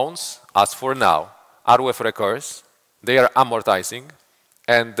loans, as for now, are with recourse. They are amortizing,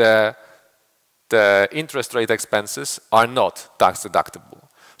 and the interest rate expenses are not tax deductible.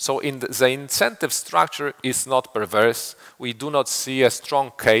 So the incentive structure is not perverse. We do not see a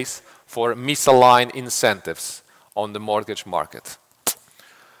strong case for misaligned incentives on the mortgage market.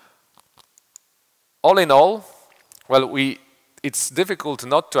 All in all, it's difficult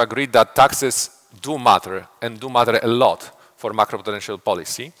not to agree that taxes do matter, and do matter a lot for macroprudential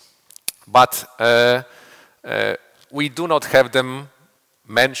policy, but we do not have them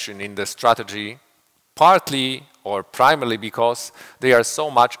mentioned in the strategy, partly or primarily because they are so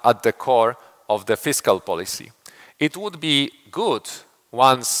much at the core of the fiscal policy. It would be good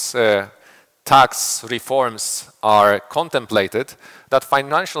once tax reforms are contemplated that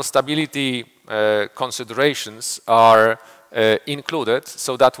financial stability considerations are included,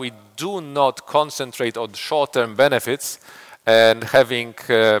 so that we do not concentrate on short-term benefits and having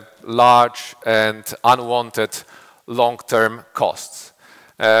large and unwanted long-term costs.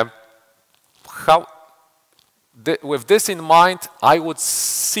 With this in mind, I would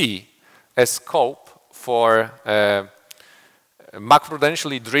see a scope for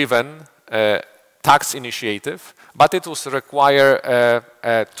macroprudentially driven tax initiative, but it will require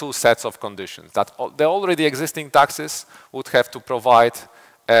 2 sets of conditions. That the already existing taxes would have to provide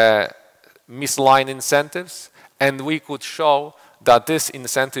misaligned incentives, and we could show that these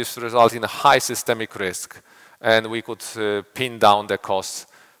incentives result in a high systemic risk, and we could pin down the costs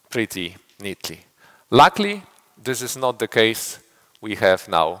pretty neatly. Luckily, this is not the case we have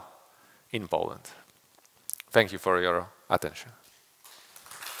now in Poland. Thank you for your attention.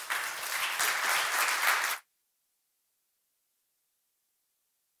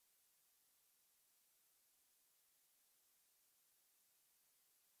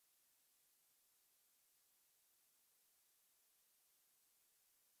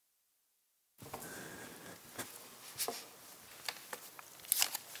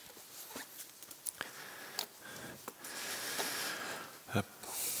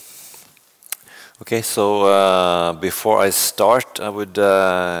 Okay, so before I start, I would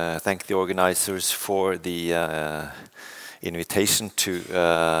thank the organizers for the invitation to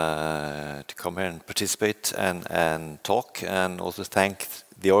come here and participate and talk, and also thank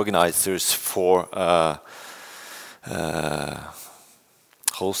the organizers for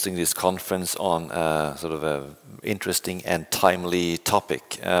hosting this conference on sort of an interesting and timely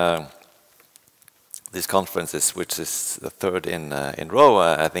topic. These conferences, which is the third in row,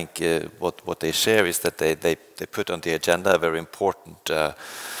 I think what they share is that they put on the agenda a very important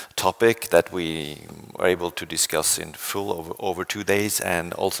topic that we are able to discuss in full over 2 days,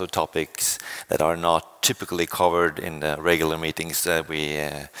 and also topics that are not typically covered in the regular meetings that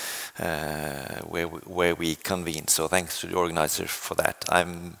where we convene. So thanks to the organizers for that.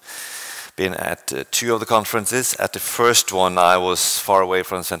 I've been at 2 of the conferences. At the first one, I was far away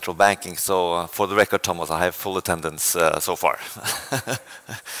from central banking, so for the record, Thomas, I have full attendance so far.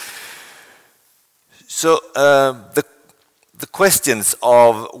 So the questions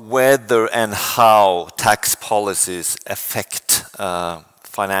of whether and how tax policies affect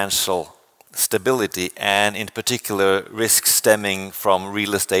financial stability, and in particular risks stemming from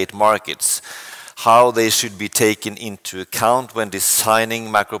real estate markets, how they should be taken into account when designing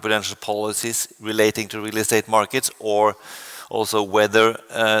macroprudential policies relating to real estate markets, or also whether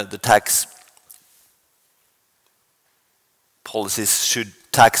the tax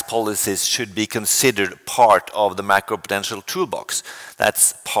policies should be considered part of the macroprudential toolbox.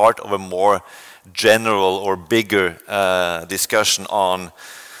 That's part of a more general or bigger discussion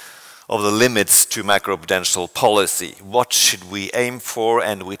of the limits to macroprudential policy. What should we aim for,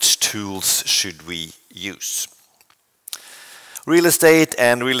 and which tools should we use? Real estate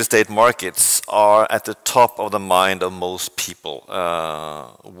and real estate markets are at the top of the mind of most people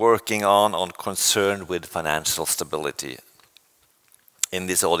working on concerned with financial stability. In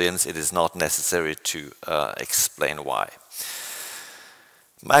this audience, it is not necessary to explain why.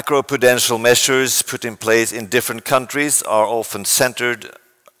 Macroprudential measures put in place in different countries are often centered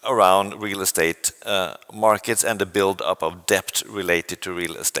around real estate markets and the build-up of debt related to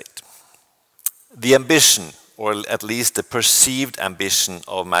real estate. The ambition, or at least the perceived ambition,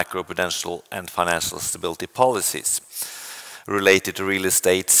 of macroprudential and financial stability policies related to real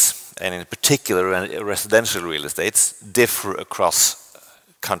estates, and in particular residential real estates, differ across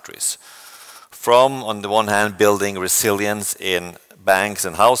countries. From, on the one hand, building resilience in banks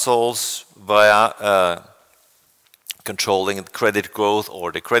and households via controlling credit growth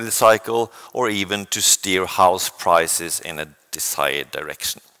or the credit cycle, or even to steer house prices in a desired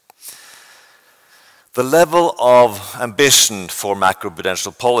direction. The level of ambition for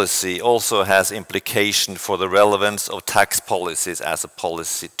macroprudential policy also has implication for the relevance of tax policies as a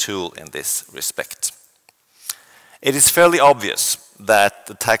policy tool in this respect. It is fairly obvious that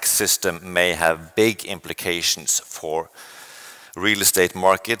the tax system may have big implications for real estate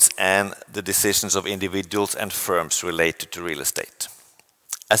markets and the decisions of individuals and firms related to real estate.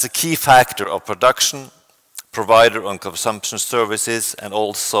 As a key factor of production, provider of consumption services, and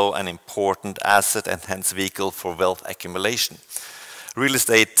also an important asset and hence vehicle for wealth accumulation, real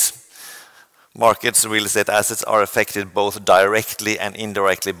estate markets, real estate assets are affected both directly and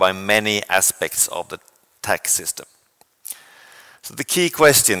indirectly by many aspects of the tax system. So the key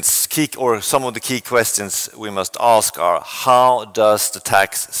questions, some of the key questions we must ask are: how does the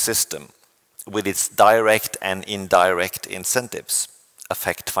tax system, with its direct and indirect incentives,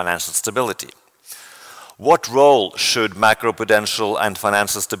 affect financial stability? What role should macroprudential and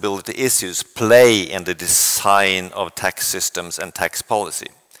financial stability issues play in the design of tax systems and tax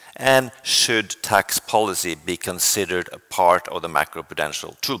policy? And should tax policy be considered a part of the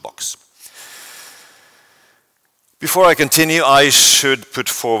macroprudential toolbox? Before I continue, I should put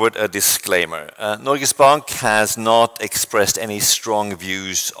forward a disclaimer. Norges Bank has not expressed any strong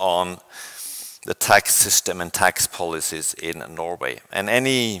views on the tax system and tax policies in Norway. And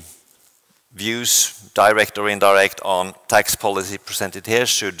any views, direct or indirect, on tax policy presented here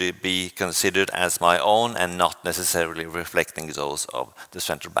should be considered as my own and not necessarily reflecting those of the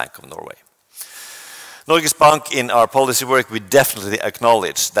Central Bank of Norway. Norges Bank, in our policy work, we definitely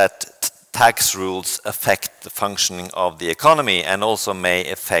acknowledge that tax rules affect the functioning of the economy and also may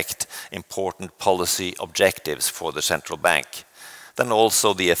affect important policy objectives for the central bank. Then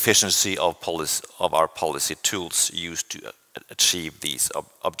also the efficiency of our policy tools used to achieve these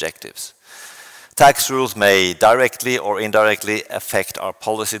objectives. Tax rules may directly or indirectly affect our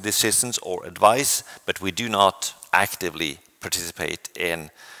policy decisions or advice, but we do not actively participate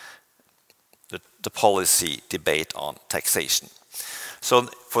in the policy debate on taxation. So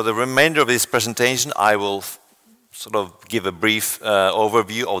for the remainder of this presentation, I will sort of give a brief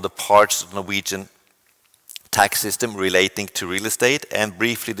overview of the parts of the Norwegian tax system relating to real estate and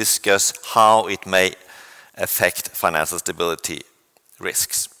briefly discuss how it may affect financial stability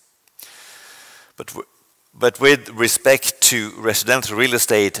risks. But with respect to residential real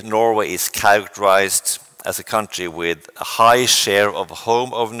estate, Norway is characterized as a country with a high share of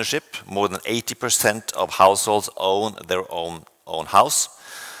home ownership. More than 80% of households own their own house.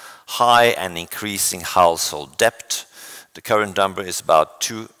 High and increasing household debt. The current number is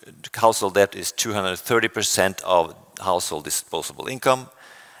household debt is 230% of household disposable income,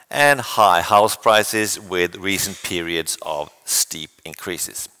 and high house prices with recent periods of steep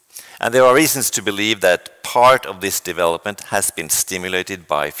increases. And there are reasons to believe that part of this development has been stimulated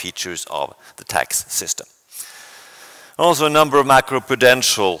by features of the tax system. Also, a number of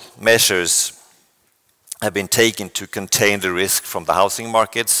macroprudential measures have been taken to contain the risk from the housing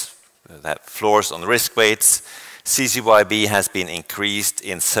markets, that floors on risk weights. CCYB has been increased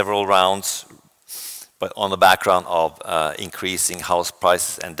in several rounds, but on the background of increasing house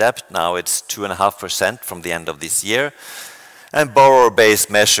prices and debt. Now it's 2.5% from the end of this year. And borrower-based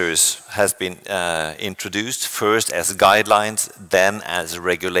measures has been introduced, first as guidelines, then as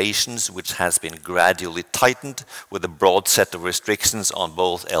regulations, which has been gradually tightened with a broad set of restrictions on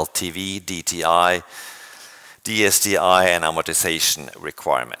both LTV, DTI, DSTI, and amortization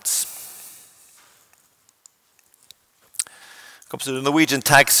requirements. The Norwegian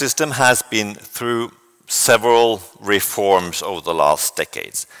tax system has been through several reforms over the last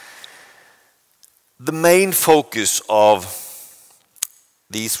decades. The main focus of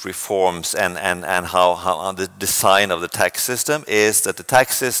these reforms and how the design of the tax system is that the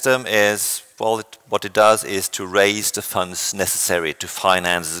tax system is, well, what it does is to raise the funds necessary to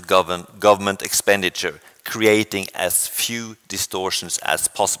finance government expenditure, creating as few distortions as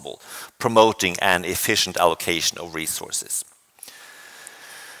possible, promoting an efficient allocation of resources.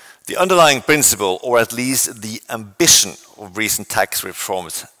 The underlying principle, or at least the ambition of recent tax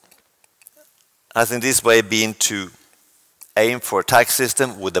reforms, has in this way been to aim for a tax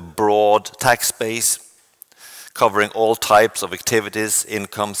system with a broad tax base, covering all types of activities,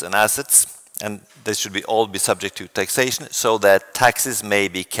 incomes and assets, and they should all be subject to taxation so that taxes may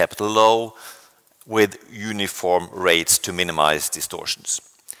be kept low with uniform rates to minimize distortions.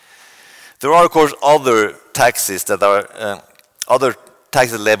 There are, of course, other taxes that are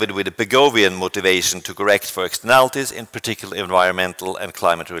taxes levied with a Pigovian motivation to correct for externalities, in particular environmental and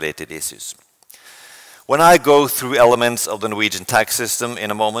climate-related issues. When I go through elements of the Norwegian tax system in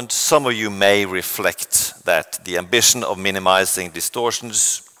a moment, some of you may reflect that the ambition of minimizing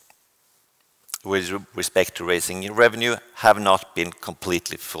distortions with respect to raising revenue have not been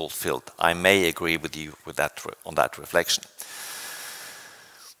completely fulfilled. I may agree with you with on that reflection.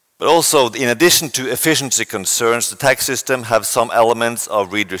 But also, in addition to efficiency concerns, the tax system have some elements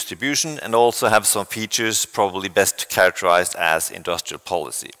of redistribution and also have some features probably best characterized as industrial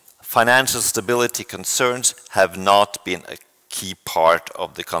policy. Financial stability concerns have not been a key part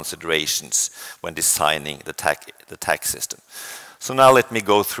of the considerations when designing the tax system. So now let me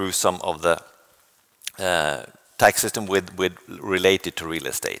go through some of the tax system related to real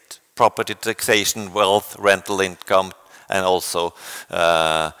estate. Property taxation, wealth, rental income, and also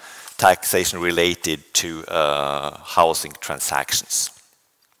taxation related to housing transactions.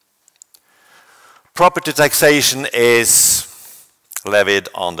 Property taxation is levied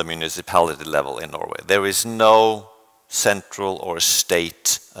on the municipality level in Norway. There is no central or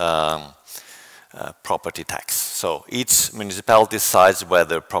state property tax. So each municipality decides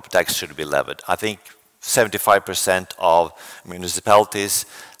whether property tax should be levied. I think 75% of municipalities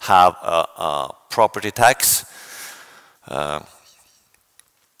have a property tax.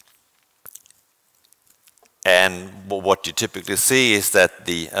 And what you typically see is that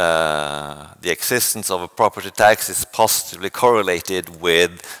the existence of a property tax is positively correlated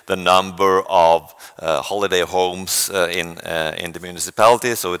with the number of holiday homes in the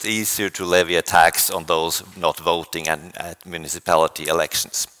municipality, so it's easier to levy a tax on those not voting at municipality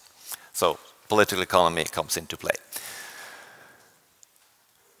elections. So political economy comes into play.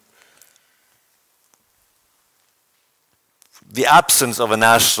 The absence of a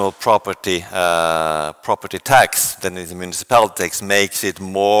national property tax than is a municipality tax makes it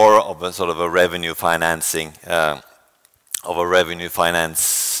more of a sort of a revenue financing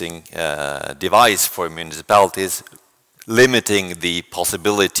device for municipalities, limiting the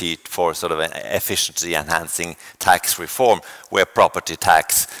possibility for sort of an efficiency enhancing tax reform, where property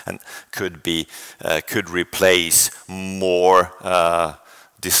tax could replace more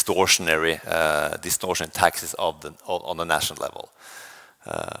distortion taxes on the national level.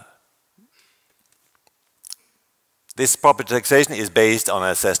 This property taxation is based on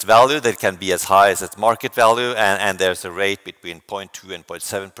assessed value that can be as high as its market value, and there's a rate between 0.2 and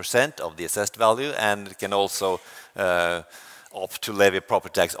 0.7% of the assessed value, and it can also opt to levy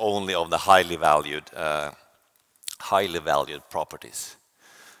property tax only on the highly valued properties.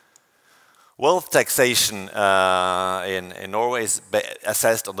 Wealth taxation in Norway is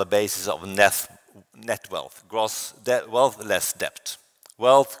assessed on the basis of net wealth, gross wealth less debt.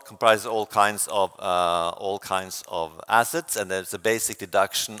 Wealth comprises all kinds of assets, and there's a basic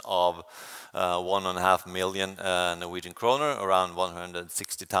deduction of 1.5 million Norwegian kroner, around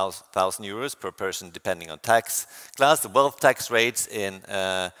 160,000 euros per person, depending on tax class. The wealth tax rates in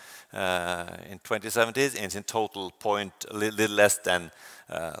 2017 is in total little less than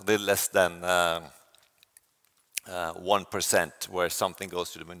 1%, where something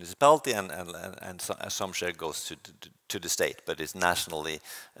goes to the municipality and some share goes to the state, but it's nationally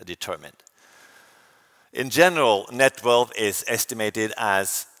determined. In general, net wealth is estimated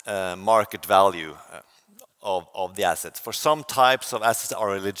as market value of the assets. For some types of assets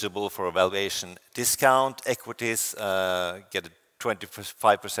are eligible for a valuation discount. Equities get a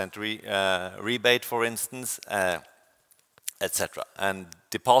 25% rebate, for instance, etc. And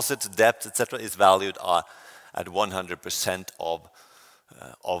deposits, debt, etc. is valued at 100% of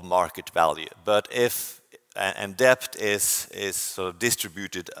market value. But and debt is sort of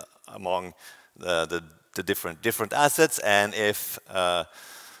distributed among the different assets, and if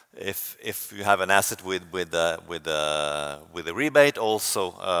you have an asset with a rebate,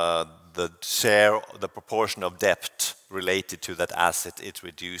 also the proportion of debt related to that asset is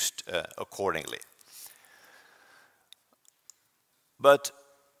reduced accordingly. But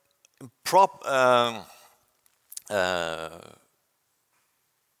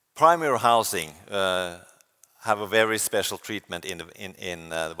primary housing have a very special treatment in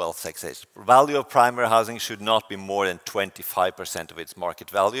the wealth taxation. The value of primary housing should not be more than 25% of its market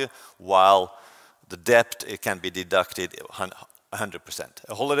value, while the debt can be deducted 100%.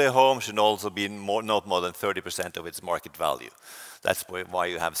 A holiday home should also be not more than 30% of its market value. That's why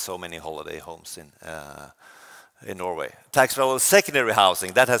you have so many holiday homes in Norway. Tax value of secondary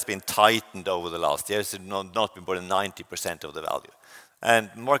housing, that has been tightened over the last years. It should not be more than 90% of the value.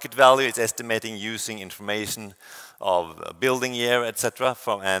 And market value is estimating using information of building year, etc.,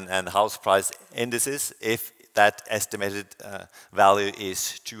 and house price indices. If that estimated value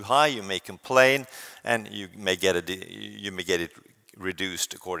is too high, you may complain, and you may get it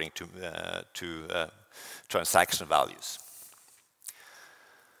reduced according to transaction values.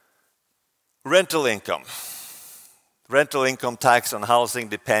 Rental income. Rental income tax on housing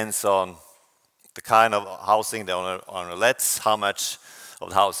depends on the kind of housing the owner lets, how much of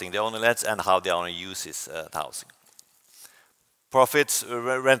the housing the owner lets, and how the owner uses the housing. Profits,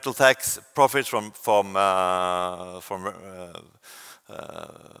 rental tax, profits from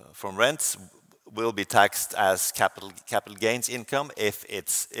rents will be taxed as capital gains income if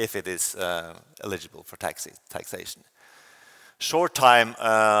it is eligible for taxation. Short time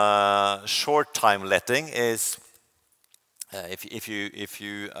letting is if you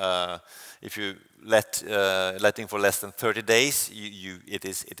letting for less than 30 days, it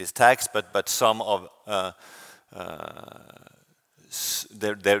is taxed, but some of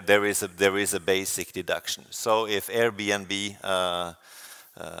there is a basic deduction. So if Airbnb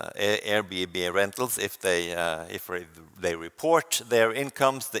rentals, if they report their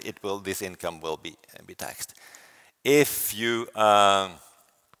incomes, this income will be taxed.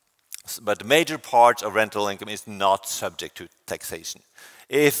 But the major part of rental income is not subject to taxation.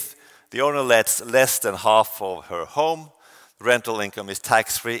 If the owner lets less than half of her home, rental income is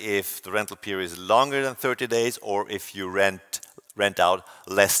tax-free if the rental period is longer than 30 days, or if you rent out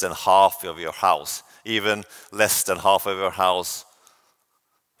less than half of your house, even less than half of your house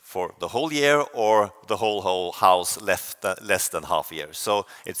for the whole year, or the whole house less than half a year. So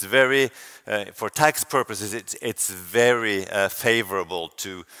it's very, for tax purposes, it's very favorable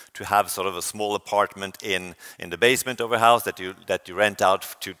to have sort of a small apartment in the basement of a house that you rent out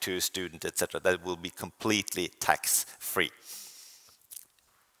to a student, etc. That will be completely tax-free.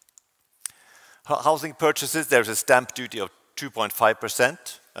 Housing purchases, there's a stamp duty of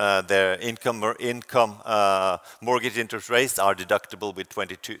 2.5%. Their income mortgage interest rates are deductible with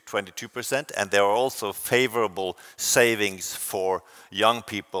 22%, and there are also favorable savings for young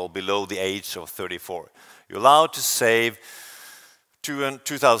people below the age of 34. You're allowed to save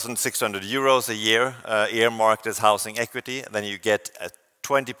 2,600 euros a year, earmarked as housing equity. Then you get a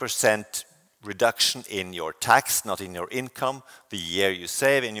 20% reduction in your tax, not in your income, the year you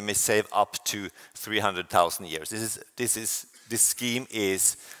save, and you may save up to 300,000 years. This scheme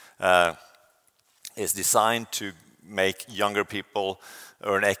is designed to make younger people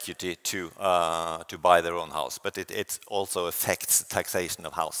earn equity to buy their own house, but it also affects the taxation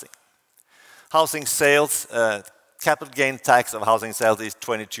of housing. Housing sales, capital gain tax of housing sales is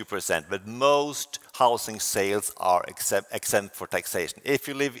 22%, but most housing sales are exempt for taxation. If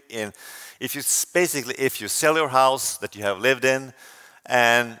you sell your house that you have lived in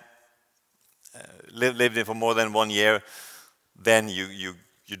and lived in for more than 1 year, then you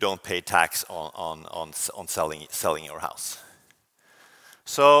don't pay tax on selling your house.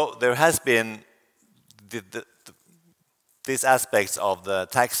 So there has been these aspects of the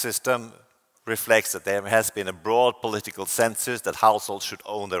tax system reflects that there has been a broad political consensus that households should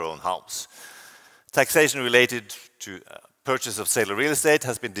own their own house. Taxation related to purchase of sale of real estate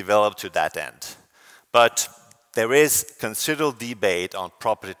has been developed to that end. But there is considerable debate on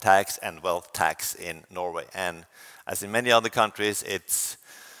property tax and wealth tax in Norway. And as in many other countries, it's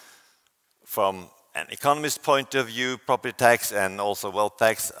from an economist point of view, property tax and also wealth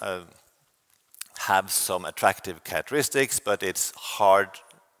tax have some attractive characteristics, but it's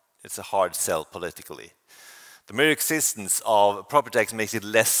a hard sell politically. The mere existence of property tax makes it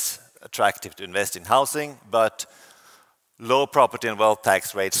less attractive to invest in housing, but low property and wealth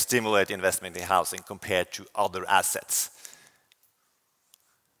tax rates stimulate investment in housing compared to other assets.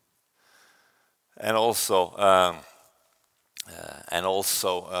 And also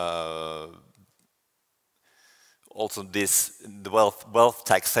the wealth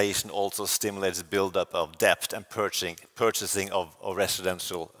taxation also stimulates buildup of debt and purchasing of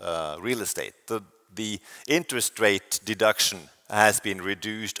residential real estate. The interest rate deduction has been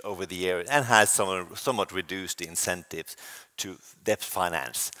reduced over the years and has somewhat reduced the incentives to debt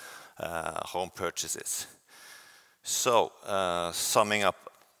finance home purchases. So, summing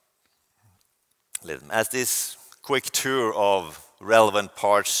up, as this quick tour of relevant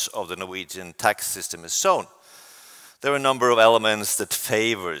parts of the Norwegian tax system is shown, there are a number of elements that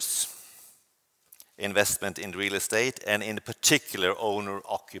favors investment in real estate and in particular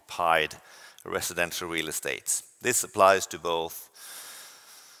owner-occupied residential real estates. This applies to both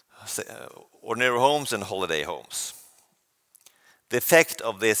ordinary homes and holiday homes. The effect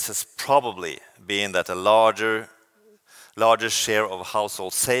of this has probably been that a larger share of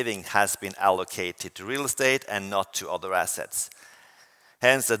household saving has been allocated to real estate and not to other assets.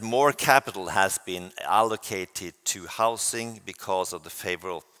 Hence, that more capital has been allocated to housing because of the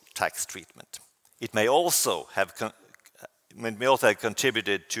favorable tax treatment. It may also have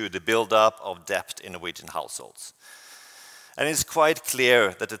contributed to the build-up of debt in Norwegian households. And it's quite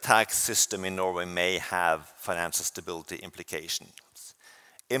clear that the tax system in Norway may have financial stability implications.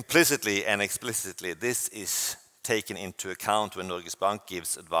 Implicitly and explicitly, this is taken into account when Norges Bank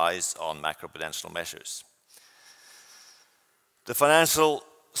gives advice on macroprudential measures. The financial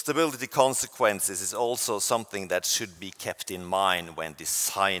stability consequences is also something that should be kept in mind when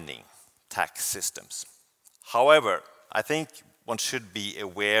designing tax systems. However, I think one should be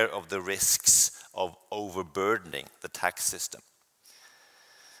aware of the risks of overburdening the tax system.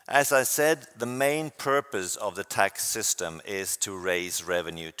 As I said, the main purpose of the tax system is to raise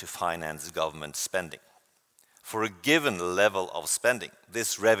revenue to finance government spending. For a given level of spending,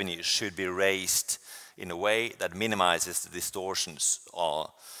 this revenue should be raised in a way that minimizes the distortions of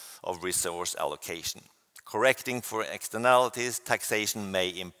resource allocation. Correcting for externalities, taxation may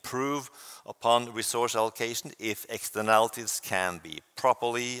improve upon resource allocation if externalities can be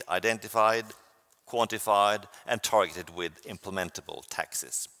properly identified, quantified, and targeted with implementable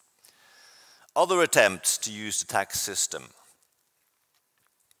taxes. Other attempts to use the tax system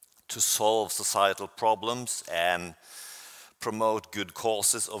to solve societal problems and promote good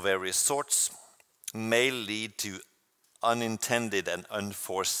causes of various sorts may lead to unintended and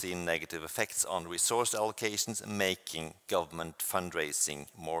unforeseen negative effects on resource allocations, making government fundraising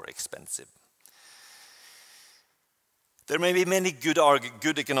more expensive. There may be many good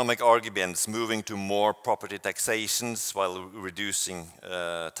economic arguments moving to more property taxations while reducing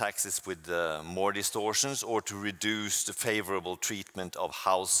taxes with more distortions, or to reduce the favorable treatment of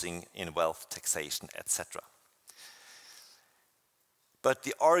housing in wealth taxation, etc. But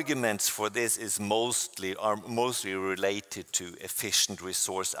the arguments for this are mostly related to efficient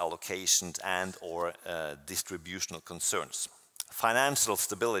resource allocations and or distributional concerns. Financial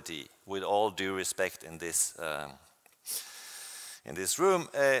stability, with all due respect in this room,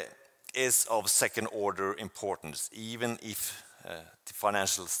 is of second-order importance, even if the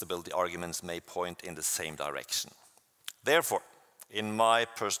financial stability arguments may point in the same direction. Therefore, in my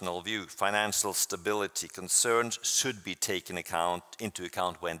personal view, financial stability concerns should be taken into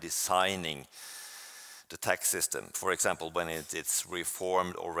account when designing the tax system, for example, when it's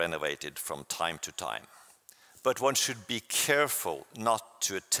reformed or renovated from time to time. but one should be careful not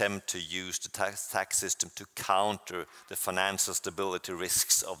to attempt to use the tax system to counter the financial stability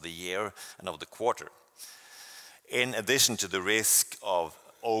risks of the year and of the quarter. In addition to the risk of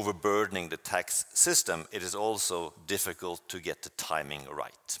overburdening the tax system, it is also difficult to get the timing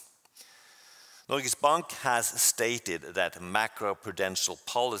right. Norges Bank has stated that macroprudential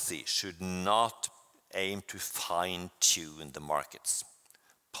policy should not aim to fine-tune the markets.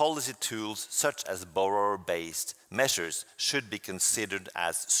 Policy tools such as borrower-based measures should be considered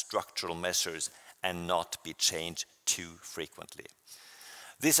as structural measures and not be changed too frequently.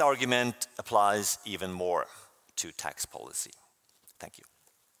 This argument applies even more to tax policy. Thank you.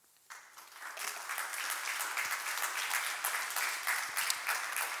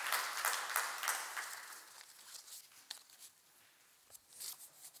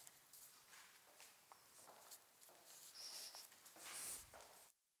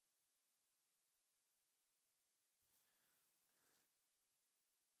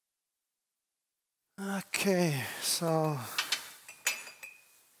 Okay, so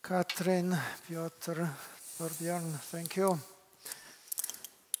Katrin, Piotr, Torbjörn, thank you.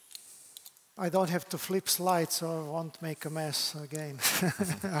 I don't have to flip slides, so I won't make a mess again,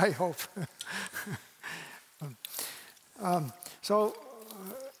 I hope.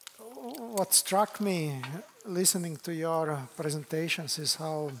 What struck me listening to your presentations is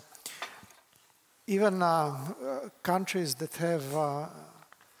how even countries that have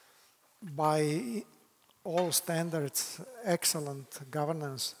by all standards excellent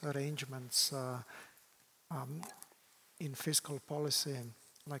governance arrangements in fiscal policy,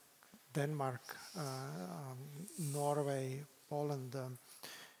 like Denmark, Norway, Poland,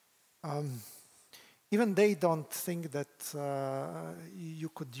 even they don't think that you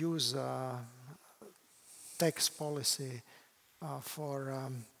could use tax policy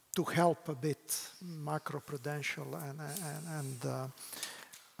to help a bit macroprudential and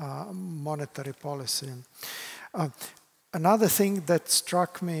monetary policy. Another thing that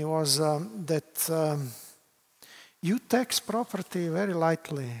struck me was that you tax property very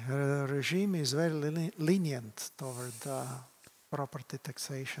lightly. The regime is very lenient toward property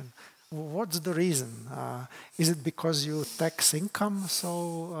taxation. What's the reason? Is it because you tax income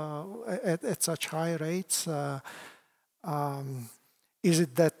so at such high rates? Is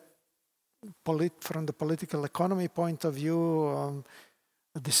it that from the political economy point of view,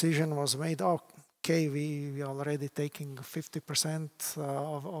 a decision was made, okay, we are already taking 50%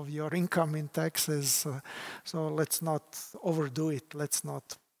 of your income in taxes, so let's not overdo it, let's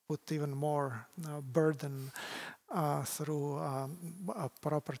not put even more burden through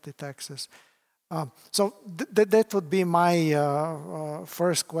property taxes. So that would be my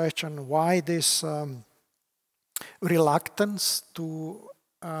first question, why this reluctance to,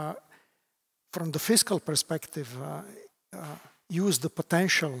 from the fiscal perspective, use the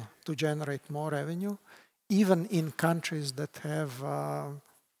potential to generate more revenue, even in countries that have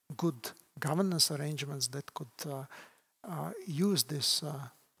good governance arrangements that could use this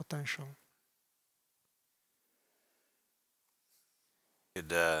potential.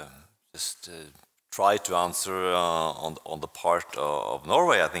 Just try to answer on the part of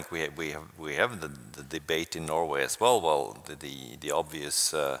Norway. I think we have the debate in Norway as well. Well, the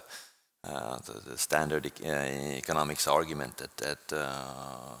obvious. The standard economics argument that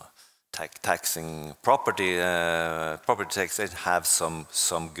taxing property taxation have some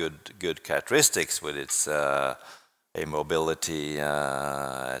good characteristics with its immobility,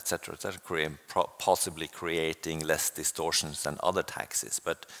 etc., possibly creating less distortions than other taxes.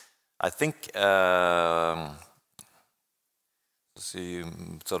 But I think so you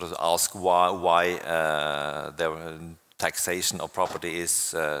sort of ask why taxation of property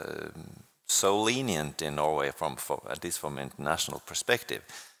is so lenient in Norway, at least from an international perspective.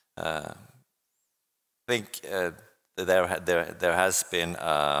 I think there has been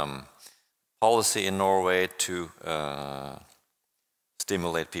policy in Norway to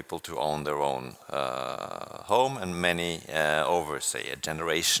stimulate people to own their own home, and many over, say, a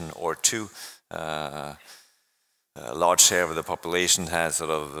generation or two, a large share of the population has sort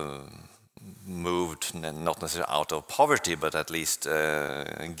of moved, not necessarily out of poverty, but at least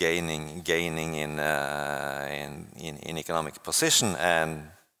gaining in economic position, and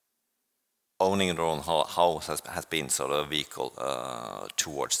owning their own house has been sort of a vehicle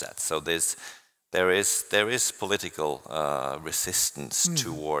towards that. So there is political resistance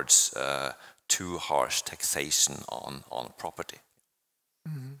towards too harsh taxation on property.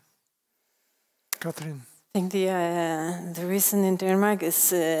 Katrin. I think the reason in Denmark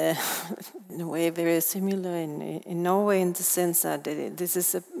is in a way very similar in Norway, in the sense that this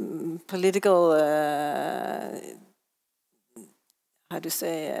is a political, how to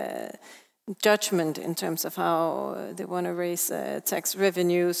say, judgment in terms of how they want to raise tax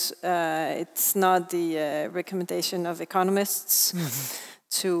revenues. It's not the recommendation of economists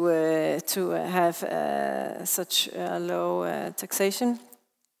to have such low taxation.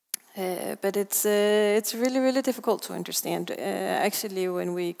 But it's really, really difficult to understand. Actually,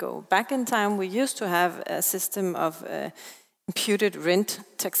 when we go back in time, we used to have a system of imputed rent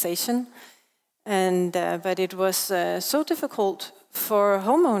taxation, and but it was so difficult for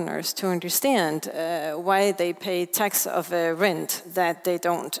homeowners to understand why they pay tax of rent that they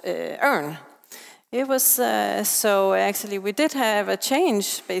don't earn. It was so actually we did have a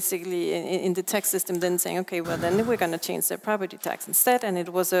change basically in the tax system, then saying, okay, well then we're going to change the property tax instead, and it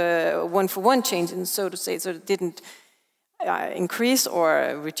was a one-for-one change, and so to say, so it didn't increase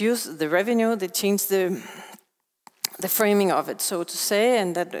or reduce the revenue. They changed the framing of it, so to say,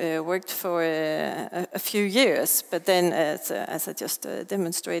 and that worked for a few years. But then, as I just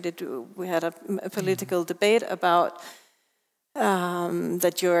demonstrated, we had a political debate about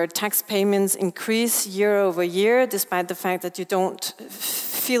that your tax payments increase year over year, despite the fact that you don't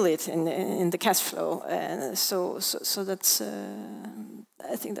feel it in the cash flow. So that's,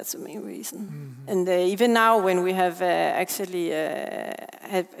 I think that's the main reason. And even now, when we have actually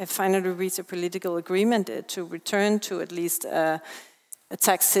have finally reached a political agreement to return to at least a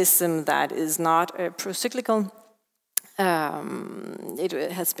tax system that is not pro-cyclical,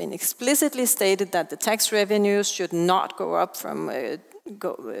 it has been explicitly stated that the tax revenues should not go up from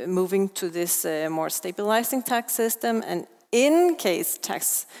moving to this more stabilizing tax system, and in case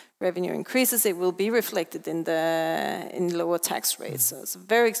tax revenue increases, it will be reflected in lower tax rates. So it's a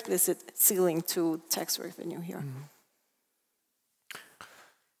very explicit ceiling to tax revenue here.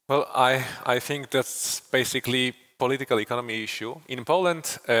 Well, I think that's basically political economy issue. In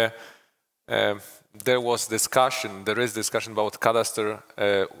Poland, there is discussion about cadastre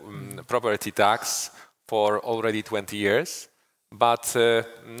property tax for already 20 years, but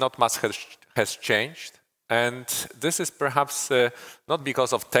not much has changed. And this is perhaps not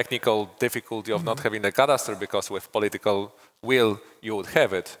because of technical difficulty of not having a cadastre, because with political will you would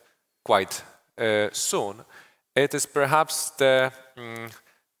have it quite soon. It is perhaps the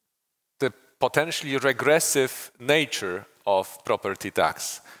potentially regressive nature of property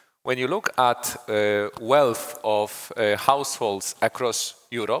tax. When you look at wealth of households across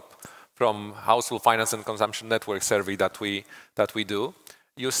Europe, from Household Finance and Consumption Network survey that we do,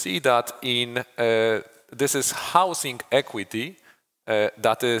 you see that in this is housing equity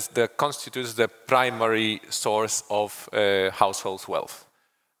that constitutes the primary source of household wealth.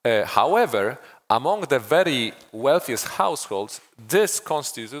 However, among the very wealthiest households, this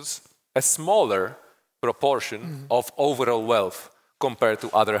constitutes a smaller proportion of overall wealth compared to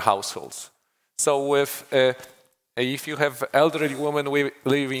other households. So if you have elderly woman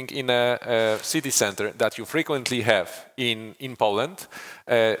living in a city center that you frequently have in Poland,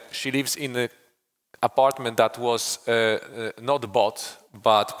 she lives in an apartment that was not bought,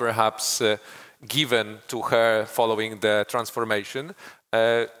 but perhaps given to her following the transformation,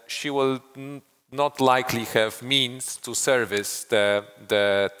 she will not likely have means to service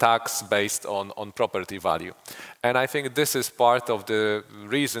the tax based on property value. And I think this is part of the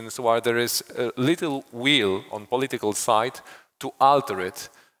reasons why there is little will on political side to alter it.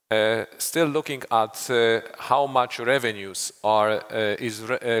 Still looking at how much revenue is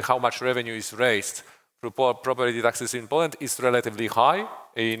raised through property taxes in Poland is relatively high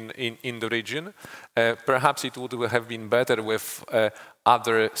in the region. Perhaps it would have been better with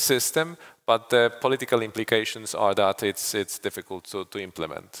other system, but the political implications are that it's difficult to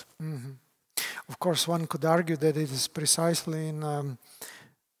implement. Of course, one could argue that it is precisely in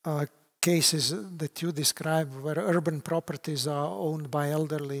cases that you describe where urban properties are owned by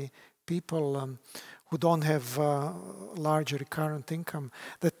elderly people who don't have large recurrent income,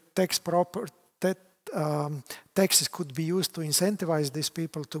 that taxes could be used to incentivize these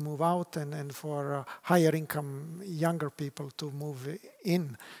people to move out and for higher income younger people to move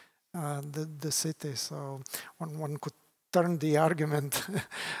in the city. So one could turn the argument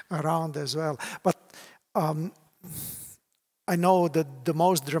around as well. But I know that the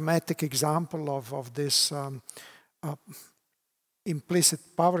most dramatic example of this implicit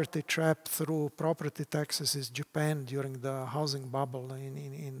poverty trap through property taxes is Japan during the housing bubble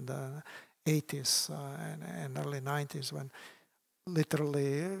in the 80s and early 90s, when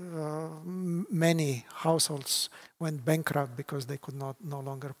literally many households went bankrupt because they could no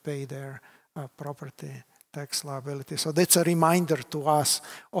longer pay their property tax liability. So that's a reminder to us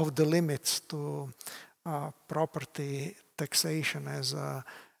of the limits to property taxation as a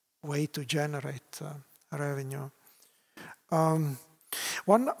way to generate revenue.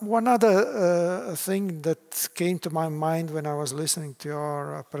 One other thing that came to my mind when I was listening to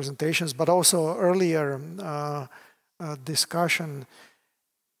your presentations, but also earlier discussion,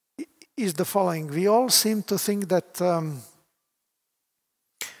 is the following. We all seem to think that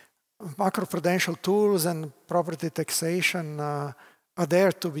macroprudential tools and property taxation are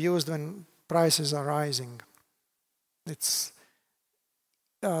there to be used when prices are rising. It's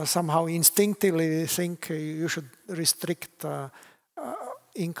somehow instinctively think you should restrict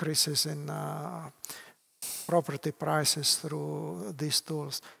increases in property prices through these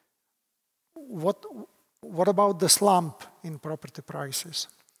tools. What about the slump in property prices?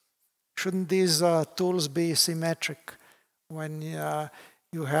 Shouldn't these tools be symmetric when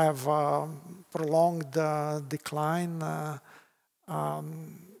you have prolonged decline?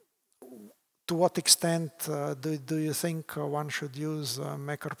 To what extent do you think one should use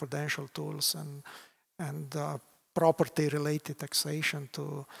macroprudential tools and property-related taxation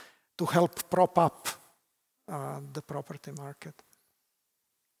to help prop up the property market?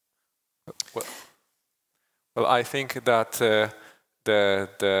 Well, I think that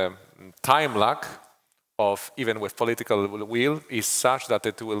the time lag of even with political will is such that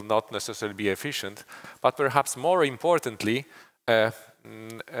it will not necessarily be efficient, but perhaps more importantly,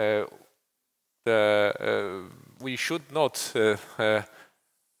 we should not.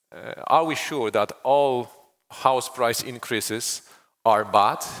 Are we sure that all house price increases are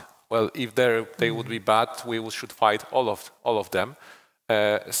bad? Well, if they would be bad, we should fight all of them.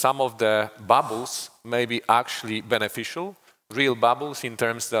 Some of the bubbles may be actually beneficial, real bubbles in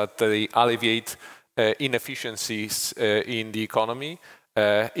terms that they alleviate inefficiencies in the economy.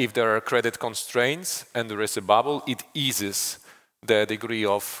 If there are credit constraints and there is a bubble, it eases the degree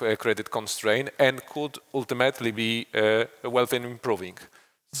of credit constraint and could ultimately be wealth improving.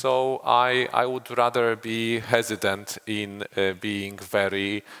 So I would rather be hesitant in being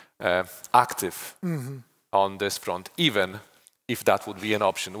very active on this front, even if that would be an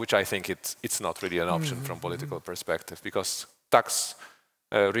option, which I think it's not really an option from political perspective, because tax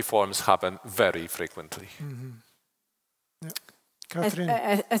reforms happen very frequently.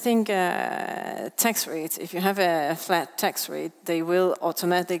 I think tax rates, if you have a flat tax rate, they will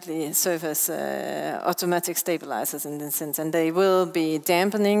automatically serve as automatic stabilizers in this sense, and they will be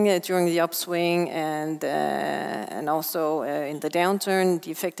dampening during the upswing, and also in the downturn,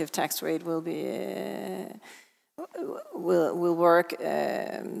 the effective tax rate will be will work.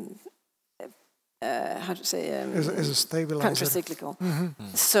 How to say? As a stabilizer. Countercyclical.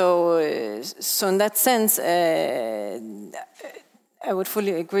 So in that sense, I would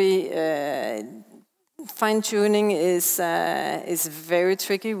fully agree. Fine-tuning is very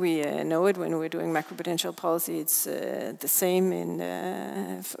tricky. We know it when we're doing macroprudential policy. It's the same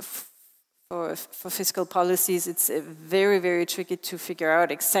in for fiscal policies. It's very, very tricky to figure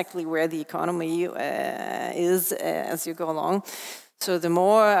out exactly where the economy is as you go along. So the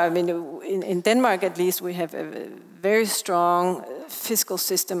more, I mean, in Denmark at least, we have a very strong fiscal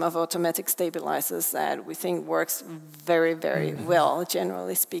system of automatic stabilizers that we think works very, very well,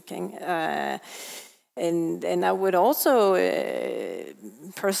 generally speaking. And I would also,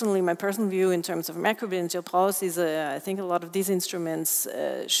 personally, my personal view in terms of macroprudential policies, I think a lot of these instruments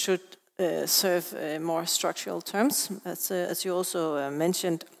should serve more structural terms, as you also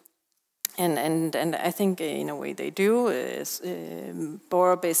mentioned. And I think in a way they do,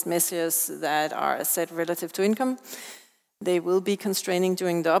 borrower-based measures that are set relative to income, they will be constraining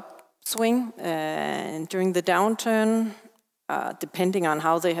during the upswing and during the downturn, depending on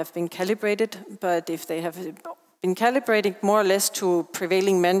how they have been calibrated. But if they have been calibrated more or less to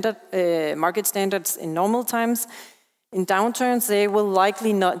prevailing market standards in normal times, in downturns, they will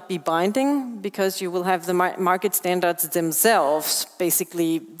likely not be binding because you will have the market standards themselves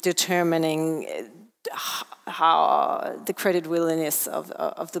basically determining how the credit willingness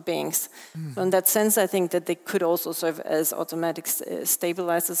of the banks. So in that sense, I think that they could also serve as automatic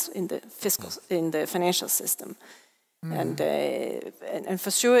stabilizers in the financial system. And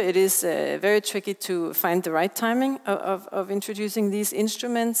for sure, it is very tricky to find the right timing of introducing these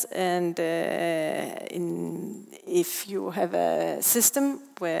instruments. And if you have a system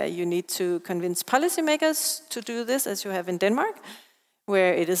where you need to convince policymakers to do this, as you have in Denmark,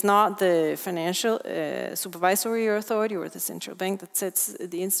 where it is not the financial supervisory authority or the central bank that sets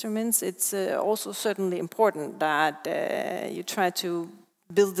the instruments, it's also certainly important that you try to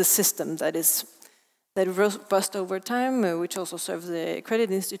build the system that is that robust over time, which also serve the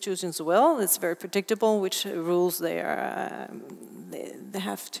credit institutions well. It's very predictable which rules they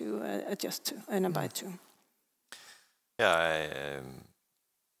have to adjust to and abide to. Yeah,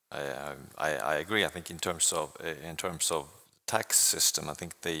 I agree. I think in terms of tax system, I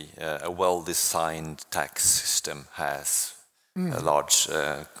think a well-designed tax system has a large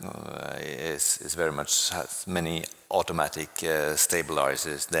is very much has many automatic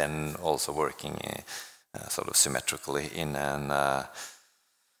stabilizers, then also working sort of symmetrically in an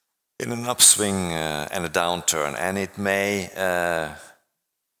upswing and a downturn, and it may.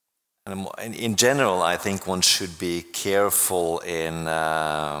 In general, I think one should be careful in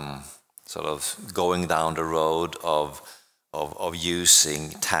sort of going down the road of using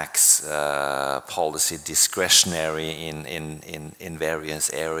tax policy discretionary in various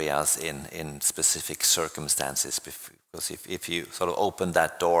areas in specific circumstances. Because if you sort of open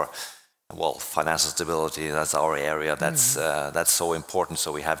that door, well, financial stability, that's our area. That's so important.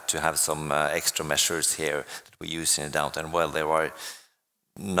 So we have to have some extra measures here that we use in a downturn. Well, there are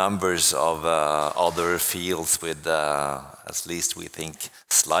numbers of other fields with, at least we think,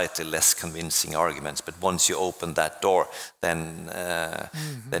 slightly less convincing arguments. But once you open that door, then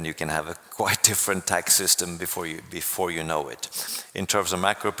then you can have a quite different tax system before you know it. In terms of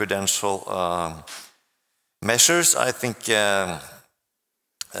macroprudential measures, I think I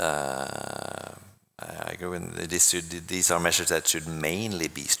agree with this. These are measures that should mainly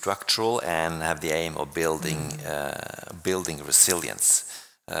be structural and have the aim of building resilience.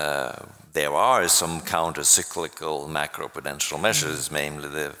 There are some counter-cyclical macroprudential measures,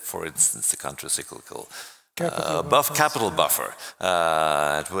 namely, for instance, the counter-cyclical capital buffer.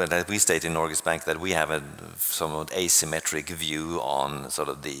 We state in Norges Bank that we have a somewhat asymmetric view on sort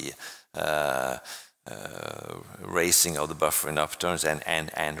of the raising of the buffer in upturns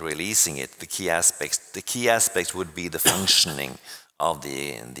and releasing it. The key aspects would be the functioning of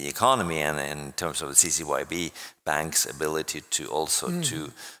the economy, and in terms of the CCYB bank's ability to also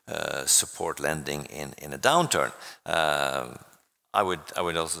to support lending in a downturn. I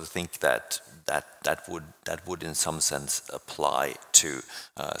would also think that would in some sense apply to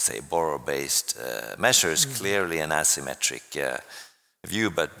say borrower-based measures. Clearly an asymmetric view,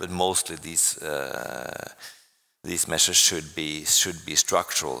 but mostly these measures should be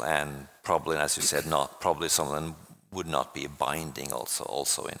structural, and probably, as you said, probably some of them would not be binding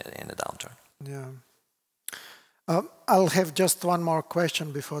also in a downturn. Yeah. I'll have just one more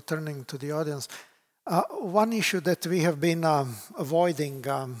question before turning to the audience. One issue that we have been avoiding,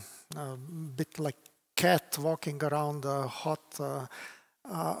 a bit like cat walking around hot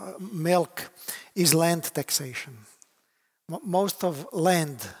milk, is land taxation. Most of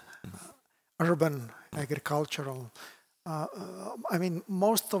land, urban, agricultural, I mean,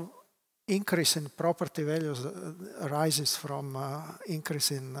 most of increase in property values arises from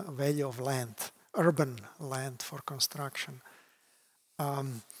increase in value of land, urban land for construction.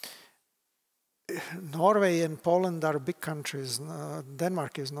 Norway and Poland are big countries.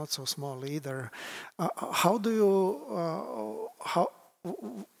 Denmark is not so small either. How do you,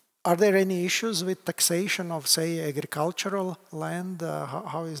 are there any issues with taxation of, say, agricultural land?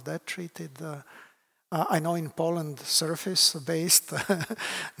 How is that treated? I know in Poland, surface-based,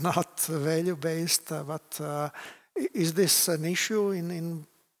 not value-based, but is this an issue in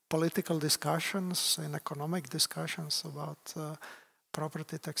political discussions, in economic discussions about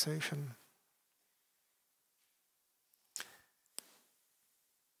property taxation?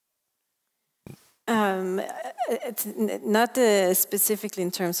 It's not specifically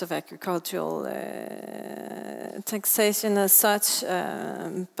in terms of agricultural taxation as such,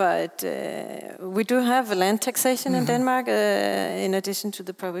 but we do have a land taxation in Denmark in addition to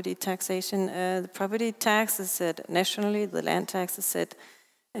the property taxation. The property tax is set nationally, the land tax is set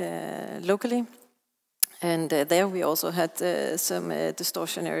locally. And there we also had some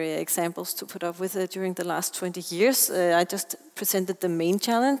distortionary examples to put up with during the last 20 years. I just presented the main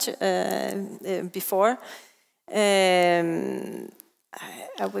challenge before.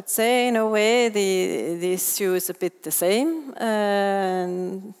 I would say, in a way, the issue is a bit the same.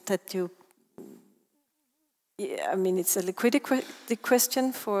 That you, I mean, it's a liquidity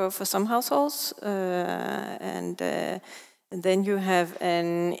question for some households, and then you have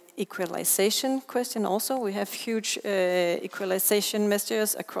an equalization question also. We have huge equalization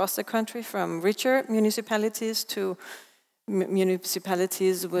measures across the country, from richer municipalities to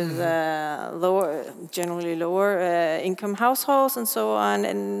municipalities with generally lower income households and so on.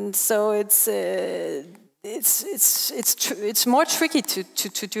 And so it's more tricky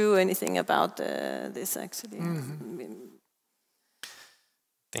to do anything about this actually.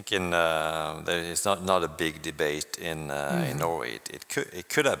 think there is not a big debate in Norway. It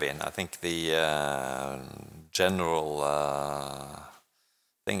could have been. I think the general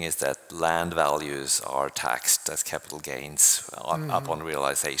thing is that land values are taxed as capital gains upon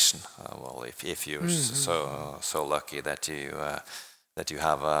realization. Well, if you're so lucky that you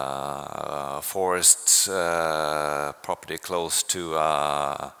have a forest property close to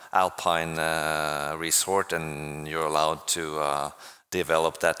alpine resort, and you're allowed to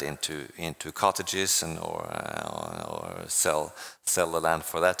develop that into cottages or sell the land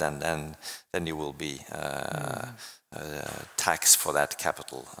for that, and then you will be taxed for that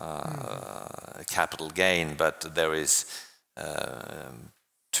capital gain. But there is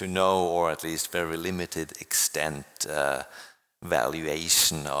to no, or at least very limited extent,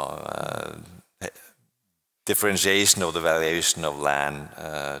 valuation or differentiation of the valuation of land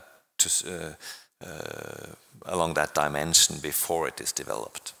along that dimension before it is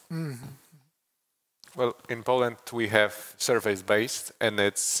developed. Well, in Poland we have surface-based, and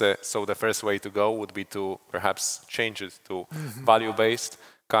it's so the first way to go would be to perhaps change it to value-based.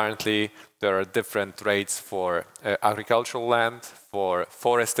 Currently, there are different rates for agricultural land, for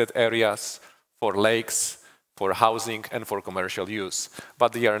forested areas, for lakes, for housing, and for commercial use,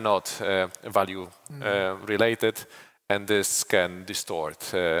 but they are not value related, and this can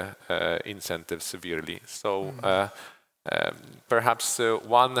distort incentives severely. So perhaps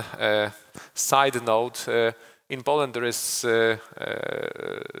one side note, in Poland there is a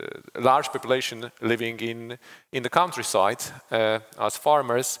large population living in the countryside as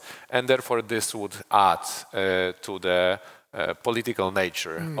farmers, and therefore this would add to the political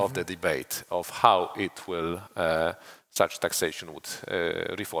nature of the debate of how it will such taxation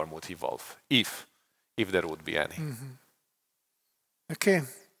reform would evolve, if there would be any. Okay,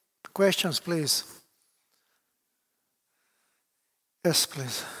 questions, please. Yes,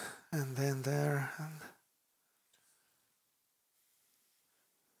 please. And then there.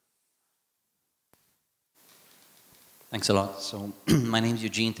 Thanks a lot. So my name is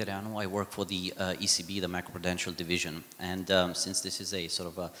Eugene Terano. I work for the ECB, the Macroprudential division. And since this is a sort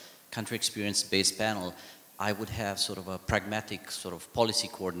of a country experience-based panel, I would have sort of a pragmatic sort of policy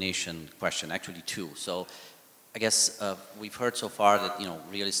coordination question, actually two. So I guess we've heard so far that,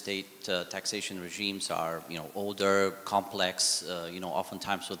 real estate taxation regimes are, older, complex,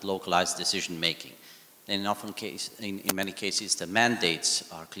 oftentimes with localized decision making. And in many cases, the mandates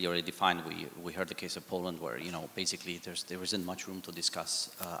are clearly defined. We heard the case of Poland, where basically there isn't much room to discuss,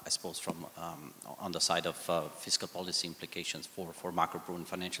 I suppose, from on the side of fiscal policy implications for macro and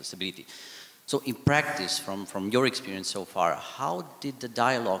financial stability. So, in practice, from your experience so far, how did the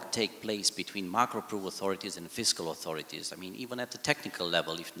dialogue take place between macro-proof authorities and fiscal authorities? I mean, even at the technical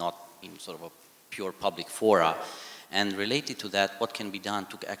level, if not in sort of a pure public fora. And related to that, what can be done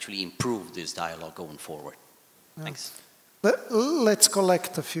to actually improve this dialogue going forward? Thanks. Let's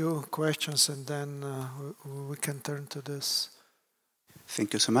collect a few questions and then we can turn to this.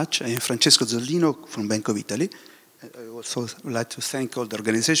 Thank you so much. I am Francesco Zollino from Bank of Italy. I also would like to thank all the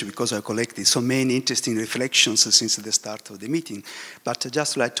organization because I collected so many interesting reflections since the start of the meeting. But I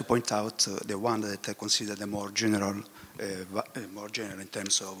just like to point out the one that I consider the more general in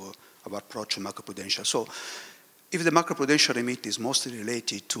terms of our approach to macroprudential. So, if the macroprudential remit is mostly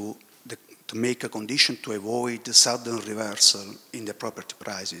related to make a condition to avoid sudden reversal in the property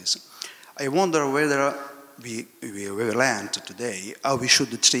prices, I wonder whether we learned today how we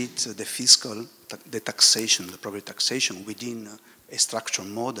should treat the taxation, the property taxation within a structural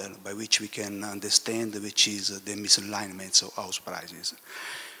model by which we can understand which is the misalignments of house prices.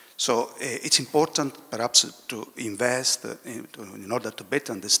 So it's important perhaps to invest in order to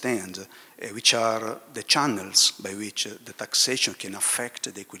better understand which are the channels by which the taxation can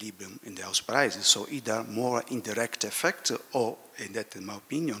affect the equilibrium in the house prices. So either more indirect effect or, in my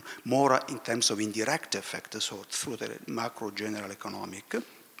opinion, more in terms of indirect effect, so through the macro general economic.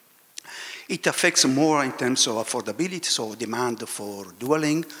 It affects more in terms of affordability, so demand for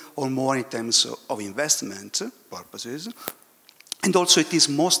dwelling, or more in terms of investment purposes. And also it is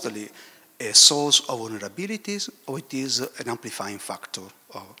mostly a source of vulnerabilities, or it is an amplifying factor.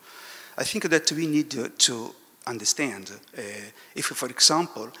 I think that we need to understand if, for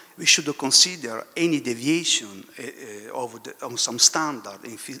example, we should consider any deviation of some standard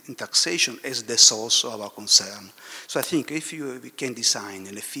in taxation as the source of our concern. So I think if we can design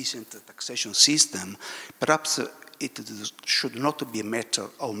an efficient taxation system, perhaps it should not be a matter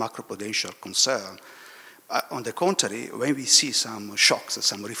of macroprudential concern. On the contrary, when we see some shocks,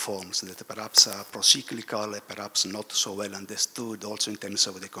 some reforms that perhaps are pro-cyclical, perhaps not so well understood also in terms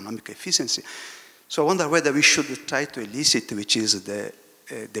of the economic efficiency, so I wonder whether we should try to elicit which is the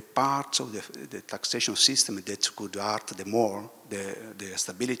the parts of the taxation system that could hurt the more the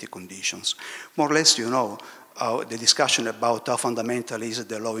stability conditions. More or less, you know, the discussion about how fundamental is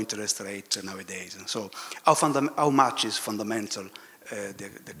the low interest rate nowadays. And so how much is fundamental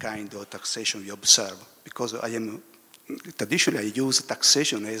the kind of taxation we observe? Because traditionally I use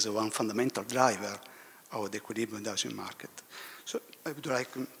taxation as one fundamental driver of the equilibrium housing market. So I would like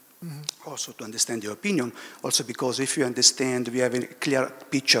also to understand your opinion, also because if you understand, we have a clear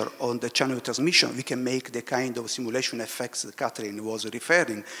picture on the channel of transmission, we can make the kind of simulation effects that Catherine was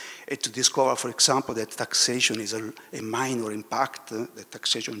referring, to discover, for example, that taxation is a minor impact, the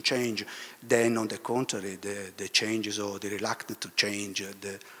taxation change, then on the contrary, the changes or the reluctance to change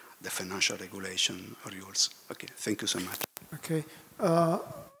the financial regulation rules. Okay, thank you so much. Okay.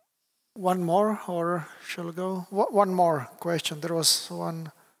 One more, or shall we go? One more question. There was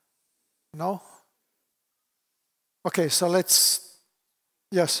one. No? Okay, so let's,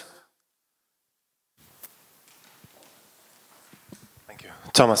 yes. Thank you.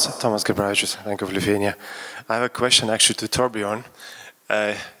 Tomas Garbaravičius, Bank of Lithuania. I have a question actually to Torbjörn.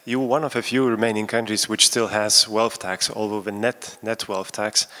 You're one of a few remaining countries which still has wealth tax, although the net wealth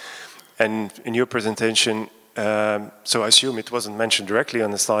tax. And in your presentation, so I assume it wasn't mentioned directly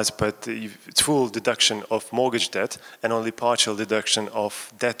on the slides, but it's full deduction of mortgage debt and only partial deduction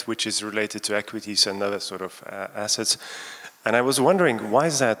of debt which is related to equities and other sort of assets. And I was wondering, why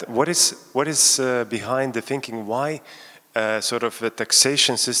is that? What is behind the thinking? Why sort of the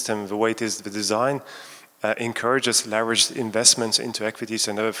taxation system, the way it is, the design, encourages leveraged investments into equities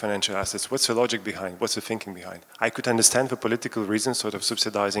and other financial assets? What's the logic behind? What's the thinking behind? I could understand for political reasons, sort of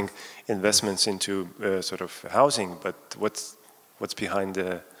subsidizing investments into sort of housing, but what's behind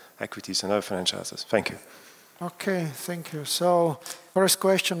the equities and other financial assets? Thank you. Okay, thank you. So, first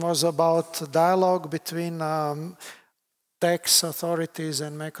question was about dialogue between tax authorities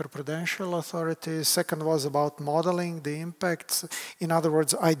and macroprudential authorities. Second was about modeling the impacts. In other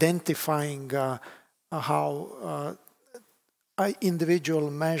words, identifying how individual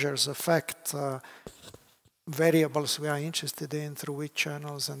measures affect variables we are interested in, through which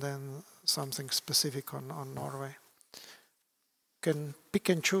channels, and then something specific on Norway. You can pick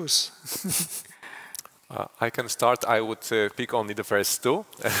and choose. I can start. I would pick only the first two.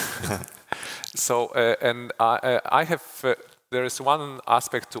 So, and I have, there is one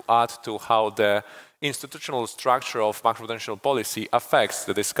aspect to add to how the institutional structure of macroprudential policy affects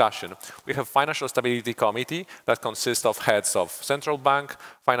the discussion. We have Financial Stability Committee that consists of heads of central bank,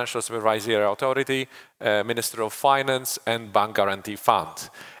 Financial Supervisory Authority, Minister of Finance, and Bank Guarantee Fund.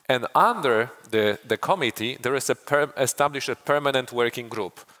 And under the committee, there is established a permanent working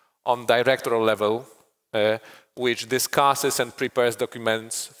group on directorial level, which discusses and prepares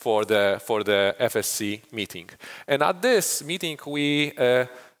documents for the FSC meeting. And at this meeting,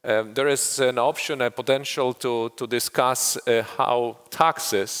 there is an option, a potential to discuss how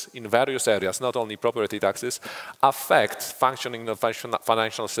taxes in various areas, not only property taxes, affect functioning of the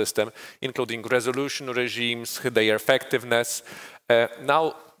financial system, including resolution regimes, their effectiveness.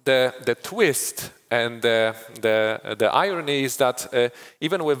 Now, the twist and the irony is that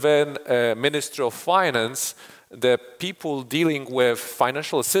even within Ministry of Finance, the people dealing with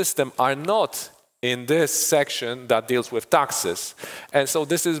financial system are not in this section that deals with taxes. And so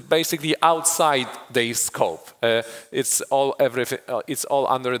this is basically outside the scope. It's all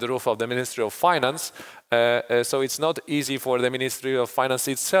under the roof of the Ministry of Finance. So it's not easy for the Ministry of Finance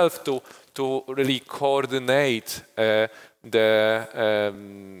itself to really coordinate the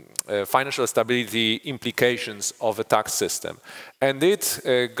financial stability implications of a tax system. And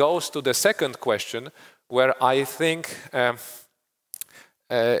it goes to the second question, where I think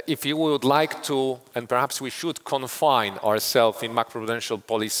if you would like to, and perhaps we should confine ourselves in macroprudential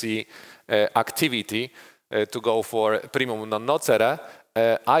policy activity to go for primum non nocere,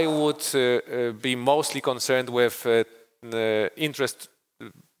 I would be mostly concerned with interest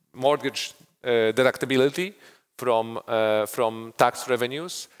mortgage deductibility from tax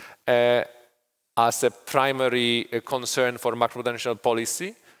revenues as a primary concern for macroprudential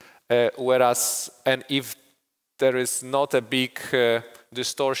policy, whereas, and if there is not a big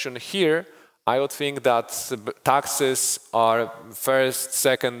distortion here, I would think that taxes are first,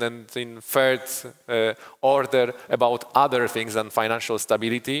 second, and in third order about other things than financial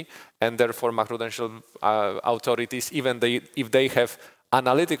stability, and therefore macroprudential authorities, even if they have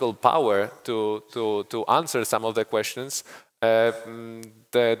analytical power to answer some of the questions,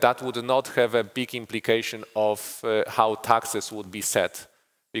 that would not have a big implication of how taxes would be set,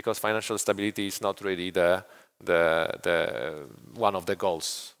 because financial stability is not really the one of the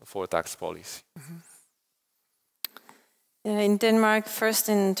goals for tax policy. Mm-hmm. In Denmark, first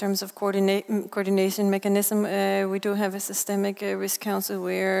in terms of coordination mechanism, we do have a systemic risk council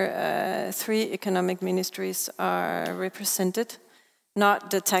where 3 economic ministries are represented. Not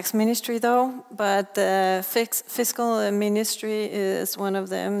the tax ministry though, but the fiscal ministry is one of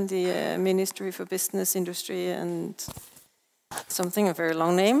them, the Ministry for Business, Industry and something, a very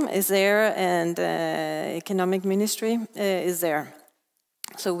long name, is there, and economic ministry is there.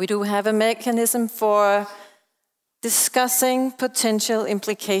 So we do have a mechanism for discussing potential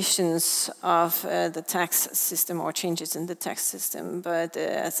implications of the tax system or changes in the tax system. But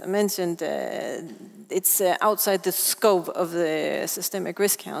as I mentioned, it's outside the scope of the Systemic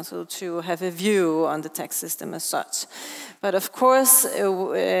Risk Council to have a view on the tax system as such. But of course,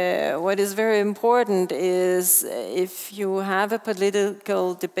 what is very important is if you have a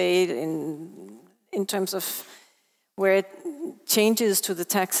political debate in terms of where changes to the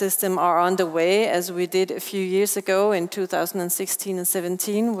tax system are on the way, as we did a few years ago in 2016 and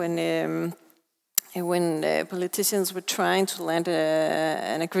 17, when politicians were trying to land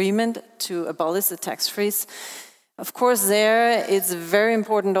an agreement to abolish the tax freeze. Of course, there it's very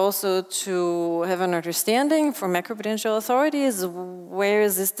important also to have an understanding for macroprudential authorities, where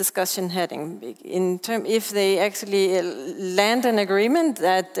is this discussion heading? If they actually land an agreement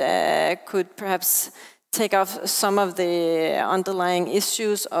that could perhaps take off some of the underlying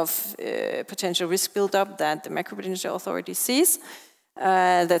issues of potential risk buildup that the macroprudential authority sees.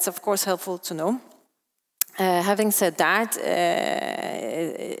 That's of course helpful to know. Having said that,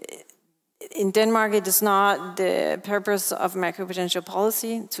 in Denmark it is not the purpose of macroprudential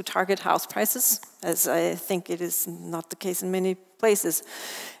policy to target house prices, as I think it is not the case in many places.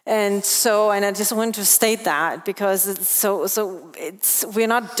 And I just want to state that because we're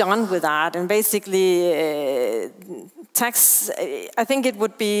not done with that. And basically, I think it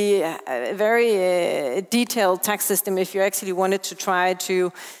would be a very detailed tax system if you actually wanted to try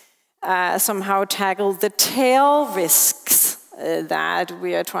to somehow tackle the tail risks that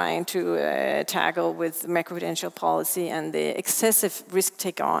we are trying to tackle with macroprudential policy and the excessive risk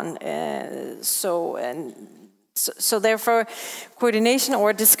take on. So therefore, coordination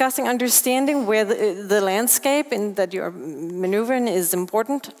or discussing, understanding where the landscape that you're maneuvering is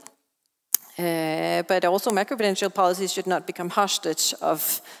important. But also macroprudential policies should not become hostage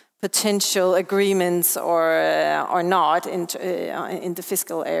of potential agreements or not in the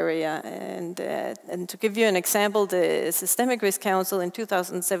fiscal area. And to give you an example, the Systemic Risk Council in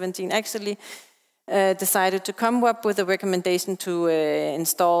 2017 actually decided to come up with a recommendation to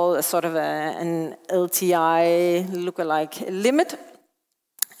install a sort of an LTI lookalike limit,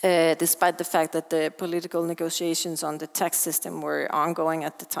 despite the fact that the political negotiations on the tax system were ongoing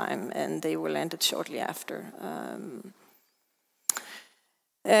at the time, and they were landed shortly after.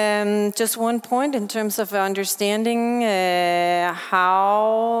 Just one point in terms of understanding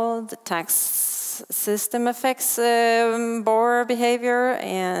how the tax system affects borrower behavior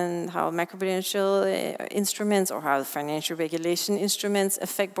and how macroprudential instruments or how the financial regulation instruments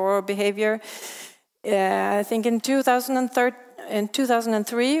affect borrower behavior. I think in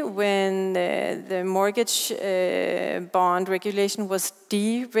 2003, when the mortgage bond regulation was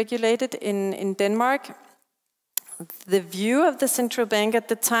deregulated in Denmark, the view of the central bank at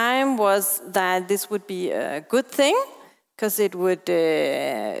the time was that this would be a good thing because it would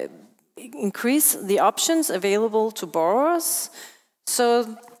increase the options available to borrowers. So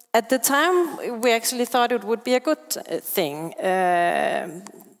at the time, we actually thought it would be a good thing.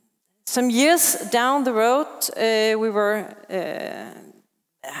 Some years down the road, we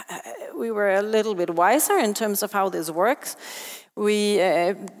were a little bit wiser in terms of how this works.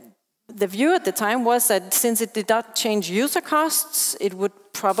 The view at the time was that since it did not change user costs, it would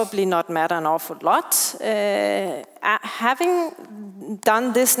probably not matter an awful lot. Having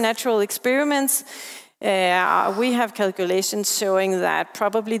done this natural experiments, we have calculations showing that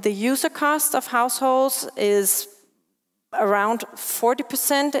probably the user cost of households is around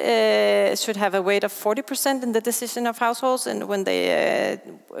 40%, should have a weight of 40% in the decision of households, and when they,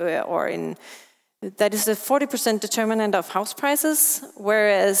 that is the 40% determinant of house prices,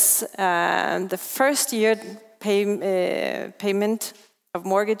 whereas the first year payment of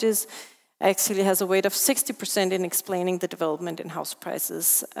mortgages actually has a weight of 60% in explaining the development in house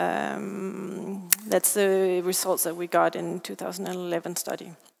prices. That's the results that we got in 2011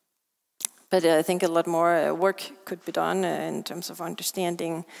 study. But I think a lot more work could be done in terms of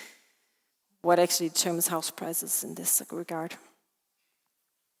understanding what actually determines house prices in this regard.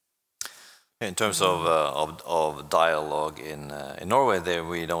 In terms of dialogue in Norway, there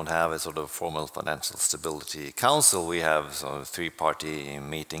we don't have a sort of formal financial stability council. We have sort of three-party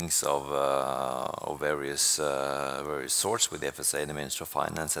meetings of various sorts with the FSA, the Minister of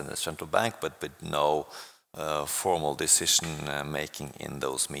Finance, and the Central Bank, but with no formal decision making in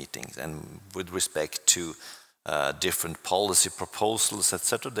those meetings. And with respect to different policy proposals,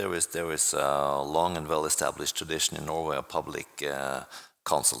 etc., there is a long and well-established tradition in Norway of public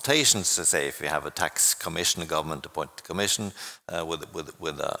consultations. To say, if you have a tax commission, a government-appointed commission with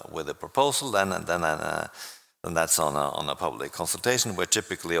a proposal, then that's on a public consultation, where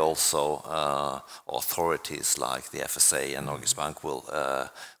typically also authorities like the FSA and Norges Bank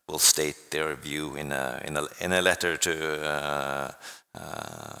will state their view in a letter to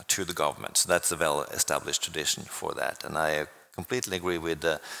the government. So that's a well-established tradition for that, and I completely agree with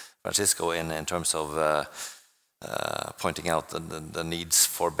Francisco in terms of pointing out the needs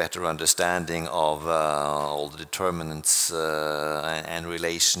for better understanding of all the determinants and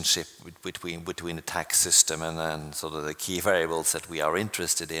relationship between the tax system and sort of the key variables that we are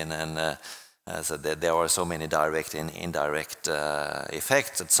interested in, and so that there are so many direct and indirect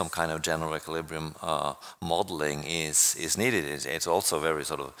effects that some kind of general equilibrium modeling is needed. It's also a very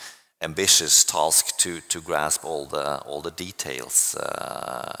sort of ambitious task to grasp all the details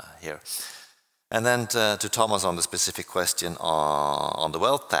here. And then to Thomas on the specific question on the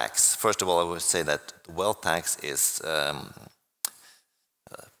wealth tax. First of all, I would say that the wealth tax is, well,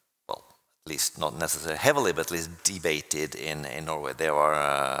 at least not necessarily heavily, but at least debated in Norway. There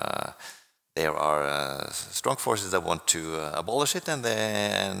are strong forces that want to abolish it, and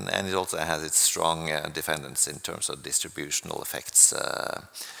it also has its strong defendants in terms of distributional effects,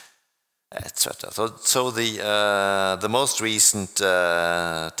 etc. So the most recent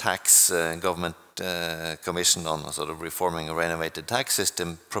tax government commission on sort of reforming a renovated tax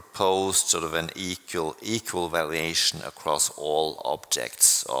system proposed sort of an equal valuation across all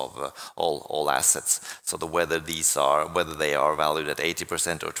objects of all assets. So whether they are valued at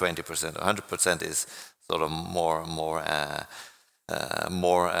 80% or 20% or 100% is sort of more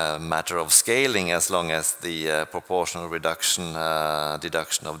a matter of scaling, as long as the proportional deduction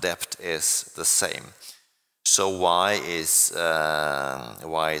of debt is the same. So why is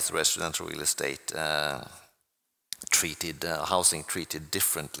residential real estate housing treated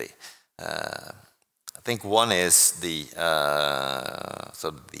differently? I think one is the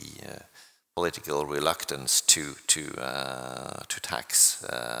sort of the political reluctance to tax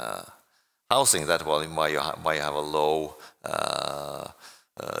housing. That's why you have a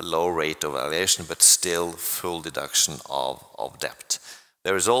low rate of valuation, but still full deduction of debt.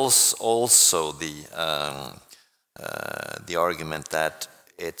 There is also the argument that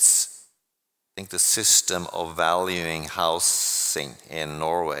I think the system of valuing housing in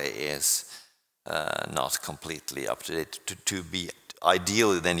Norway is not completely up to date. To be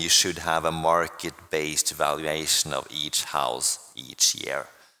ideally, then you should have a market-based valuation of each house each year.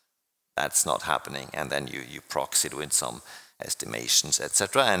 That's not happening, and then you proxy it with some estimations,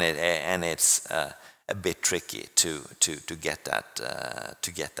 etc. And it's a bit tricky to get that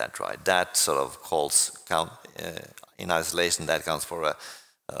right. That sort of in isolation, that counts for a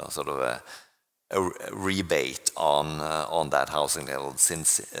sort of a rebate on that housing level,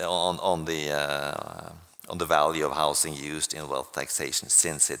 since on the value of housing used in wealth taxation,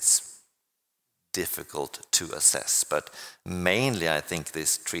 since it's difficult to assess. But mainly, I think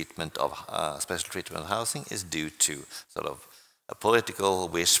this treatment of special treatment of housing is due to sort of a political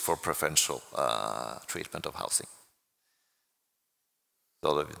wish for preferential treatment of housing.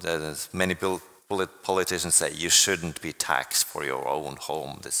 So there's many politicians say you shouldn't be taxed for your own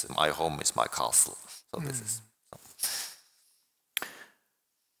home. My home is my castle. So this is.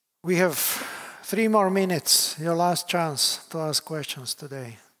 We have 3 more minutes. Your last chance to ask questions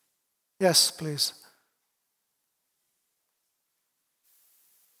today. Yes, please.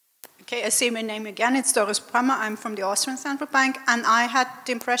 Okay, I say my name again. It's Doris Brummer. I'm from the Austrian Central Bank, and I had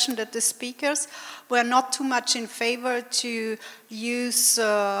the impression that the speakers were not too much in favor to use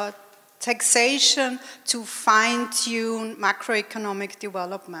taxation to fine-tune macroeconomic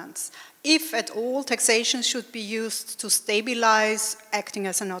developments. If at all, taxation should be used to stabilize, acting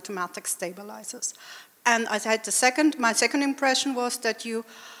as an automatic stabilizers. And I had my second impression was that you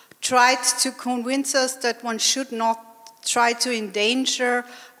tried to convince us that one should not try to endanger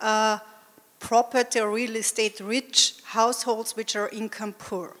property or real estate rich households which are income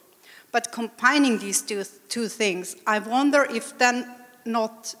poor. But combining these two things, I wonder if then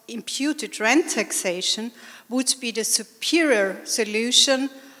not imputed rent taxation would be the superior solution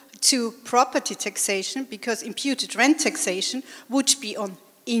to property taxation, because imputed rent taxation would be on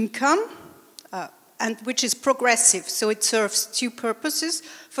income and which is progressive, so it serves two purposes.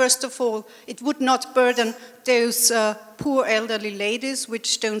 First of all, it would not burden those poor elderly ladies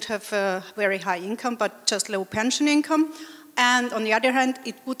which don't have a very high income but just low pension income. And on the other hand,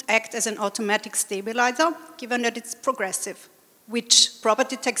 it would act as an automatic stabilizer, given that it's progressive, which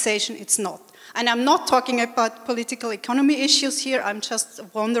property taxation it's not. And I'm not talking about political economy issues here, I'm just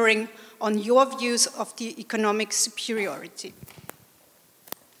wondering on your views of the economic superiority.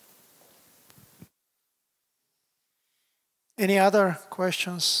 Any other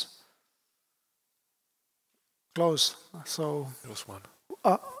questions? Close. So. There was one.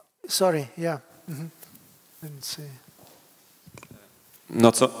 Sorry. Yeah. Didn't see.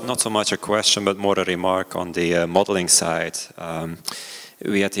 Not so much a question, but more a remark on the modeling side.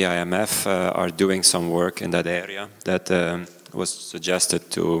 We at the IMF are doing some work in that area that was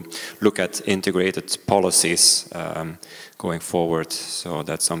suggested to look at integrated policies going forward. So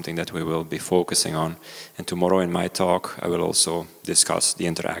that's something that we will be focusing on. And tomorrow in my talk, I will also discuss the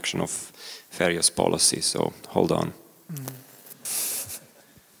interaction of various policies. So hold on.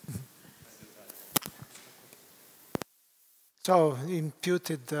 So,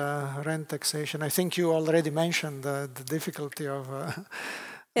 imputed rent taxation. I think you already mentioned the difficulty of.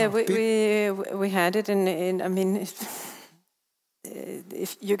 Yeah, we had it in I mean,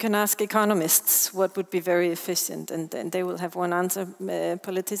 if you can ask economists what would be very efficient, and they will have one answer.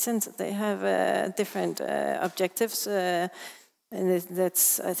 Politicians, they have different objectives, and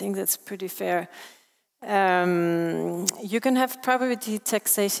I think that's pretty fair. You can have property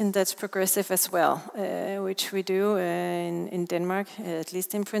taxation that's progressive as well, which we do in Denmark, at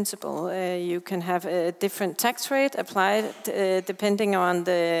least in principle. You can have a different tax rate applied depending on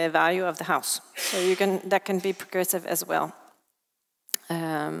the value of the house. So that can be progressive as well.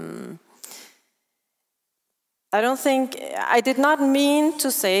 I did not mean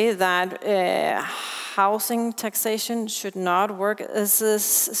to say that housing taxation should not work as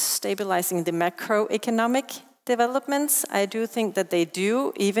stabilizing the macroeconomic developments. I do think that they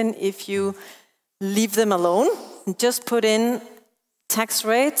do, even if you leave them alone. Just put in tax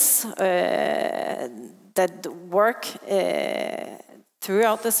rates that work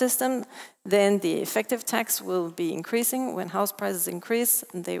throughout the system, then the effective tax will be increasing. When house prices increase,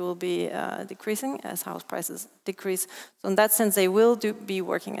 they will be decreasing as house prices decrease. So in that sense, they will be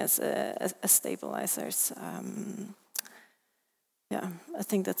working as stabilizers. Yeah, I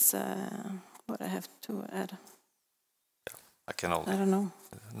think that's what I have to add. I don't know.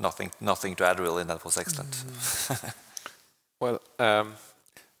 Nothing to add really, that was excellent. Well,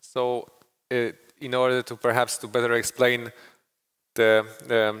 so in order to perhaps to better explain the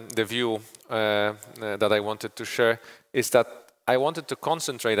view that I wanted to share, is that I want to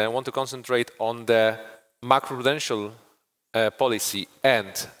concentrate on the macroprudential policy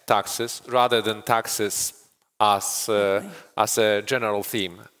and taxes rather than taxes as a general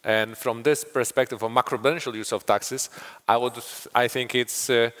theme. And from this perspective of macroprudential use of taxes, I think it's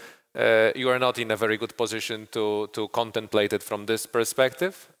you are not in a very good position to contemplate it from this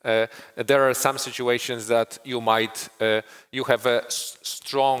perspective. There are some situations that you have a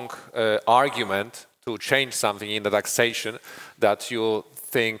strong argument to change something in the taxation that you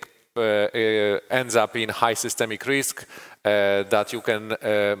think ends up in high systemic risk, that you can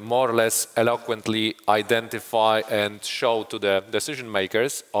more or less eloquently identify and show to the decision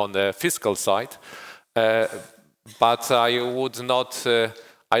makers on the fiscal side. But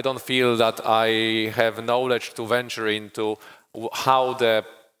I don't feel that I have knowledge to venture into how the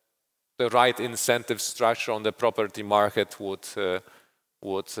right incentive structure on the property market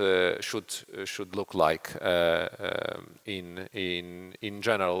should look like in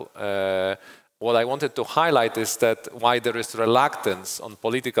general. What I wanted to highlight is that why there is reluctance on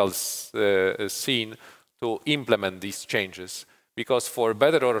political scene to implement these changes, because for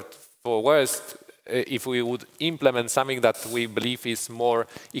better or for worse, if we would implement something that we believe is more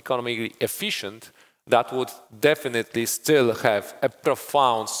economically efficient, that would definitely still have a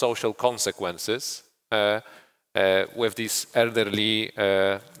profound social consequences with these elderly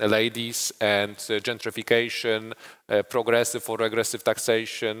ladies and gentrification, progressive or regressive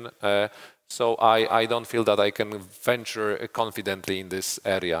taxation. So I don't feel that I can venture confidently in this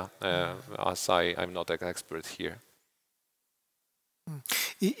area, as I'm not an expert here.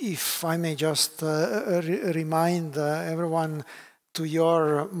 If I may just remind everyone to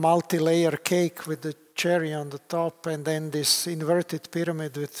your multi-layer cake with the cherry on the top and then this inverted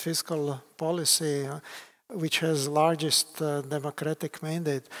pyramid with fiscal policy, which has largest democratic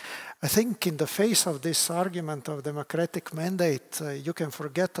mandate. I think in the face of this argument of democratic mandate, you can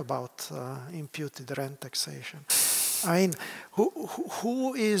forget about imputed rent taxation. I mean,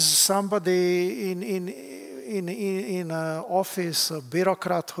 who is somebody in an office, a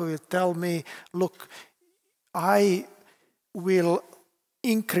bureaucrat, who will tell me, look, I will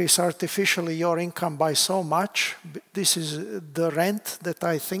increase artificially your income by so much. This is the rent that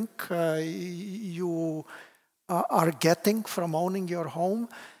I think you are getting from owning your home,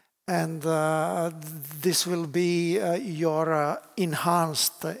 and this will be your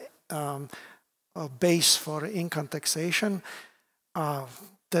enhanced base for income taxation.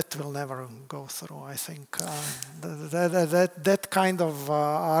 That will never go through, I think. That kind of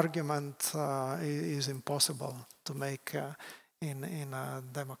argument is impossible to make in a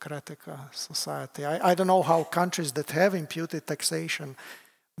democratic society. I don't know how countries that have imputed taxation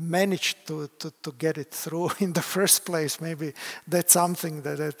managed to get it through in the first place. Maybe that's something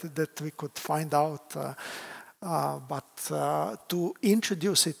that we could find out. But to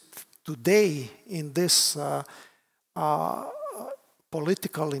introduce it today in this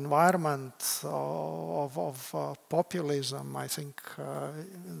political environment of populism, I think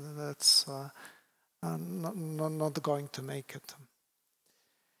that's not going to make it.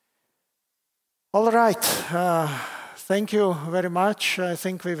 All right. Thank you very much. I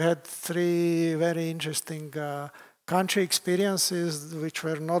think we've had 3 very interesting country experiences, which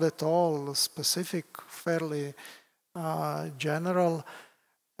were not at all specific, fairly general.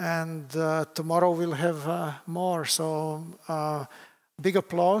 And tomorrow we'll have more. So big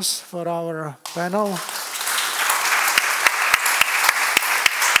applause for our panel.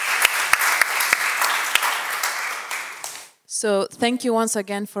 So thank you once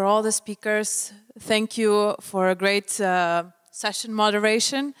again for all the speakers. Thank you for a great session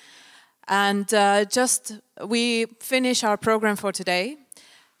moderation. And we finish our program for today.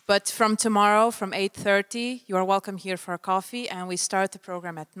 But from tomorrow, from 8:30, you are welcome here for a coffee, and we start the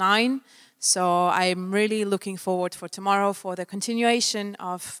program at 9. So I'm really looking forward for tomorrow for the continuation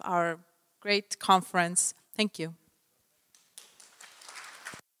of our great conference. Thank you.